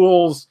 100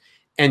 tools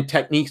and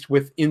techniques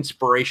with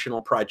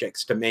inspirational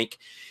projects to make.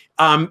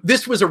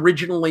 This was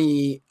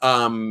originally,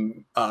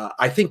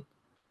 I think,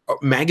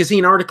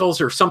 magazine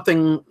articles or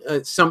something,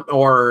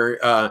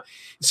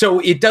 so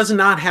it does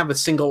not have a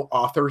single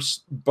author,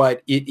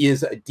 but it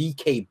is a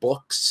DK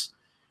Books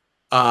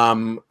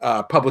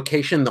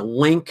publication. The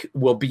link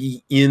will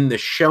be in the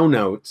show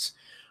notes.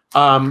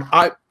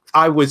 I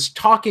was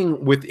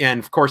talking with, and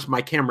of course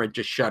my camera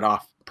just shut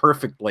off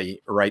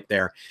perfectly right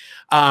there.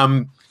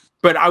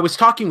 But I was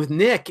talking with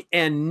Nick,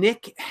 and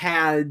Nick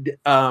had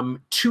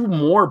 2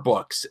 more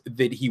books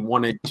that he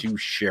wanted to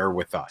share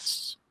with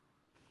us.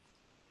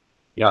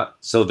 Yeah,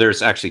 so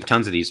there's actually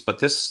tons of these, but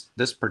this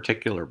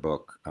particular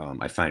book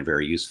I find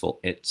very useful.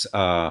 It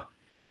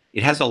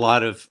has a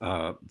lot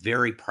of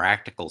very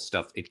practical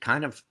stuff.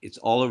 It's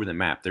all over the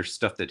map. There's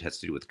stuff that has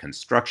to do with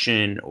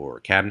construction or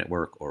cabinet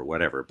work or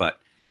whatever, but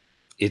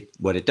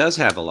what it does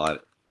have a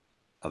lot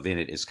of in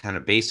it is kind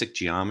of basic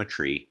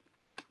geometry,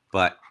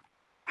 but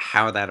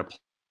how that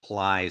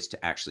applies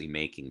to actually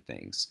making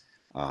things.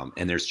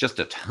 And there's just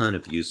a ton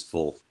of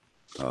useful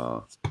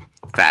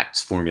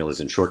facts, formulas,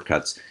 and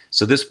shortcuts.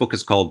 So this book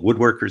is called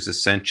Woodworker's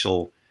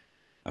Essential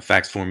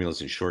Facts,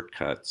 Formulas, and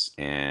Shortcuts,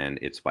 and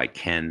it's by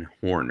Ken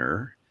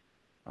Horner.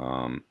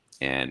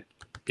 And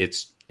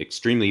it's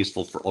extremely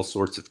useful for all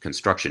sorts of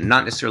construction,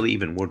 not necessarily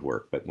even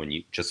woodwork, but when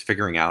you just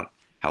figuring out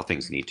how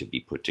things need to be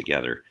put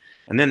together.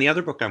 And then the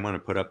other book I want to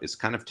put up is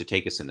kind of to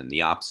take us in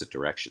the opposite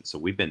direction. So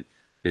we've been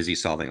busy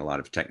solving a lot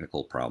of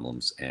technical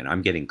problems, and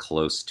I'm getting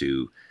close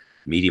to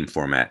medium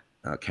format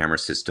camera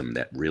system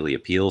that really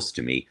appeals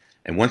to me.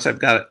 And once I've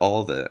got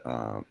all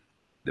the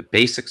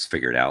basics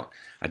figured out,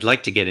 I'd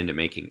like to get into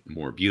making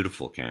more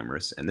beautiful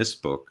cameras. And this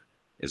book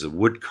is a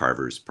wood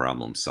carver's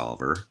problem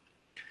solver,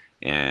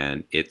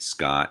 and it's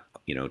got,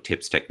 you know,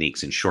 tips,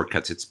 techniques, and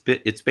shortcuts.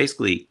 It's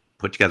basically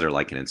put together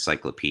like an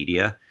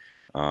encyclopedia,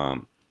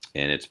 and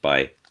it's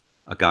by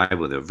a guy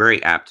with a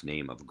very apt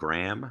name of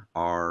Graham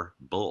R.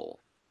 Bull.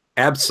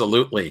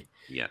 Absolutely.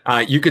 Yeah.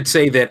 You could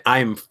say that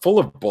I'm full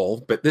of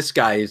bull, but this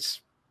guy's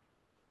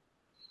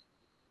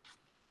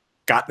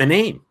got the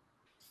name.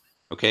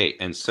 Okay,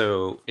 and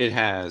so it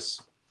has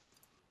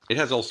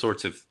all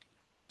sorts of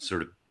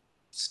sort of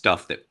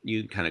stuff that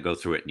you kind of go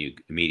through it and you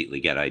immediately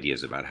get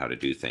ideas about how to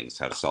do things,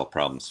 how to solve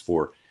problems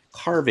for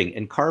carving.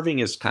 And carving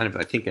is kind of,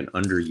 I think, an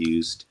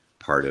underused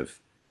part of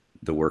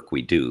the work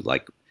we do.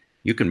 Like,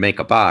 you can make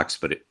a box,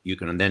 but you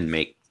can then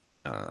make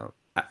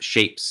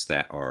shapes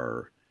that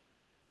are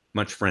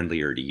much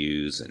friendlier to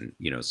use, and,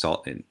 you know,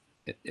 salt, and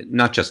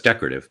not just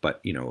decorative, but,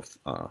 you know,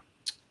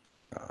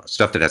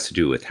 stuff that has to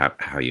do with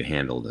how you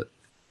handle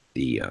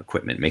the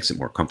equipment. Makes it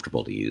more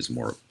comfortable to use,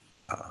 more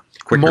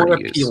quicker More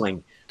to appealing.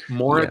 use.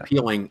 More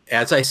appealing.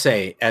 As I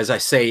say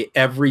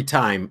every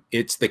time,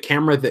 it's the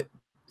camera that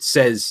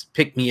says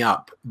 "pick me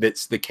up"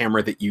 that's the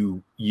camera that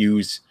you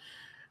use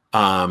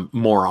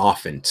more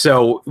often.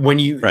 So when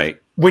you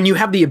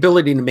have the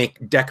ability to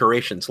make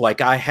decorations,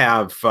 like I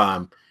have,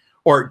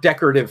 or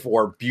decorative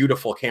or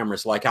beautiful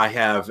cameras, like I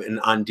have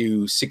an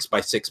Undo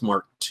 6x6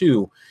 Mark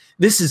II.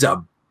 This is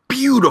a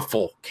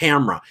beautiful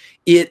camera.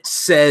 It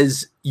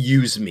says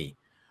 "use me,"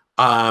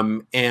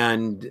 and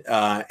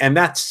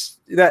that's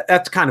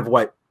kind of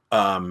what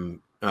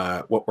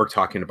we're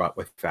talking about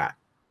with that.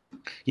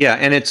 Yeah,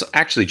 and it's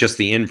actually just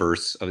the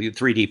inverse of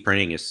 3D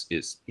printing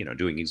is you know,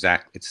 doing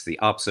it's the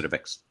opposite of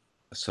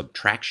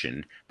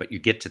subtraction, but you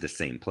get to the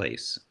same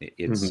place.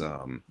 It's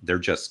they're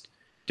just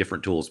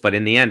different tools. But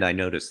in the end, I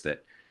noticed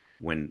that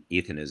when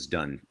Ethan is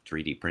done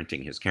 3D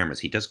printing his cameras,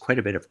 he does quite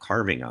a bit of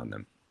carving on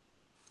them.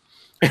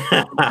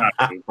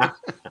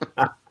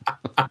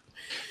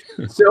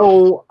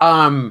 So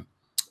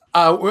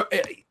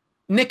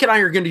Nick and I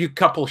are going to do a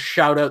couple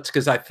shout outs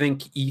because I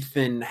think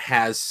Ethan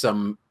has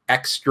some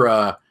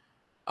extra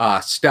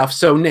stuff.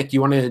 So Nick,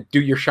 you want to do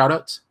your shout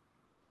outs?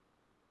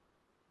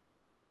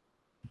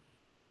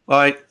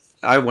 Well,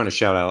 I want to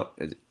shout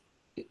out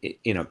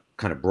in a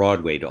kind of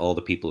broad way to all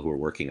the people who are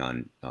working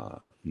on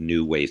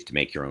new ways to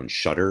make your own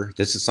shutter.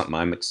 This is something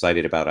I'm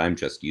excited about. I'm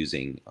just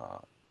using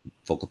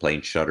focal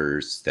plane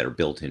shutters that are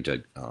built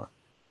into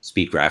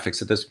speed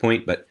graphics at this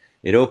point, but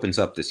it opens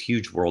up this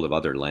huge world of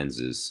other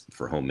lenses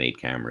for homemade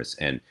cameras.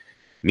 And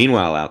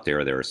meanwhile, out there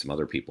are some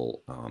other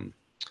people.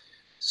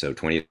 So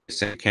 20th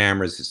Century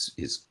Cameras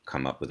has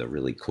come up with a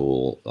really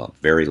cool,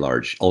 very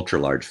large, ultra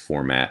large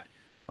format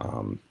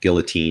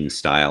guillotine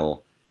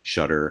style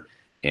shutter,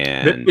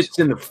 and it's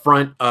in the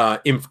front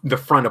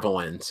of a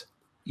lens.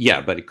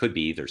 Yeah, but it could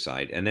be either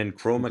side. And then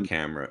Chroma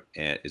Camera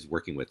is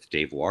working with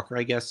Dave Walker,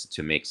 I guess,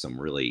 to make some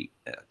really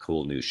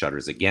cool new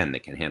shutters, again,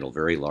 that can handle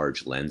very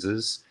large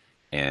lenses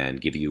and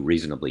give you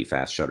reasonably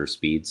fast shutter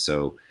speeds.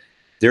 So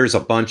there's a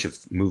bunch of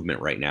movement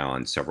right now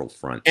on several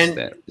fronts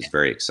that is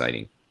very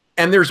exciting.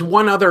 And there's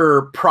one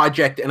other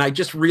project, and I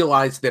just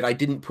realized that I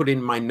didn't put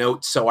in my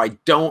notes, so I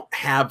don't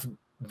have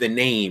the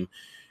name,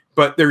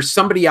 but there's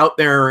somebody out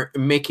there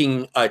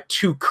making a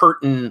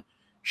 2-curtain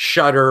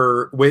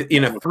shutter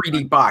in a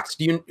 3D box.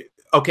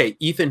 Okay,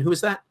 Ethan, who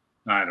is that?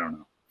 I don't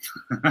know.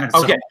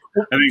 Okay.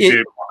 I think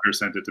Dave Walker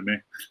sent it to me.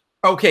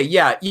 Okay,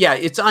 yeah.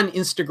 It's on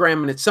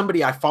Instagram, and it's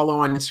somebody I follow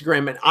on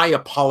Instagram, and I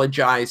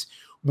apologize.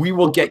 We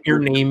will get your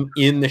name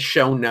in the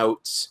show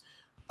notes.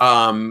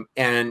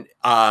 And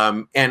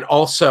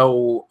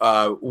also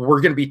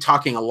we're going to be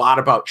talking a lot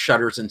about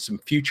shutters in some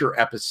future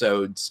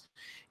episodes,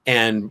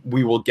 and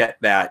we will get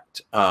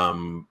that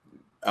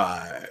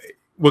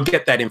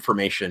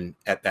information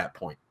at that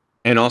point.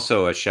 And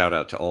also a shout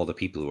out to all the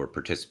people who are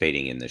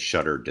participating in the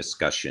shutter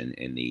discussion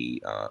in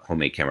the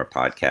Homemade Camera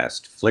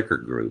Podcast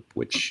Flickr group,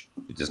 which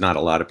is not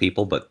a lot of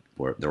people, but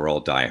they're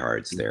all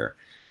diehards there.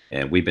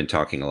 And we've been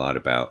talking a lot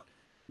about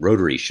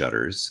rotary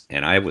shutters,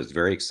 and I was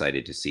very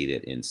excited to see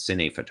that in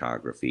cine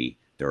photography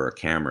there are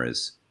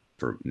cameras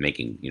for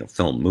making, you know,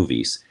 film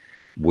movies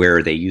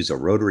where they use a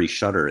rotary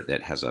shutter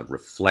that has a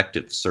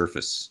reflective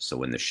surface. So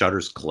when the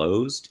shutter's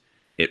closed,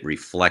 it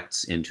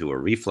reflects into a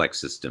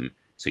reflex system,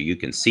 so you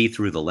can see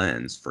through the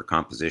lens for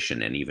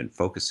composition and even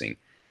focusing.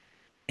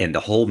 And the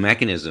whole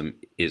mechanism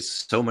is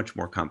so much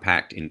more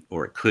compact,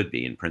 or it could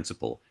be in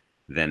principle,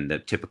 than the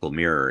typical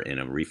mirror in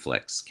a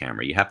reflex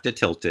camera. You have to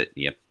tilt it.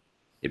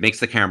 It makes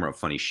the camera a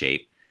funny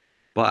shape,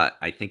 but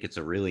I think it's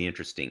a really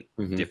interesting,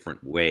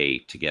 different way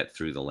to get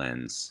through the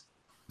lens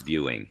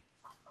viewing.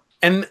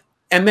 And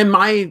then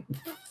my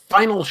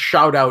final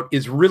shout out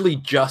is really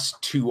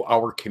just to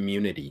our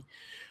community.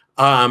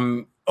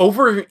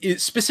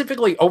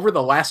 Specifically over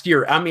the last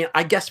year, I mean,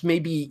 I guess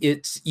maybe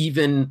it's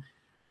even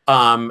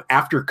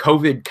after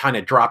COVID kind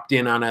of dropped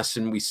in on us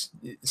and we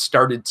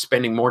started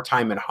spending more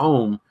time at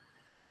home,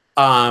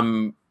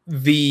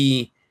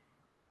 the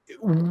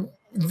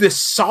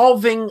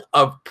solving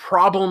of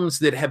problems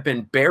that have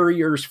been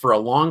barriers for a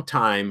long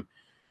time.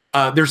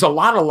 There's a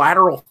lot of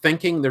lateral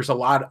thinking. There's a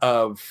lot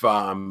of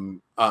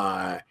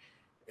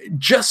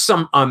just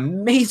some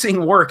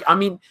amazing work. I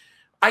mean,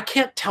 I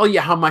can't tell you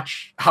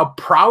how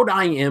proud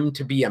I am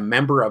to be a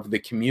member of the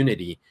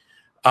community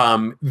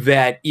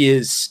that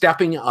is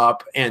stepping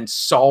up and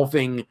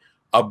solving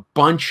a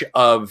bunch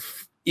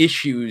of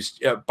issues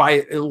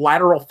by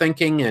lateral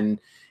thinking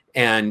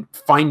and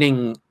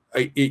finding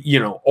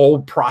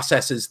old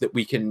processes that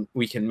we can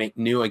make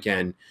new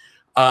again.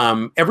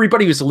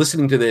 Everybody who's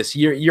listening to this,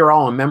 you're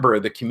all a member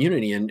of the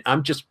community, and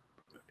I'm just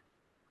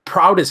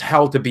proud as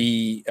hell to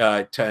be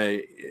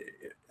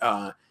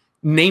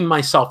name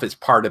myself as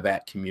part of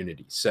that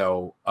community.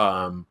 So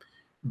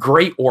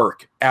great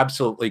work,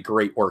 absolutely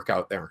great work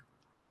out there.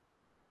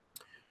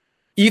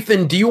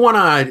 Ethan, do you want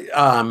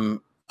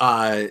to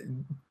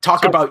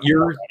talk about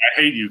your?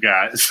 I hate you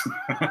guys.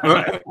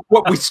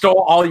 What, we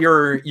stole all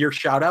your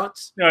shout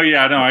outs? Oh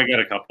yeah, no, I got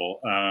a couple.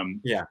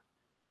 Yeah.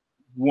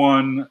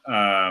 One,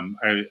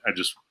 I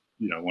just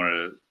want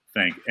to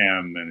thank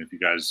M, and if you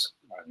guys,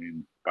 I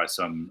mean, by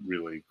some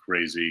really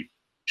crazy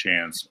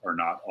chance are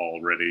not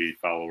already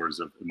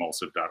followers of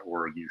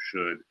emulsive.org, you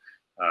should.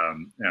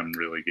 M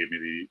really gave me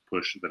the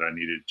push that I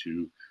needed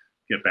to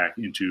get back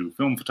into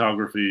film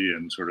photography,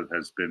 and sort of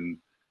has been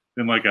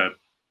like a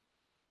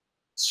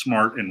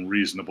smart and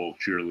reasonable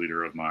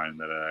cheerleader of mine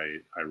that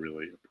I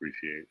really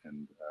appreciate,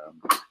 and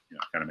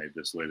kind of made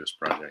this latest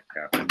project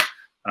happen.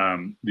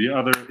 The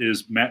other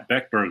is Matt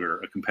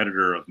Beckberger, a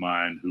competitor of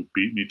mine who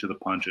beat me to the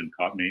punch and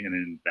taught me an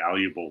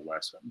invaluable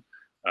lesson.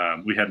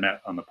 We had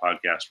Matt on the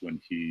podcast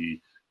when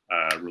he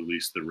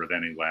released the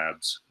Ravenny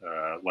Labs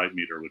light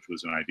meter, which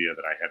was an idea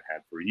that I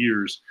had for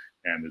years,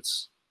 and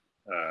it's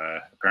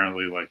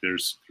apparently like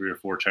there's 3 or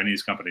 4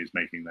 Chinese companies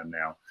making them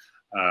now.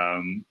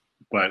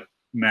 But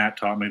Matt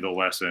taught me the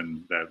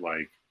lesson that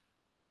like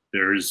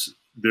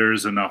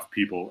there's enough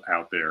people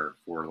out there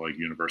for like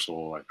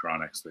Universal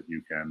Electronics that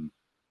you can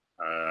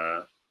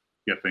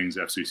get things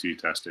FCC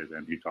tested,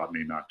 and he taught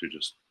me not to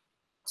just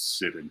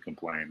sit and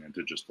complain and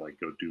to just like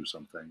go do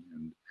something.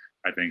 And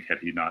I think had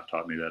he not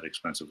taught me that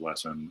expensive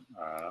lesson,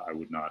 I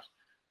would not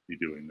be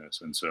doing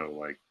this. And so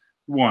like,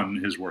 one,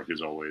 his work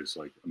is always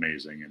like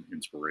amazing and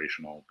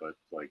inspirational, but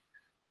like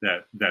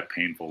that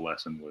painful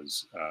lesson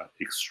was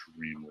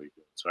extremely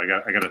good. So I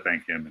got to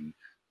thank him, and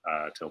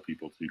tell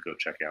people to go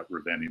check out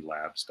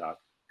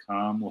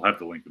ravennylabs.com. We'll have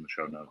the link in the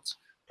show notes.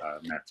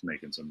 Matt's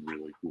making some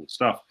really cool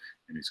stuff,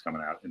 and he's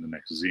coming out in the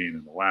next zine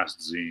and the last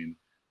zine.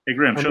 Hey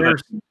Graham, show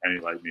that Ravenny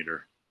light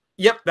meter.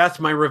 Yep, that's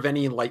my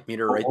Ravenny light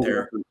meter right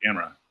there. The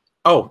camera.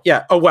 Oh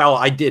yeah. Oh well,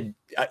 I did.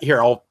 Here,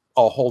 I'll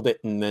hold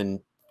it and then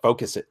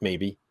focus it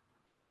maybe.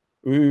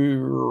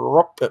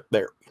 Up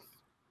there.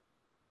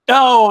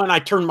 Oh, and I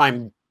turned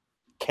my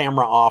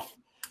camera off.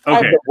 Okay. I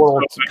have the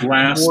world's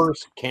So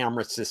worst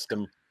camera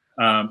system.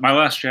 My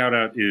last shout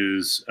out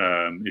is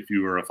if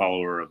you were a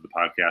follower of the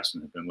podcast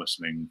and have been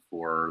listening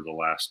for the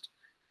last,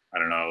 I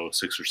don't know,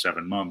 6 or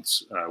 7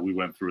 months, we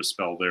went through a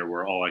spell there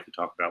where all I could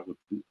talk about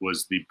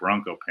was the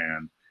Bronco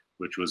Pan,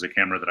 which was a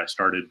camera that I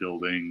started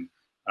building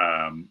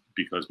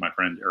because my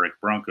friend Eric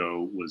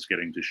Bronco was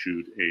getting to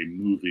shoot a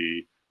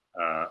movie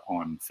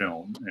on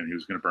film, and he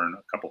was going to burn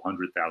a couple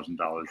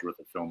 $100,000 worth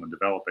of film in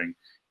developing,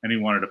 and he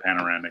wanted a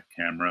panoramic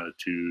camera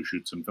to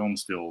shoot some film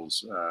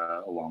stills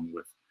along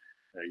with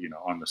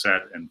on the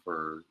set and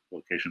for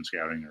location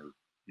scouting, or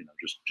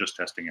just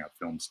testing out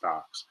film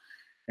stocks.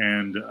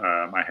 And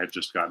I had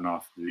just gotten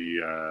off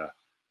the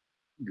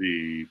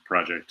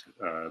project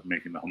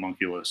making the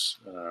homunculus,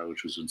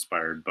 which was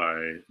inspired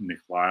by Nick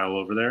Lyle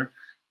over there,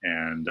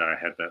 and I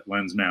had that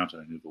lens mount,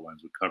 and I knew the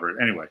lens would cover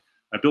it. Anyway,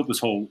 I built this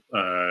whole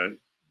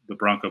the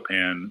Bronco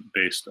Pan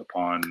based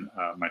upon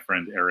my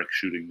friend Eric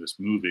shooting this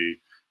movie,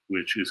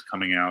 which is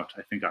coming out,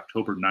 I think,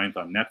 October 9th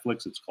on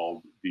Netflix. It's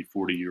called The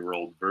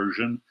 40-Year-Old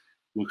Version.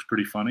 Looks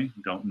pretty funny.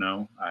 Don't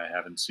know. I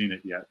haven't seen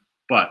it yet,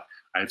 but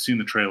I have seen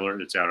the trailer.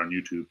 It's out on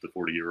YouTube, The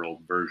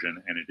 40-Year-Old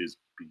Version, and it is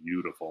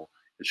beautiful.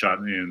 It's shot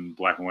in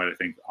black and white, I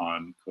think,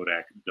 on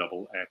Kodak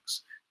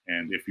XX.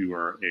 And if you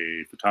are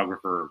a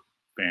photographer,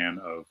 fan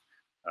of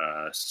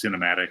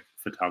cinematic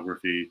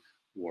photography,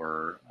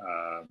 or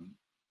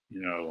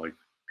like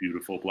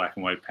beautiful black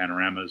and white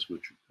panoramas,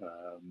 which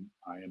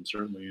I am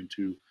certainly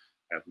into,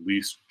 at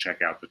least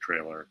check out the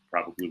trailer.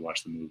 Probably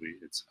watch the movie.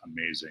 It's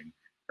amazing.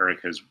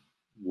 Eric has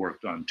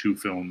worked on 2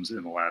 films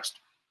in the last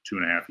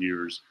 2.5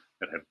 years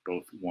that have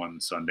both won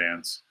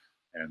Sundance,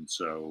 and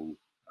so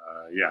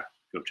yeah,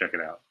 go check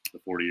it out. The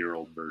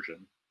 40-Year-Old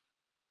Version.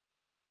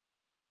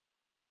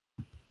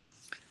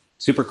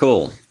 Super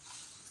cool.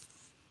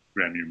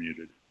 Graham, you're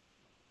muted.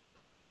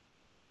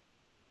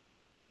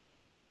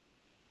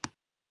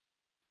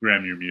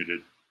 Graham, you're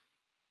muted.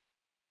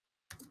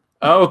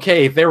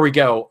 Okay, there we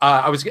go.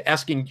 I was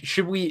asking,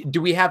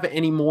 do we have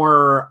any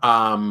more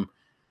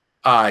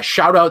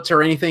shout outs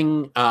or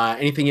anything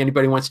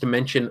anybody wants to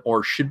mention,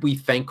 or should we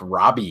thank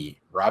Robbie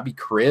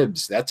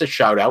Cribbs? That's a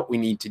shout out we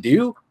need to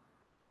do.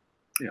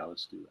 Yeah,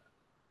 let's do that.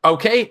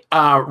 Okay,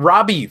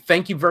 Robbie,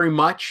 thank you very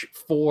much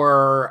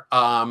for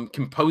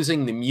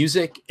composing the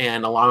music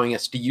and allowing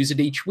us to use it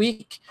each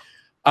week.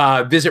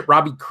 Visit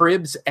Robbie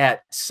Cribbs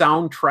at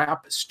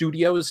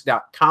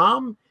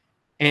soundtrapstudios.com.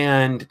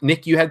 And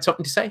Nick, you had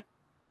something to say?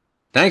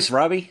 Thanks,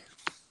 Robbie.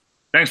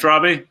 Thanks,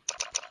 Robbie.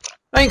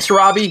 Thanks,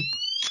 Robbie.